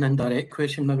maybe an indirect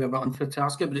question, maybe a bit unfair to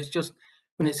ask it, but it's just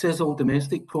when it says all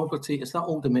domestic property, is that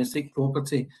all domestic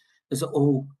property? Is it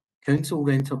all council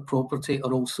rented property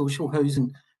or all social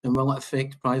housing? And will it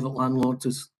affect private landlords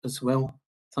as well?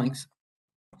 Thanks.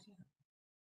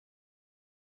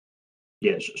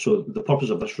 Yes, so the purpose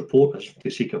of this report is to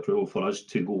seek approval for us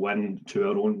to go into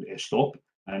our own stock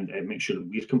and make sure that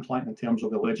we're compliant in terms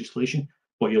of the legislation.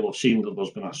 But you'll have seen that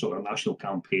there's been a sort of national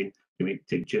campaign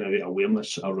to generate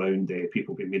awareness around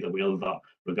people being made aware that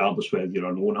regardless whether you're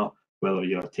an owner, whether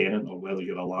you're a tenant or whether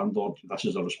you're a landlord, this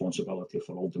is a responsibility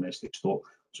for all domestic stock.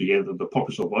 So yeah, the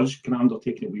purpose of us kind of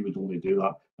undertaking it, we would only do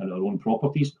that in our own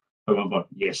properties. However,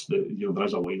 yes, there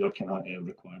is a wider kind of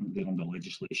requirement there under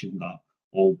legislation that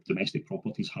all domestic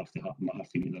properties have to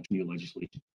meet this new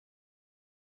legislation.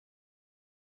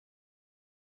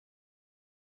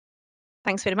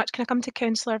 Thanks very much. Can I come to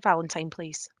Councillor Valentine,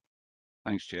 please?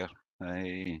 Thanks, Chair.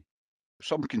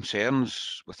 Some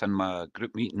concerns within my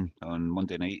group meeting on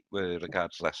Monday night with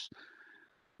regards to this,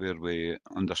 where we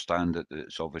understand that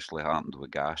it's obviously happened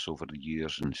with gas over the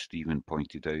years, and Stephen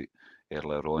pointed out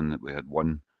earlier on that we had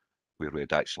one where we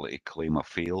had actually to claim a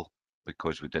fail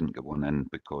because we didn't get one in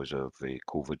because of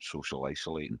COVID social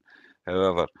isolating.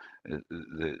 However,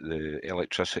 the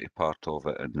electricity part of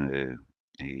it and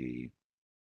the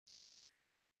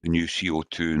new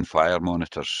CO2 and fire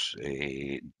monitors,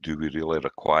 do we really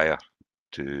require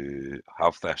to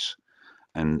have this?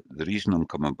 And the reason I'm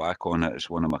coming back on it is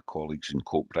one of my colleagues in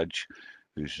Coatbridge,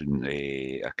 who's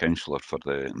a councillor for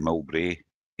the Millbrae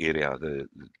area.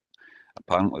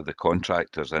 Apparently the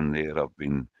contractors in there have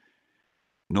been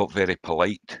not very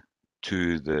polite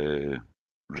to the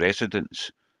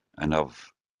residents, and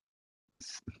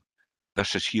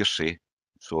this is hearsay,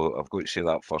 so I've got to say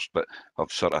that first, but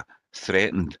I've sort of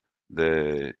threatened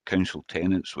the council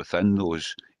tenants within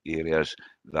those areas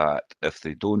that if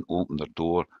they don't open their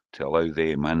door to allow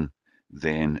them in,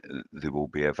 then they will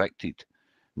be evicted.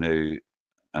 Now,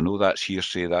 I know that's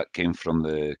hearsay, that came from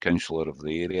the councillor of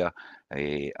the area.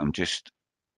 I'm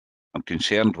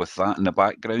concerned with that in the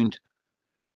background,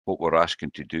 what we're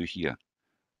asking to do here.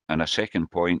 And a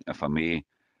second point, if I may,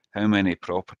 how many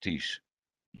properties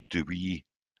do we,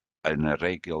 on a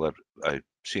regular,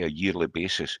 say a yearly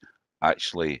basis,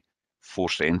 actually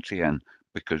force entry in?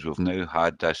 Because we've now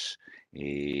had this,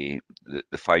 the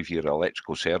 5-year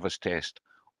electrical service test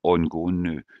ongoing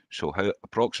now. So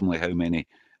approximately how many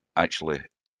actually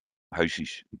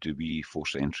houses do we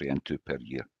force entry into per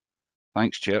year?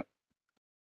 Thanks, Chair.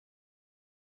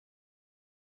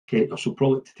 Okay, so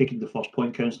probably taking the first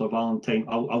point, Councillor Valentine,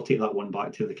 I'll take that one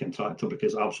back to the contractor,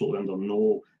 because absolutely under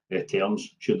no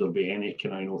terms should there be any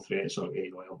kind of threats or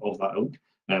of that ilk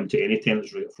to any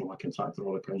tenants right from a contractor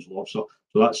or a council officer.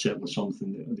 So that's certainly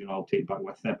something that I'll take back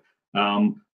with them.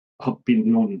 I've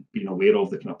been aware of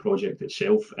the kind of project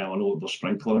itself. I know there's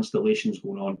sprinkler installations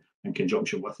going on in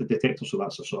conjunction with the detector, so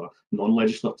that's a sort of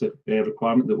non-legislative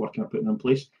requirement that we're kind of putting in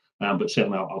place. But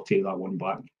certainly I'll take that one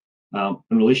back.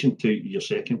 In relation to your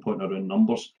second point around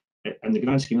numbers, in the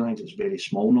grand scheme of things, it's very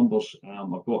small numbers.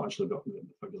 I've actually got the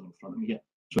figures in front of me here.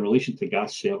 So in relation to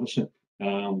gas servicing,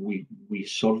 we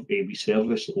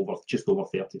service just over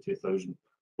 32,000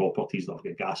 properties that have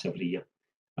got gas every year,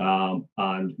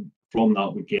 and from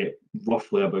that we get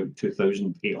roughly about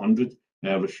 2,800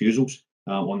 refusals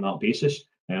on that basis,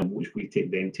 which we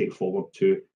then take forward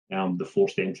to the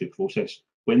forced entry process.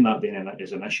 When that then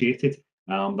is initiated,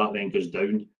 that then goes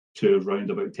down to around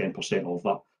about 10% of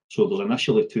that. So there's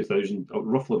initially 2,000,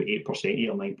 roughly about 8%, 8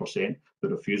 or 9% the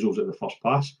refusals at the first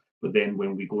pass. But then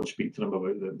when we go and speak to them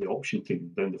about the option to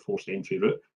go down the forced entry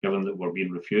route, given that we're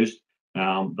being refused,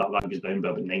 that goes down by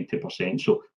about 90%.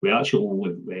 So we actually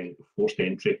only forced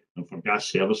entry, and for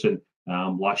gas servicing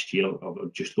last year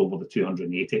about just over the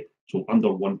 280, so under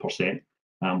 1%.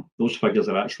 Those figures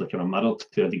are actually kind of mirrored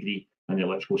to a degree in the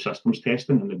electrical systems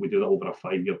testing, and we do that over a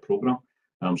 5-year programme.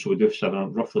 So we do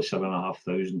roughly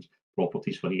 7,500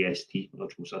 properties for EST,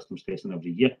 electrical systems testing,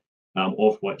 every year,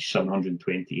 of which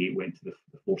 728 went to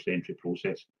the forced entry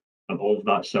process. And of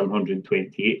that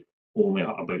 728, only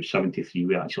about 73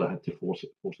 we actually had to force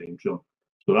entry on.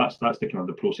 So that's the kind of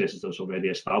the processes that's already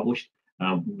established.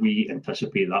 We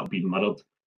anticipate that being mirrored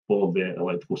for the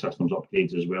electrical systems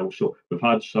upgrades as well. So we've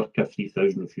had circa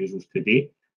 3,000 refusals to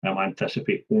date. I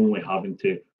anticipate only having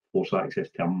to force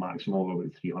access to a maximum of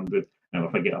about 300. And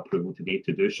if I get approval today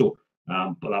to do so,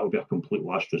 but that would be a complete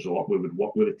last resort. We would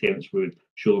work with the tenants, we would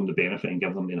show them the benefit and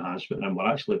give them the enhancement, and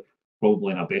we're actually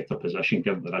probably in a better position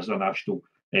given there is a national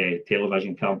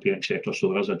television campaign, etc. So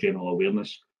there is a general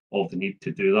awareness of the need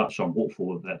to do that. So I'm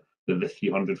hopeful that the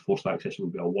 300 forced access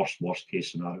would be a worst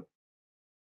case scenario.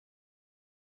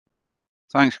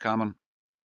 Thanks, Cameron.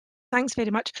 Thanks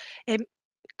very much.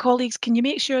 Colleagues, can you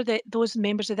make sure that those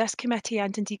members of this committee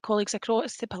and indeed colleagues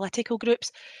across the political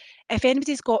groups, if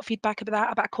anybody's got feedback about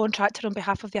that, about a contractor on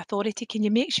behalf of the authority, can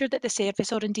you make sure that the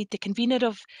service or indeed the convener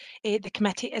of the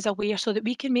committee is aware, so that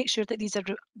we can make sure that these are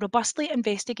robustly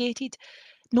investigated?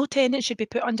 No tenant should be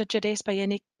put under duress by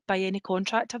by any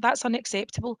contractor. That's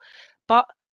unacceptable. But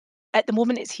at the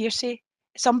moment it's hearsay.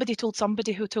 Somebody told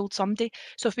somebody who told somebody.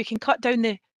 So if we can cut down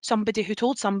the somebody who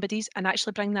told somebody's and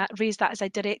actually raise that as a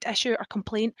direct issue or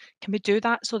complaint, can we do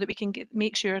that so that we can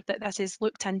make sure that this is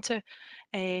looked into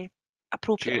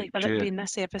appropriately, whether it be in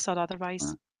this service or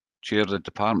otherwise? Chair, the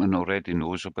department already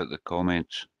knows about the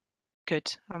comments.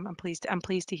 Good. I'm pleased. I'm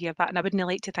pleased to hear that, and I wouldn't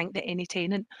like to think that any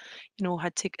tenant,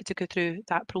 had to go through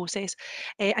that process.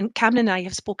 And Cameron and I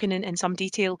have spoken in some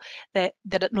detail that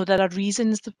there are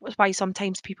reasons why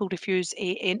sometimes people refuse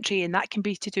entry, and that can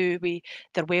be to do with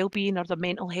their well-being or their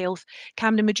mental health.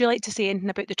 Cameron, would you like to say anything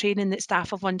about the training that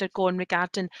staff have undergone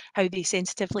regarding how they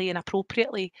sensitively and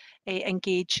appropriately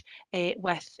engage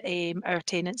with our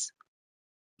tenants?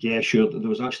 Yeah, sure. There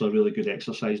was actually a really good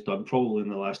exercise done probably in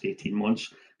the last 18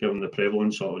 months, given the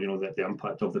prevalence or the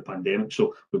impact of the pandemic.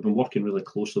 So we've been working really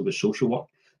closely with social work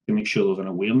to make sure there's an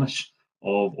awareness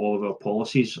of all of our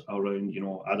policies around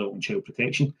adult and child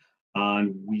protection,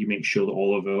 and we make sure that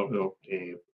all of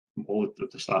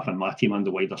the staff in my team and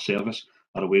the wider service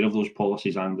are aware of those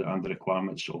policies and the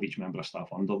requirements of each member of staff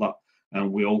under that.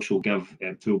 And we also give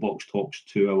toolbox talks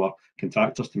to our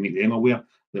contractors to make them aware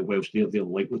that whilst they're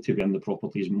likely to be in the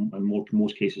properties in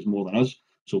most cases more than us,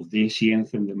 so if they see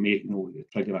anything that may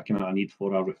trigger a kind of a need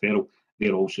for a referral,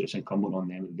 it's incumbent on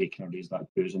them that they can raise that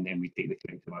to us, and then we take the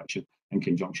corrective action in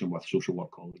conjunction with social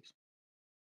work colleagues.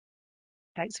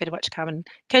 Thanks very much, Cameron.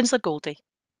 Councillor Goldie.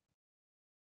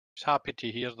 Just happy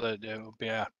to hear that there will be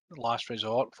a last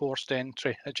resort forced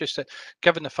entry. It's just that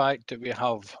given the fact that we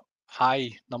have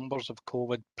high numbers of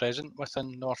COVID present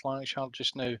within North Lanarkshire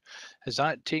just now, is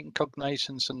that taking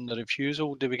cognizance in the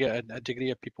refusal? Do we get a degree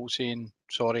of people saying,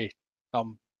 sorry,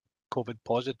 I'm COVID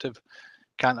positive,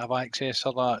 can't have access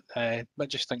or that? But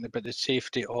just thinking about the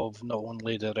safety of not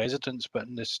only the residents but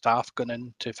the staff going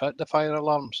in to fit the fire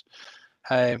alarms.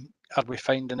 Are we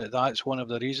finding that that's one of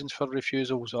the reasons for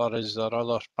refusals, or is there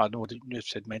other, I know you've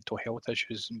said mental health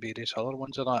issues and various other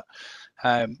ones of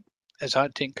that. Is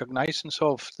that taking cognizance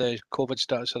of the COVID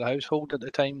status of the household at the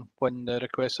time when the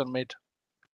requests are made?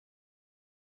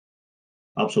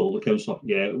 Absolutely, Councillor.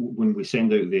 Yeah, when we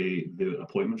send out the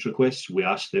appointments requests, we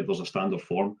ask if there's a standard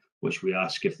form, which we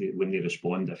ask when they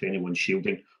respond if anyone's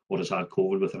shielding or has had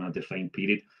COVID within a defined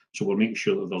period. So we're making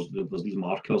sure that there's these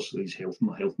markers, these health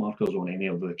markers on any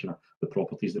of the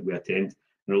properties that we attend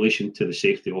in relation to the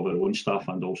safety of our own staff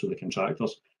and also the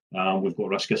contractors. We've got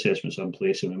risk assessments in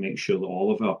place, and we make sure that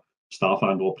all of our staff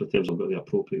and operatives have got the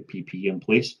appropriate PPE in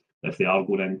place if they are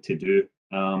going in to do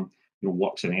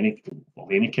works in any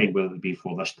kind, whether it be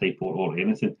for this type or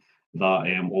anything,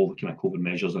 that all the kind of COVID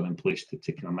measures are in place to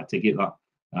kind of mitigate that.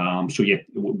 So yeah,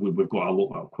 we've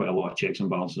got quite a lot of checks and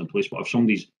balances in place. But if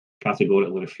somebody's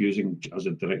categorically refusing as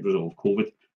a direct result of COVID,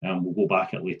 we'll go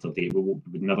back at a later date. We would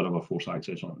never have a forced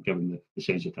access on it, given the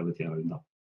sensitivity around that.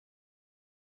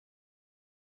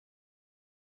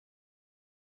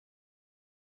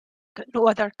 Got no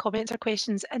other comments or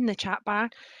questions in the chat bar.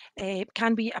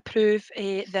 Can we approve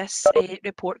this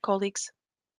report, colleagues?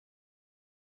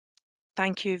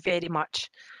 Thank you very much.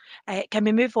 Can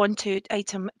we move on to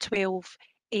item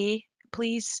 12A,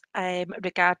 please,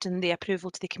 regarding the approval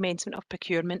to the commencement of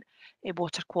procurement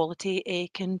water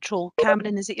quality control?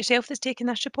 Cameron, is it yourself that's taking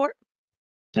this report?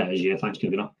 Yeah, thanks,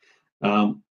 Convener.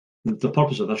 The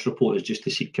purpose of this report is just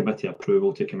to seek committee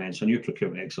approval to commence a new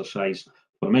procurement exercise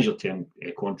for a measured term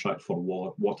contract for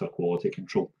water quality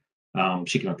control.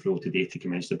 Seeking approval today to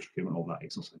commence the procurement of that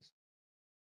exercise.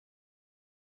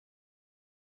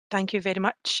 Thank you very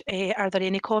much. Are there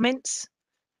any comments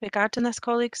regarding this,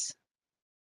 colleagues?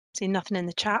 Seeing nothing in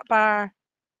the chat bar.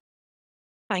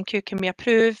 Thank you. Can we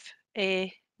approve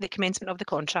the commencement of the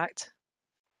contract?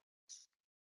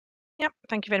 Yep,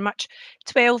 thank you very much.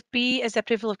 12B is the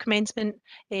approval of commencement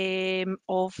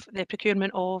of the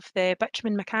procurement of the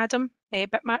bitumen macadam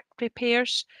bitmark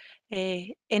repairs.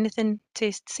 Anything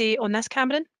to say on this,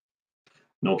 Cameron?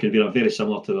 No, Convener, very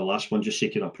similar to the last one, just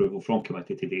seeking approval from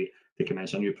committee today to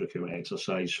commence a new procurement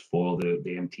exercise for the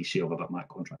MTC of a bitmark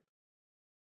contract.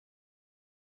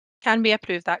 Can we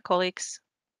approve that, colleagues?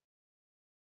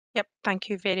 Yep, thank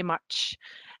you very much.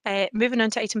 Moving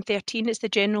on to item 13, it's the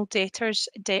General Debtors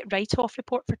Debt Write-Off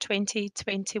Report for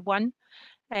 2021.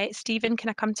 Stephen, can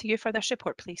I come to you for this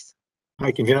report, please?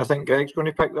 Hi, Convener. I think Greg's going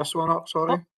to pick this one up,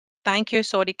 sorry. Oh, thank you.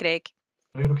 Sorry, Greg.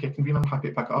 Right, okay, Convener, I'm happy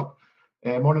to pick it up.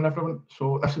 Morning, everyone.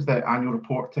 So this is the annual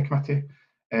report to committee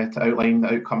to outline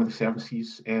the outcome of the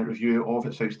services review of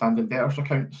its outstanding debtors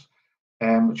accounts,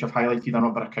 which have highlighted a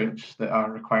number of accounts that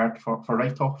are required for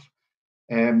write-off.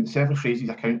 The service raises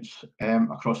accounts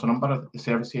across a number of the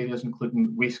service areas,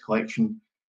 including waste collection,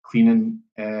 cleaning,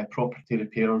 property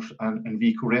repairs and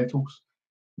vehicle rentals.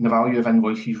 And the value of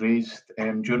invoices raised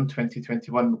during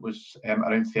 2021 was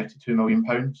around £32 million.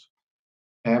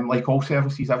 Like all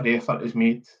services, every effort is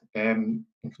made in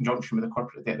conjunction with the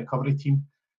corporate debt recovery team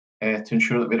to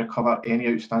ensure that we recover any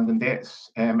outstanding debts,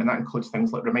 and that includes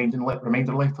things like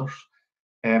reminder letters,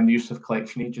 the use of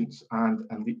collection agents, and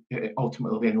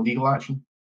ultimately then legal action.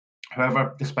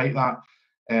 However, despite that,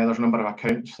 there's a number of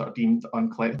accounts that are deemed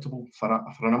uncollectible for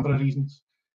a number of reasons.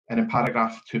 And in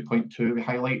paragraph 2.2, we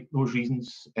highlight those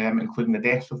reasons, including the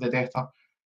death of the debtor,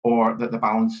 or that the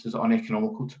balance is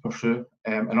uneconomical to pursue.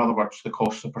 In other words, the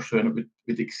cost of pursuing it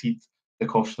would exceed the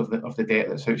cost of the debt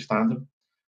that's outstanding.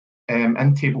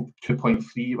 In table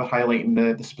 2.3, we're highlighting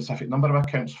the specific number of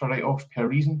accounts for write-off per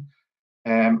reason,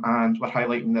 and we're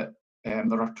highlighting that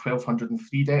there are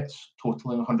 1,203 debts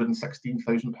totaling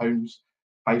 £116,000,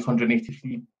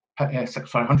 £583,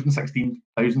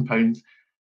 £116,000,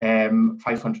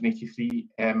 583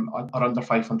 are under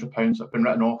 £500 have been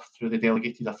written off through the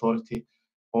delegated authority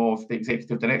of the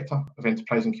Executive Director of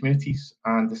Enterprise and Communities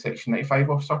and the Section 95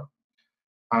 officer.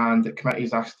 And the committee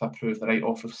is asked to approve the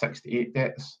write-off of 68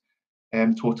 debts,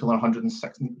 totaling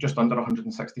just under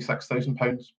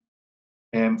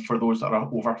 £166,000 for those that are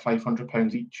over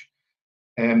 £500 each.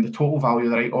 The total value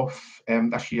of the write-off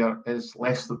this year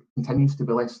continues to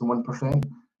be less than 1%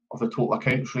 of the total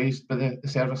accounts raised by the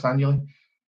service annually.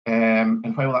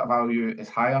 And while that value is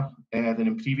higher than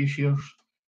in previous years,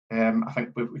 I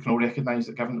think we can all recognise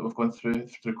that given that we've gone through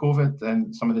COVID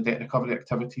and some of the debt recovery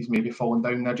activities maybe fallen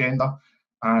down the agenda,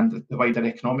 and the wider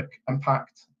economic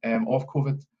impact of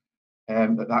COVID,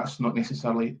 that's not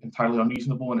necessarily entirely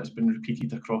unreasonable, and it's been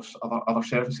repeated across other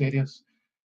service areas.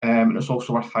 And it's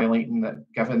also worth highlighting that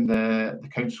given the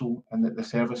council and the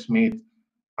service made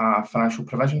a financial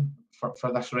provision for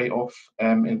this write-off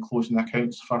in closing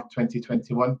accounts for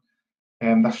 2021,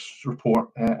 this report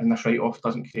and this write-off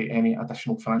doesn't create any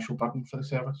additional financial burden for the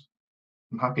service.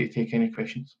 I'm happy to take any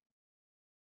questions.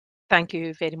 Thank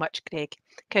you very much, Greg.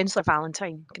 Councillor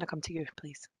Valentine, can I come to you,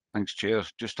 please? Thanks, Chair.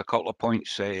 Just a couple of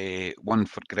points. One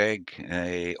for Greg.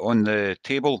 On the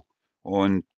table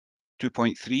on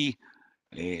 2.3,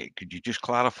 could you just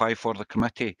clarify for the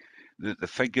committee that the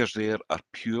figures there are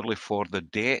purely for the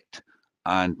debt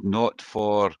and not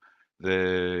for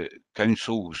the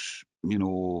council's,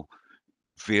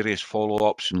 various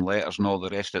follow-ups and letters and all the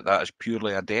rest of it? That is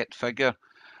purely a debt figure.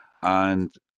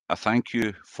 And I thank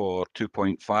you for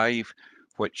 2.5,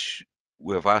 which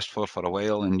we've asked for a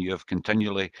while, and you have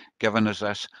continually given us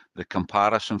this. The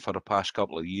comparison for the past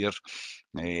couple of years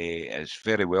is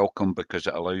very welcome because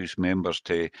it allows members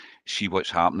to see what's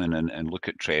happening and look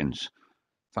at trends.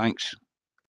 Thanks.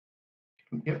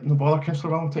 Yep, no bother,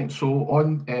 Councillor Valentine. So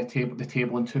on the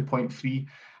table in 2.3,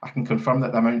 I can confirm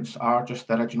that the amounts are just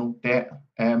the original debt,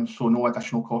 so no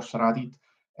additional costs are added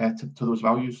to those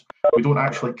values. We don't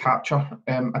actually capture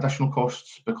additional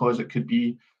costs because it could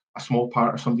be a small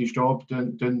part of somebody's job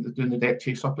doing the debt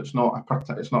chase up. It's not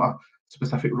a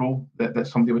specific role that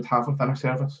somebody would have within a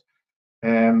service,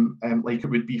 like it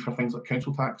would be for things like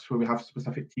council tax, where we have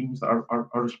specific teams that are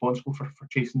responsible for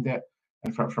chasing debt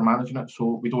and for managing it.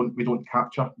 So we don't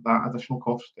capture that additional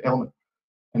cost element,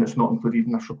 and it's not included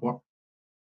in this report.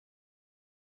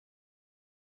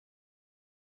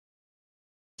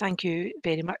 Thank you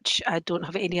very much. I don't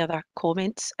have any other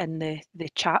comments in the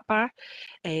chat bar.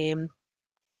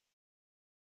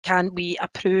 Can we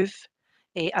approve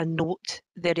and note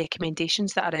the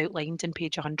recommendations that are outlined in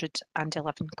page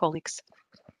 111, colleagues?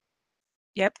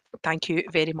 Yep, thank you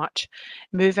very much.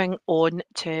 Moving on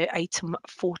to item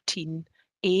 14A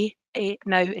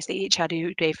now is the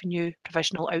HRA Revenue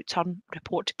Provisional Outturn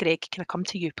Report. Greg, can I come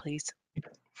to you, please?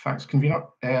 Thanks, Convener.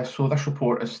 So this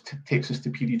report takes us to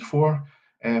period 4,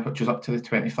 which is up to the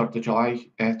 23rd of July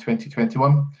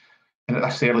 2021. And at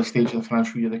this early stage of the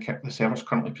financial year, the service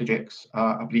currently projects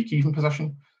a break-even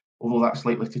position, although that's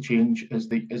likely to change as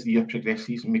the year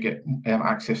progresses and we get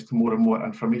access to more and more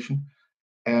information.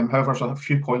 However, there's a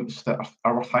few points that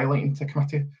are worth highlighting to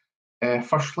committee.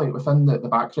 Firstly, within the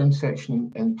background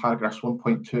section in paragraphs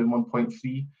 1.2 and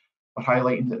 1.3, we're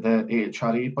highlighting that the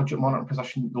HRA budget monitoring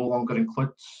position no longer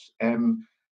includes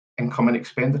income and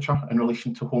expenditure in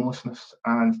relation to homelessness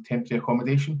and temporary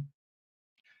accommodation.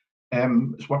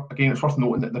 It's worth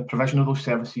noting that the provision of those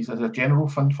services is a general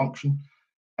fund function,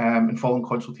 and following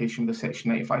consultation with the Section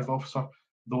 95 officer,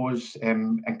 those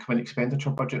income and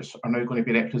expenditure budgets are now going to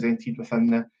be represented within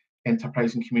the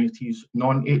Enterprise and Communities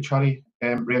non-HRA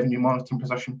revenue monitoring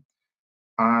position.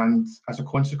 And as a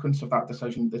consequence of that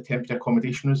decision, the temporary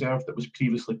accommodation reserve that was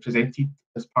previously presented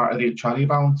as part of the HRA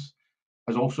balance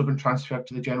has also been transferred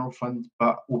to the general fund,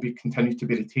 but will be continued to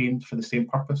be retained for the same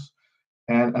purpose.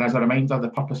 And as a reminder, the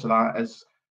purpose of that is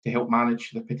to help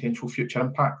manage the potential future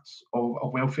impacts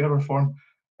of welfare reform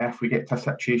if we get to a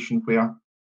situation where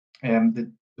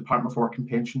the Department for Work and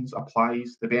Pensions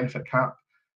applies the benefit cap,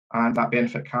 and that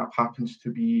benefit cap happens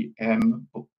to be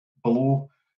below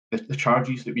the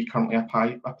charges that we currently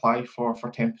apply for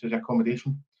temporary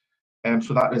accommodation.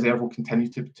 So that reserve will continue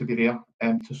to be there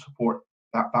to support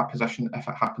that position if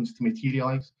it happens to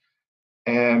materialise.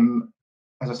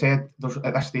 As I said,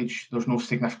 at this stage, there's no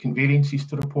significant variances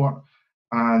to report,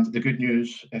 and the good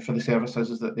news for the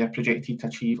services is that they're projected to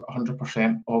achieve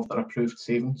 100% of their approved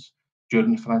savings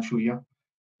during the financial year.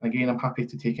 Again, I'm happy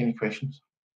to take any questions.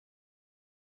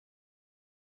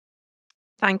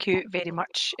 Thank you very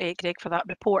much, Greg, for that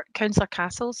report. Councillor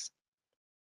Castles.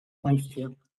 Thanks, Chair.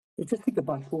 Just to go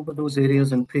back over those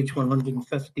areas on page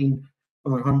 115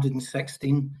 and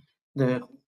 116,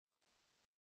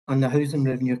 on the housing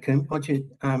revenue account budget,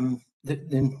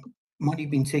 the money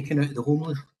being taken out of the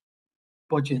homeless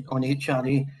budget on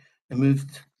HRA and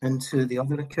moved into the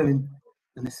other account,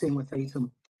 and the same with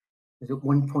item, is it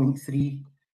 1.3,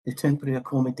 the temporary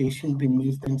accommodation being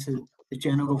moved into the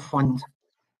general fund.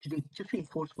 Could you just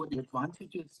reinforce what the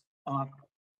advantages are,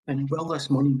 and will this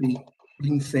money be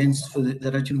ring-fenced for the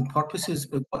original purposes?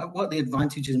 But what are the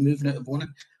advantages moving it of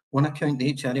one account,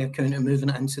 the HRA account, and moving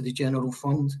it into the general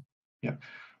fund? Yeah,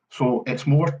 so it's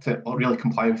more to really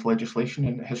comply with legislation,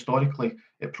 and historically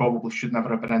it probably should never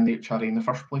have been in the HRA in the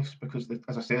first place, because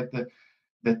as I said,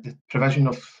 the provision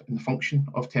of and the function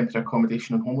of temporary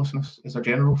accommodation and homelessness is a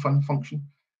general fund function.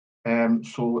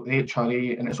 So the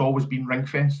HRA, and it's always been ring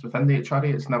fenced within the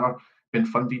HRA, it's never been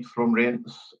funded from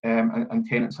rents, and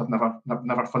tenants have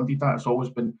never funded that. It's always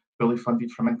been fully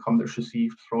funded from income that's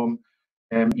received from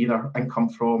either income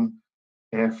from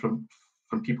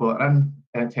people that are in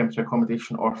temporary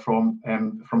accommodation, or from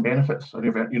benefits or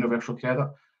universal credit.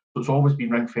 So it's always been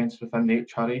ring fenced within the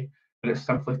HRA, but it's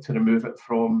simply to remove it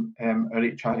from our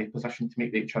HRA position, to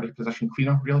make the HRA position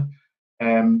cleaner, really.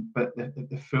 But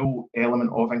the full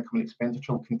element of income and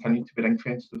expenditure will continue to be ring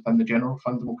fenced within the general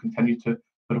fund, and we'll continue to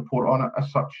report on it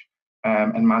as such,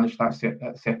 and manage that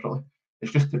separately.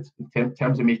 It's just that in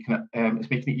terms of making it, it's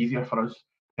making it easier for us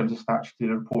in terms of statutory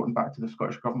reporting back to the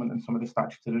Scottish Government and some of the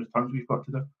statutory returns we've got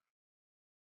to do.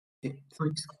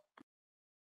 Thanks.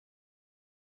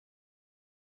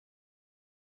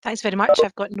 Thanks very much.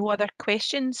 I've got no other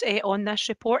questions on this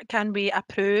report. Can we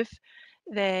approve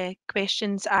the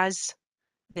questions as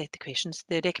the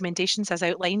recommendations as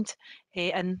outlined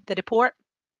in the report?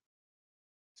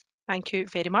 Thank you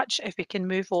very much. If we can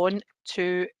move on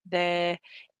to the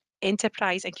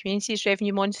Enterprise and Communities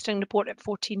Revenue Monitoring Report at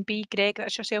 14B. Greg,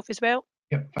 that's yourself as well.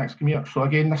 Yep, thanks, Camille. So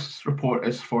again, this report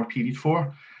is for period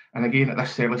 4. And again, at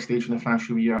this early stage in the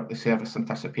financial year, the service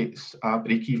anticipates a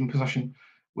break-even position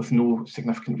with no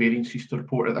significant variances to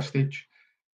report at this stage.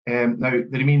 Now,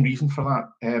 the main reason for that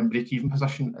break-even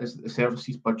position is that the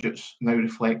services budgets now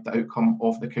reflect the outcome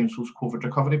of the Council's COVID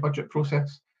recovery budget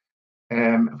process,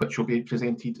 which will be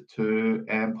presented to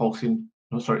Finance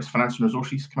and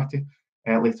Resources Committee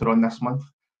later on this month.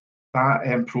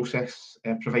 That process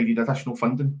provided additional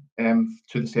funding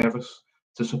to the service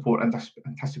to support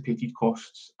anticipated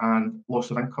costs and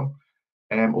loss of income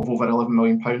of over £11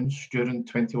 million during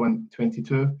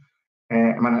 21-22.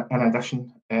 In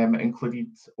addition, it included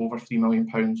over £3 million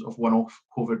of one-off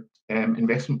COVID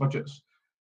investment budgets.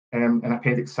 And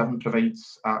Appendix 7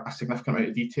 provides a significant amount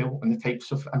of detail on the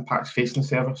types of impacts facing the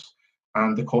service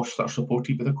and the costs that are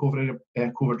supported by the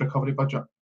COVID recovery budget.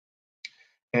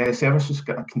 Services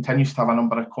continues to have a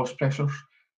number of cost pressures,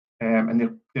 and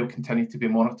they'll continue to be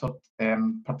monitored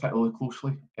particularly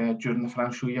closely during the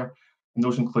financial year. And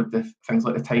those include things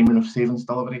like the timing of savings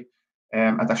delivery,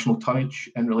 additional tonnage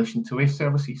in relation to waste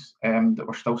services that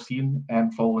we're still seeing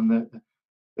following the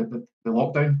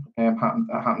lockdown that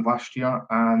happened last year,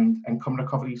 and income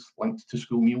recoveries linked to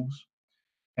school meals.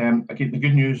 Again, the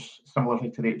good news,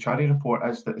 similarly to the HRA report,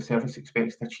 is that the service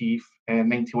expects to achieve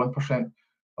 91%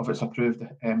 of its approved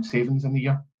savings in the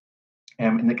year.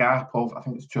 And the gap of, I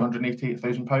think it's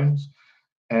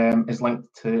 £288,000, is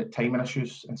linked to timing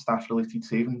issues and staff-related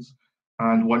savings.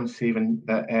 And one saving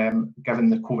that, given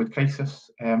the COVID crisis,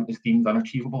 is deemed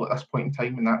unachievable at this point in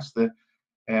time, and that's the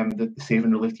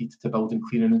saving related to building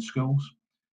cleaning in schools.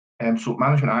 So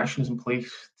management action is in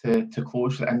place to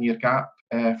close the in-year gap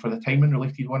for the timing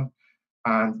related one,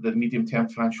 and the medium-term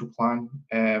financial plan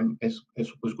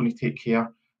was going to take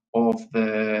care of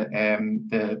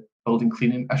the building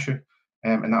cleaning issue,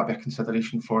 and that'll be a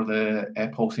consideration for the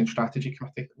Policy and Strategy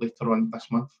Committee later on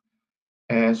this month.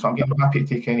 So I'm happy to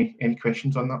take any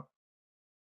questions on that.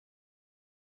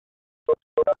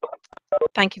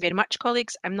 Thank you very much,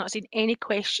 colleagues. I'm not seeing any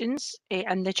questions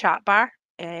in the chat bar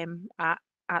at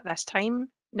this time.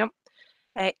 No.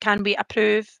 Can we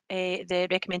approve the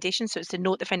recommendation? So it's to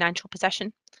note the financial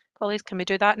position. Colleagues, can we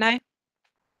do that now?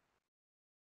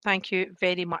 Thank you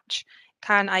very much.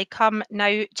 Can I come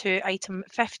now to item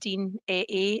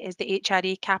 15A, is the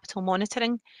HRA capital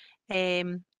monitoring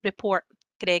report.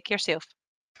 Greg, yourself.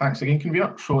 Thanks again,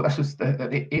 Convener. So this is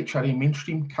the HRA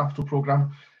mainstream capital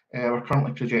programme. We're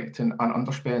currently projecting an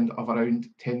underspend of around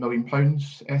 £10 million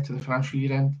to the financial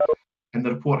year end. And the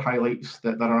report highlights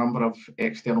that there are a number of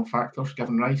external factors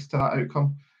giving rise to that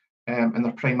outcome. And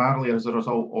they're primarily as a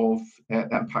result of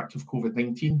the impact of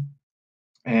COVID-19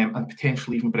 and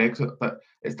potentially even Brexit, but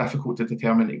it's difficult to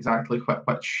determine exactly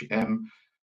which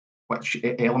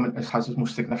element has the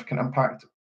most significant impact.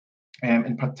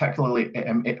 And particularly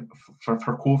for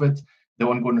COVID, the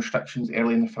ongoing restrictions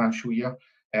early in the financial year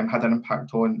had an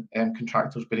impact on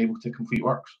contractors being able to complete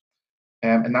works.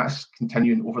 And that's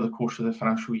continuing over the course of the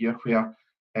financial year, where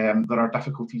there are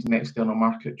difficulties in the external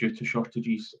market due to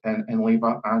shortages in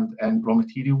labour and in raw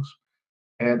materials.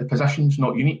 The position's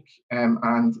not unique,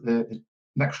 and the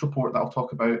next report that I'll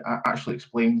talk about actually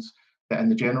explains that in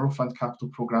the General Fund Capital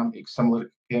Programme,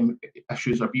 similar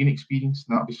issues are being experienced,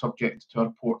 and that'll be subject to a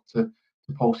report to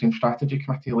the Policy and Strategy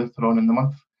Committee later on in the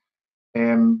month.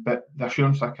 But the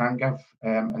assurance I can give,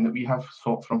 and that we have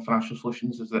sought from Financial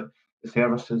Solutions, is that the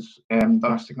service has done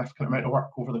a significant amount of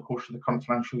work over the course of the current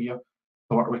financial year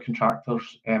to work with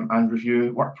contractors and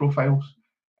review work profiles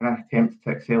in an attempt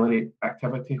to accelerate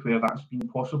activity where that's been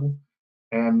possible.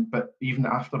 But even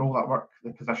after all that work,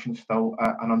 the position is still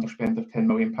an underspend of £10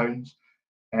 million.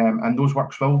 And those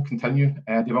works will continue,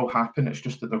 they will happen, it's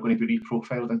just that they're going to be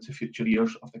reprofiled into future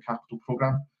years of the capital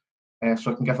programme.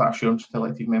 So I can give that assurance to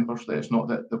elected members that it's not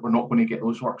that we're not going to get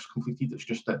those works completed, it's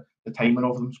just that the timing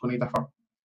of them is going to differ.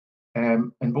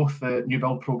 In both the new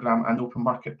build programme and open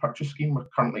market purchase scheme, we're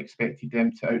currently expecting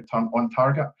them to outturn on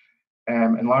target.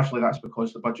 And largely that's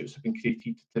because the budgets have been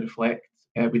created to reflect,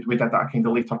 we did that kind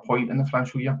of later point in the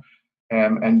financial year,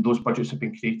 and those budgets have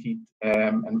been created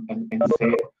and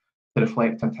set to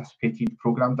reflect anticipated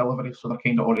programme delivery, so they're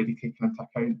kind of already taking into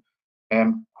account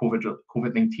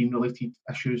COVID-19 related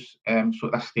issues. So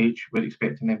at this stage, we're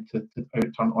expecting them to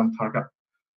outturn on target.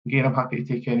 Again, I'm happy to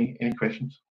take any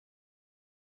questions.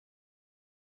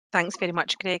 Thanks very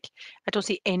much, Greg. I don't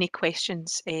see any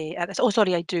questions at this. Oh,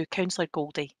 sorry, I do. Councillor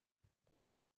Goldie.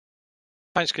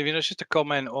 Thanks, Convener. Just a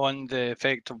comment on the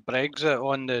effect of Brexit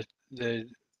on the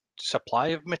supply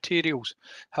of materials.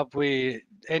 Have we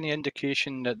any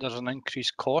indication that there's an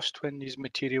increased cost when these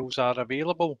materials are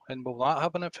available, and will that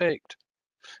have an effect?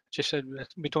 Just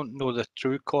we don't know the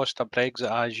true cost of Brexit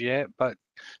as yet, but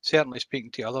certainly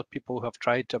speaking to other people who have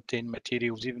tried to obtain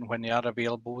materials, even when they are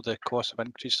available, the costs have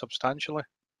increased substantially.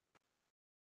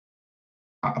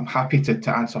 I'm happy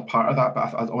to answer part of that,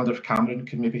 but I wonder if Cameron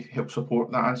can maybe help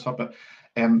support that answer. But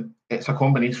it's a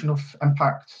combination of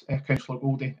impacts, Councillor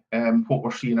Goldie. What we're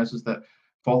seeing is that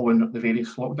following the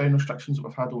various lockdown restrictions that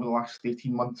we've had over the last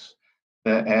 18 months,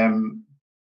 that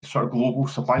sort of global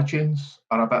supply chains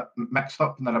are a bit mixed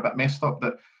up and they're a bit messed up,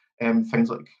 that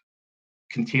things like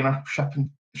container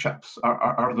ships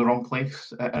are the wrong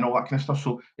place and all that kind of stuff.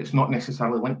 So it's not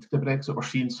necessarily linked to Brexit. We're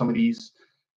seeing some of these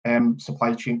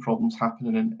supply chain problems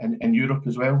happening in Europe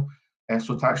as well.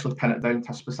 So to actually pin it down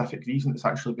to a specific reason, it's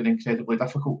actually been incredibly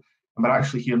difficult. And we're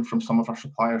actually hearing from some of our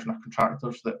suppliers and our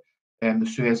contractors that the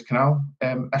Suez Canal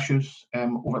issues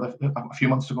over a few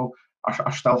months ago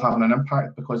are still having an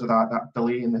impact because of that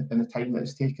delay in the time that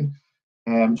it's taken.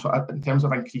 So in terms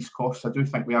of increased costs, I do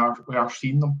think we are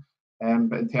seeing them.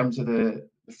 But in terms of the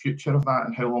future of that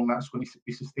and how long that's going to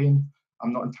be sustained,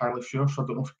 I'm not entirely sure. So I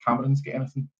don't know if Cameron's got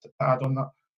anything to add on that.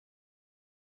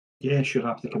 Yeah, sure,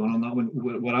 happy to come on that one.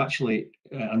 We're actually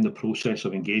in the process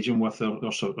of engaging with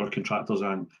our contractors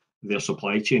and their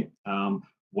supply chain,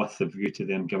 with the view to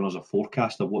them giving us a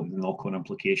forecast of what the knock-on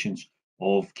implications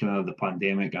of kind of the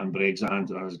pandemic and Brexit,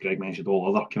 and as Greg mentioned,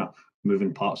 all other kind of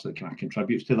moving parts that kind of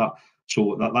contributes to that.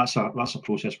 So that's a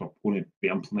process we're going to be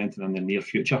implementing in the near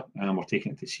future, and we're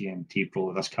taking it to CMT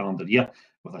probably this calendar year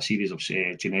with a series of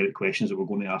generic questions that we're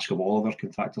going to ask of all of our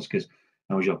contractors, because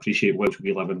as you appreciate, whilst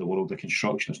we live in the world of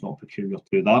construction, it's not peculiar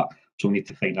to that. So we need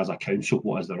to find as a council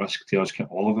what is the risk to us,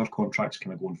 all of our contracts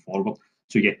kind of going forward.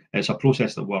 So yeah, it's a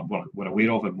process that we're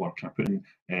aware of, and we're kind of putting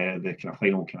the kind of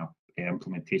final kind of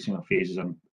implementation of phases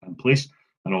in place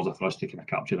in order for us to kind of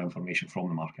capture the information from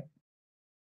the market.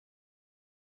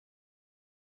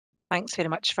 Thanks very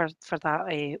much for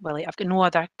that, Willie. I've got no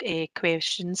other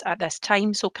questions at this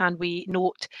time, so can we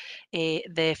note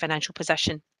the financial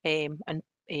position and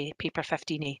paper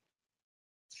 15A?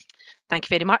 Thank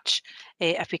you very much.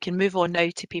 If we can move on now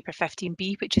to paper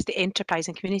 15B, which is the Enterprise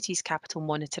and Communities Capital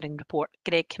Monitoring Report.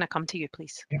 Greg, can I come to you,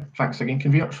 please? Yeah, thanks again,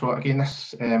 Convener. So again,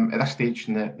 this at this stage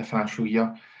in the financial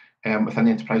year, within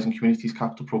the Enterprise and Communities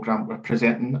Capital Programme, we're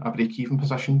presenting a break-even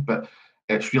position, but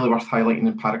it's really worth highlighting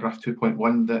in paragraph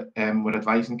 2.1 that we're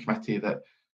advising committee that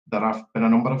there have been a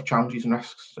number of challenges and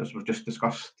risks, as we've just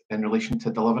discussed, in relation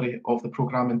to delivery of the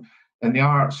programme,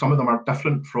 and some of them are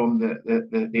different from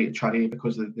the HRA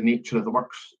because the nature of the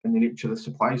works and the nature of the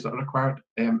supplies that are required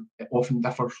it often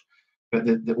differs, but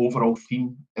the overall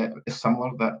theme is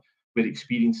similar, that we're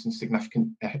experiencing significant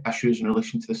issues in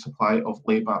relation to the supply of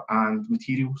labour and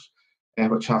materials,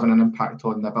 which having an impact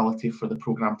on the ability for the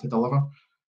programme to deliver.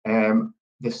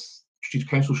 This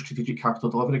Council Strategic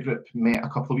Capital Delivery Group met a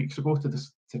couple of weeks ago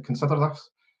to consider this,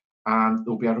 and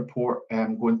there'll be a report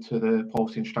going to the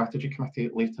Policy and Strategy Committee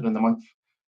later in the month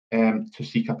to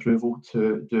seek approval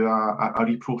to do a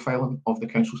reprofiling of the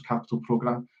Council's capital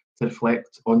programme to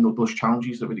reflect on those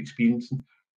challenges that we're experiencing,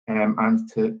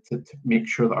 and to make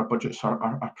sure that our budgets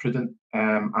are prudent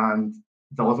and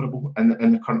deliverable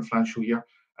in the current financial year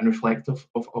and reflective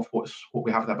of what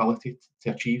we have the ability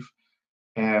to achieve.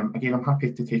 Again, I'm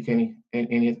happy to take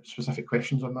any specific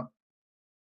questions on that.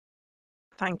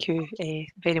 Thank you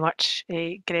very much,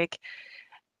 Greg.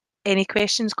 Any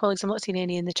questions, colleagues? I'm not seeing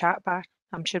any in the chat bar.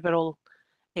 I'm sure we're all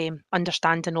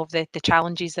understanding of the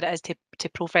challenges that it is to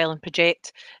profile and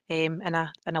project in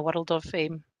a world of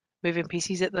moving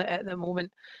pieces at the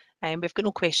moment. We've got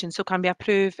no questions, so can we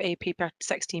approve paper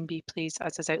 16B, please,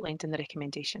 as is outlined in the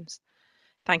recommendations?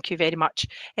 Thank you very much.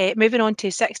 Moving on to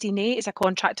 16A is a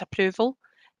contract approval.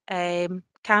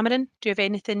 Cameron, do you have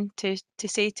anything to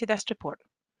say to this report?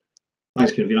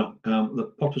 Thanks, Convener.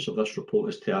 The purpose of this report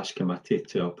is to ask committee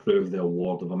to approve the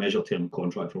award of a measure term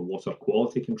contract for water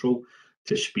quality control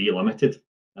to SPE Limited.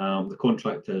 The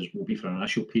contract will be for an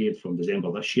initial period from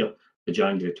December this year to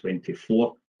January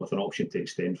 24, with an option to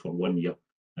extend for 1 year.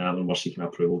 And we're seeking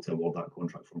approval to award that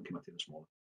contract from committee this morning.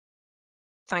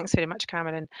 Thanks very much,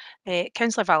 Cameron.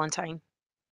 Councillor Valentine.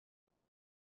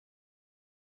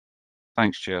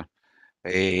 Thanks, Chair.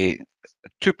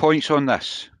 2 points on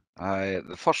this.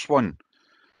 The first one,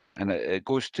 and it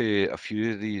goes to a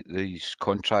few of these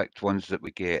contract ones that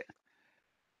we get.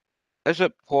 Is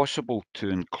it possible to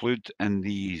include in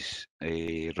these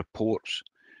reports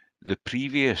the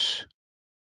previous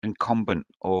incumbent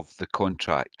of the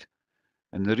contract?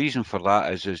 And the reason for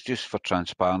that is just for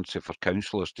transparency for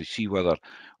councillors to see whether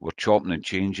we're chopping and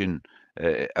changing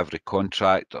every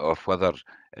contract, or whether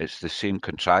it's the same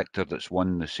contractor that's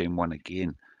won the same one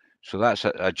again. So that's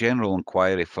a general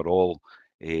inquiry for all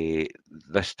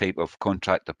this type of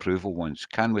contract approval ones.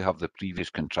 Can we have the previous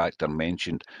contractor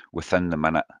mentioned within the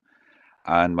minute?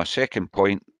 And my second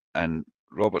point, and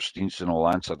Robert Steenson will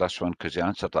answer this one because he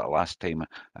answered that last time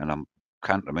and I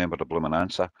can't remember the blooming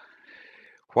answer.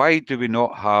 Why do we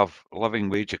not have living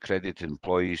wage accredited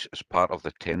employees as part of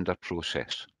the tender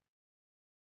process?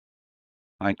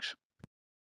 Thanks.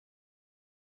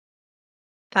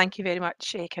 Thank you very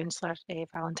much, Councillor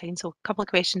Valentine. So a couple of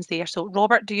questions there. So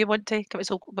Robert, do you want to come?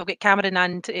 So we'll get Cameron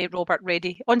and Robert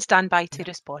ready on standby to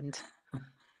respond.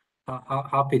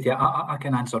 Happy to. I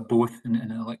can answer both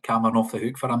and I'll let Cameron off the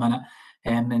hook for a minute.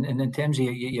 And in terms of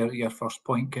your first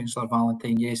point, Councillor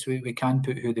Valentine, yes, we can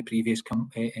put who the previous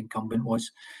incumbent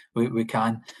was. We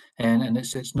can, and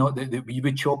it's not that we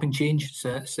would chop and change.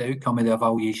 It's the outcome of the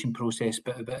evaluation process.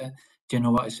 But do you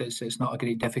know what? It's not a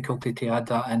great difficulty to add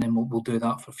that in, and we'll do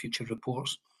that for future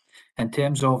reports. In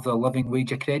terms of the living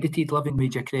wage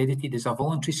accredited is a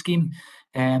voluntary scheme,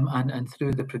 and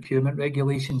through the procurement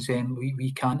regulations,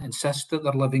 we can't insist that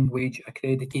they're living wage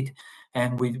accredited,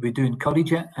 and we do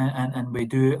encourage it, and we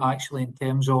do actually, in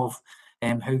terms of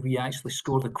how we actually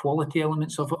score the quality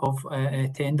elements of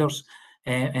tenders,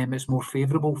 it's more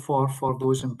favourable for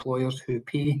those employers who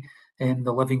pay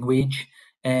the living wage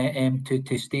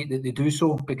to state that they do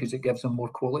so, because it gives them more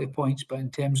quality points. But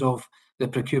in terms of the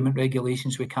procurement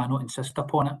regulations, we cannot insist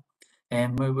upon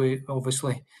it. We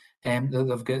obviously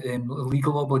they've got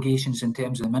legal obligations in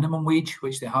terms of the minimum wage,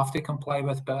 which they have to comply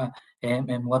with, but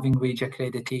living wage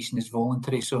accreditation is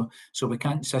voluntary, so we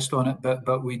can't insist on it,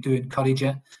 but we do encourage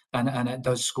it, and it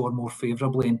does score more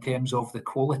favourably in terms of the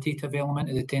qualitative element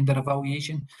of the tender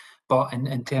evaluation. But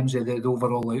in terms of the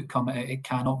overall outcome, it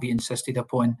cannot be insisted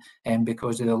upon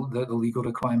because of the legal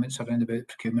requirements around about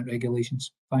procurement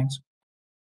regulations. Thanks.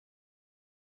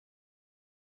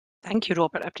 Thank you,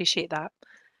 Robert. I appreciate that.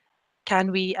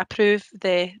 Can we approve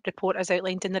the report as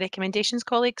outlined in the recommendations,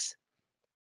 colleagues?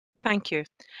 Thank you.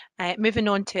 Moving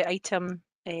on to item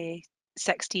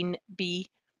 16B.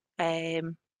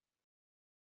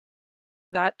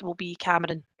 That will be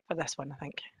Cameron for this one, I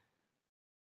think.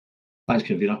 Thanks,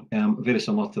 Convener. Very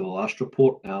similar to the last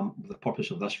report. The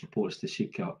purpose of this report is to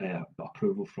seek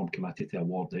approval from committee to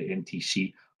award the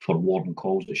NTC for warden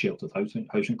calls at sheltered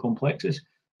housing complexes.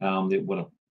 We're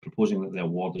proposing that the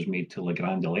award is made to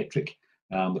Legrand Electric.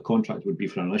 The contract would be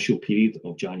for an initial period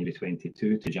of January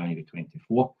 22 to January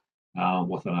 24,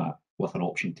 with an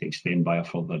option to extend by a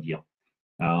further year.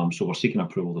 So we're seeking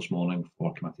approval this morning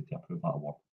for committee to approve that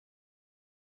award.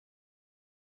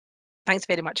 Thanks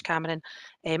very much, Cameron.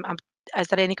 Is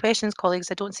there any questions, colleagues?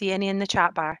 I don't see any in the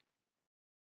chat bar.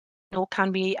 No,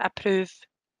 can we approve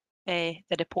the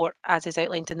report as is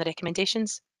outlined in the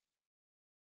recommendations?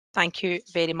 Thank you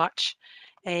very much.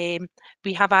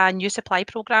 We have a new supply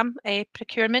programme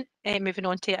procurement. Moving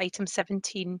on to item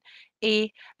 17A.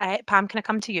 Pam, can I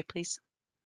come to you, please?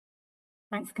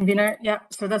 Thanks, Convener. Yeah,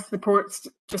 so this report's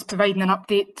just providing an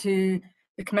update to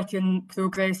the committee on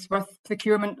progress with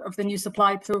procurement of the new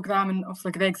supply programme, and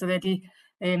obviously Greg's already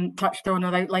touched on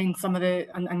or outlined some of the,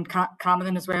 and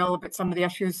Cameron as well, about some of the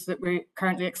issues that we're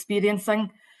currently experiencing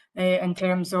in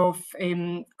terms of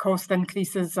cost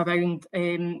increases around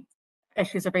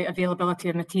issues about availability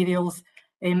of materials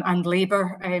and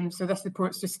labour. So this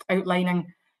report's just outlining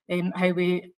how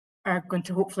we are going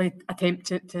to hopefully attempt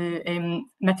to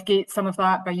mitigate some of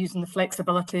that by using the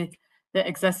flexibility that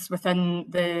exists within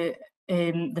the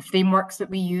frameworks that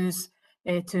we use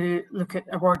to look at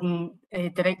awarding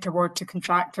direct award to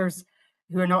contractors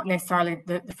who are not necessarily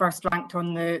the first ranked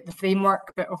on the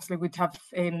framework, but obviously would have,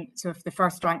 so if the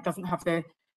first rank doesn't have the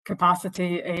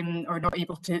capacity or not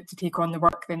able to take on the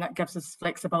work, then that gives us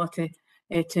flexibility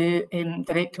to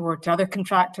direct award to other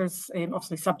contractors,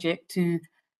 obviously subject to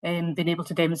being able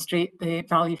to demonstrate the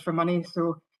value for money.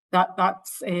 So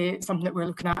that's something that we're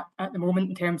looking at the moment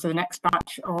in terms of the next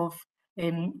batch of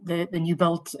the new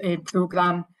build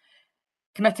programme.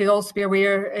 Committee will also be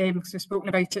aware, because we've spoken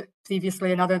about it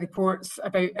previously in other reports,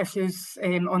 about issues,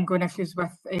 ongoing issues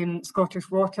with Scottish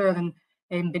Water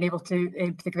and being able to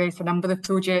progress a number of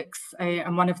projects.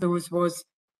 And one of those was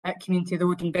at Community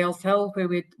Road in Bells Hill, where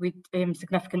we'd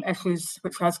significant issues,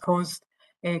 which has caused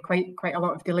quite a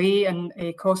lot of delay and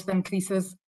cost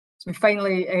increases. So we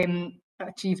finally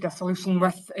achieved a solution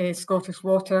with Scottish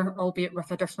Water, albeit with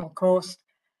additional cost,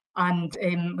 and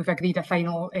we've agreed a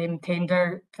final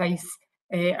tender price,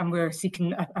 and we're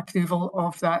seeking approval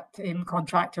of that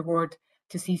contract award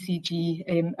to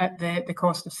CCG at the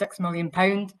cost of £6 million.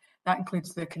 That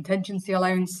includes the contingency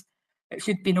allowance. It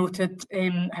should be noted,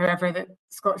 however, that the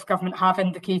Scottish Government have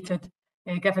indicated,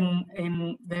 given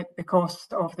the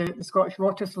cost of the Scottish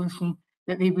Water solution,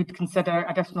 that they would consider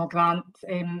additional grant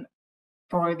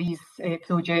for these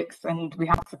projects, and we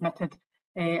have submitted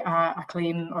a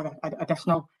claim or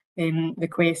additional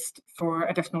request for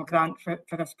additional grant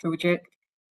for this project.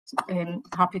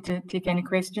 Happy to take any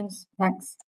questions.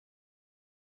 Thanks.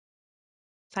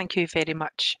 Thank you very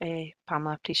much,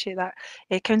 Pamela. Appreciate that.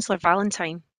 Councillor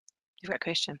Valentine, you've got a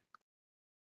question.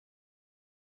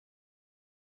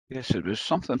 Yes, it was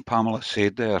something Pamela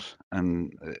said there,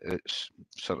 and it's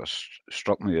sort of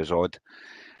struck me as odd.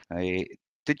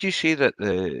 Did you say that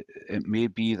it may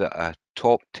be that a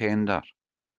top tender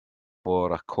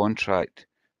for a contract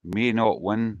may not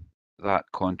win that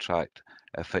contract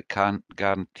if it can't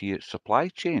guarantee its supply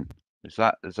chain? Is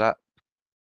that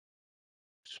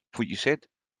what you said?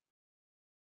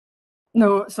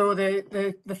 No, so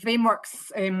the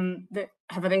frameworks that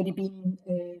have already been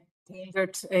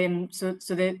tendered, so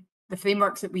the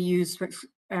frameworks that we use, which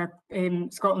are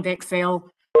Scotland Excel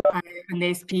and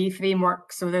the SP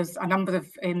framework, so there's a number of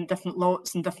different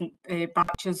lots and different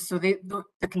batches. So the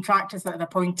contractors that are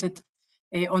appointed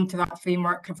onto that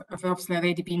framework have obviously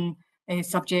already been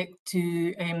subject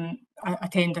to a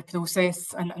tender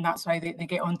process, and that's why they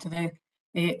get onto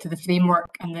the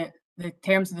framework, and the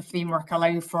terms of the framework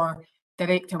allow for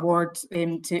direct award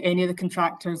to any of the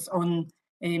contractors on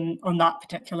that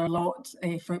particular lot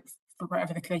for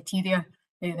whatever the criteria,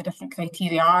 the different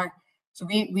criteria are. So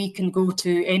we can go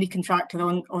to any contractor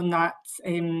on that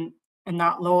in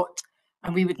that lot,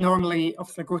 and we would normally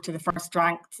obviously go to the first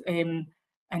ranked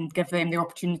and give them the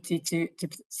opportunity to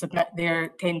submit their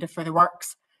tender for the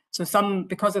works. So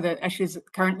because of the issues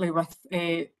currently with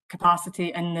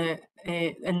capacity in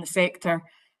the sector,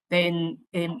 then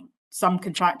some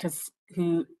contractors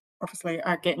who obviously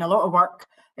are getting a lot of work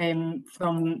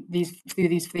through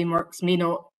these frameworks may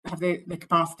not have the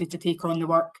capacity to take on the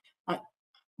work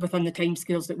within the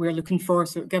timescales that we're looking for.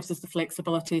 So it gives us the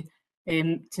flexibility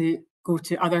to go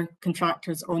to other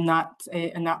contractors on that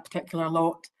in that particular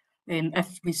lot,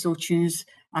 if we so choose,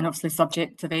 and obviously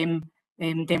subject to them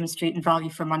demonstrating value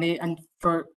for money. And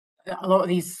for a lot of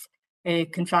these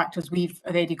contractors, we've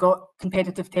already got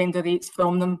competitive tender rates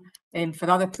from them for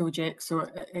other projects, so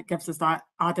it gives us that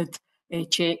added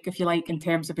check, if you like, in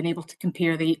terms of being able to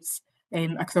compare rates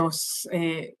across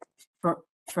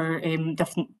for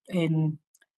different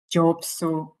jobs.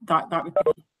 So that would be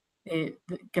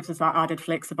gives us that added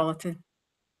flexibility.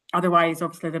 Otherwise,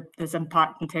 obviously, there's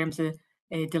impact in terms of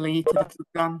delay to the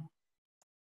programme.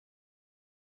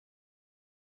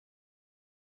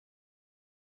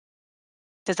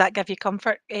 Does that give you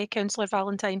comfort, Councillor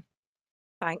Valentine?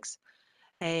 Thanks.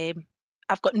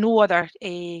 I've got no other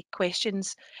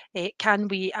questions. Can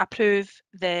we approve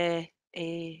the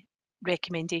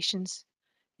recommendations,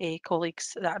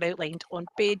 colleagues, that are outlined on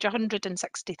page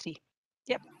 163?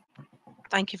 Yep.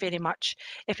 Thank you very much.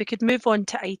 If we could move on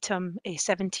to item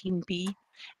 17B.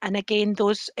 And again,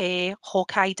 those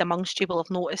hawk-eyed amongst you will have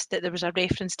noticed that there was a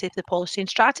reference to the Policy and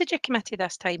Strategy Committee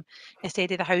this time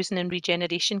instead of the Housing and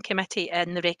Regeneration Committee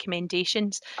in the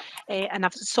recommendations. And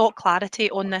I've sought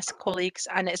clarity on this, colleagues,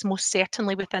 and it's most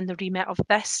certainly within the remit of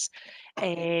this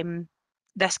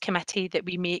this committee that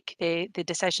we make the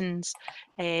decisions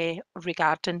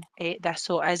regarding this.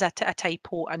 So it is a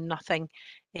typo and nothing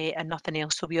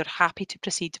else. So we are happy to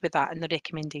proceed with that in the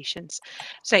recommendations.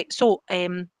 So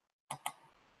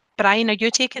Brian, are you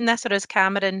taking this, or is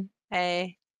Cameron?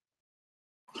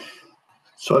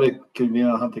 Sorry,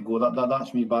 Convener, I had to go.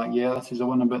 That's me back. Yeah, this is the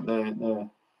one about the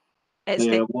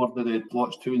award of the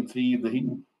lots 2 and 3 of the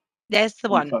heating. There's the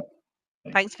one. Right.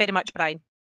 Thanks very much, Brian.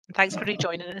 And thanks for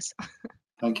rejoining us.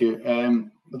 Thank you.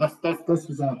 This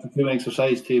is a procurement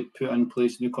exercise to put in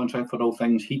place a new contract for all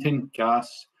things heating,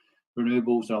 gas,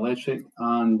 renewables and electric,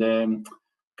 and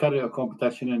carry out a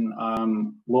competition in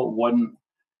lot 1.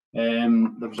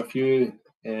 There was a few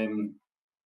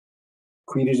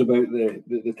queries about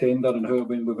the tender and how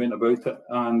we went about it,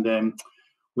 and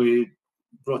we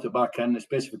brought it back in. The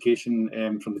specification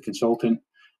from the consultant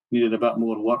needed a bit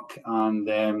more work, and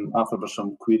after there were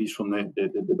some queries from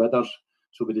the bidders,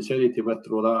 so we decided to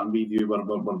withdraw that and review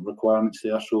our requirements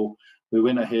there. So we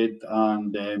went ahead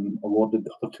and awarded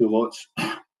the 2 lots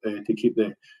to keep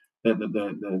the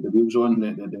wheels on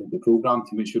the programme,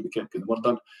 to make sure we kept getting the work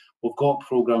done. We've got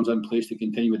programmes in place to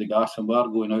continue with the gas, and we are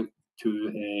going out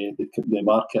to the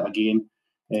market again.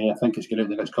 I think it's going out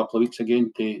in the next couple of weeks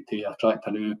again to attract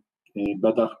a new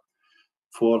bidder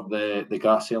for the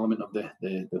gas element of the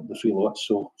 3 lots.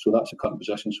 So that's the current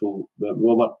position. So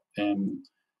Robert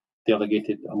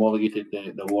homologated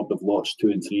the award of lots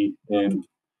 2 and 3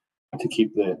 to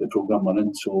keep the programme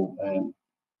running. So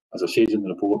as I said in the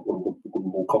report,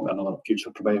 we'll come to another future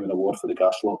providing an award for the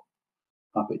gas lot.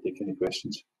 Happy to take any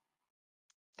questions.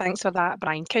 Thanks for that,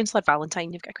 Brian. Councillor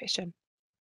Valentine, you've got a question.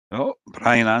 Oh,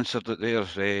 Brian answered it there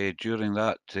during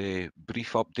that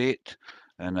brief update,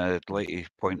 and I'd like to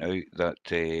point out that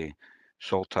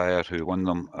Saltire, who won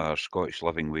them, are Scottish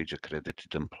Living Wage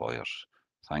accredited employers.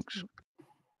 Thanks.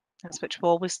 That's what we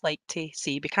always like to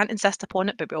see. We can't insist upon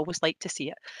it, but we always like to see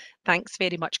it. Thanks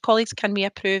very much. Colleagues, can we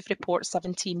approve report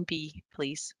 17B,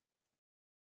 please?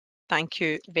 Thank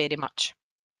you very much.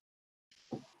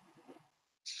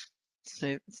 So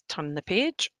let's turn the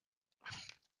page.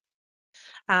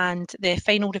 And the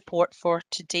final report for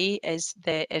today is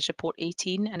report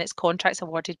 18, and it's contracts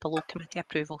awarded below committee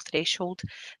approval threshold.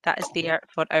 That is there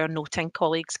for our noting.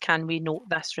 Colleagues, can we note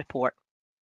this report?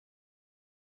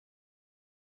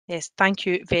 Yes, thank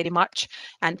you very much.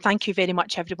 And thank you very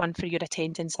much, everyone, for your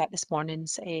attendance at this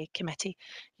morning's committee.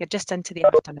 You're just into the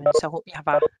afternoon, so I hope you have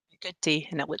a good day,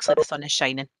 and it looks like the sun is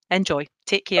shining. Enjoy.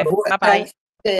 Take care. Bye-bye.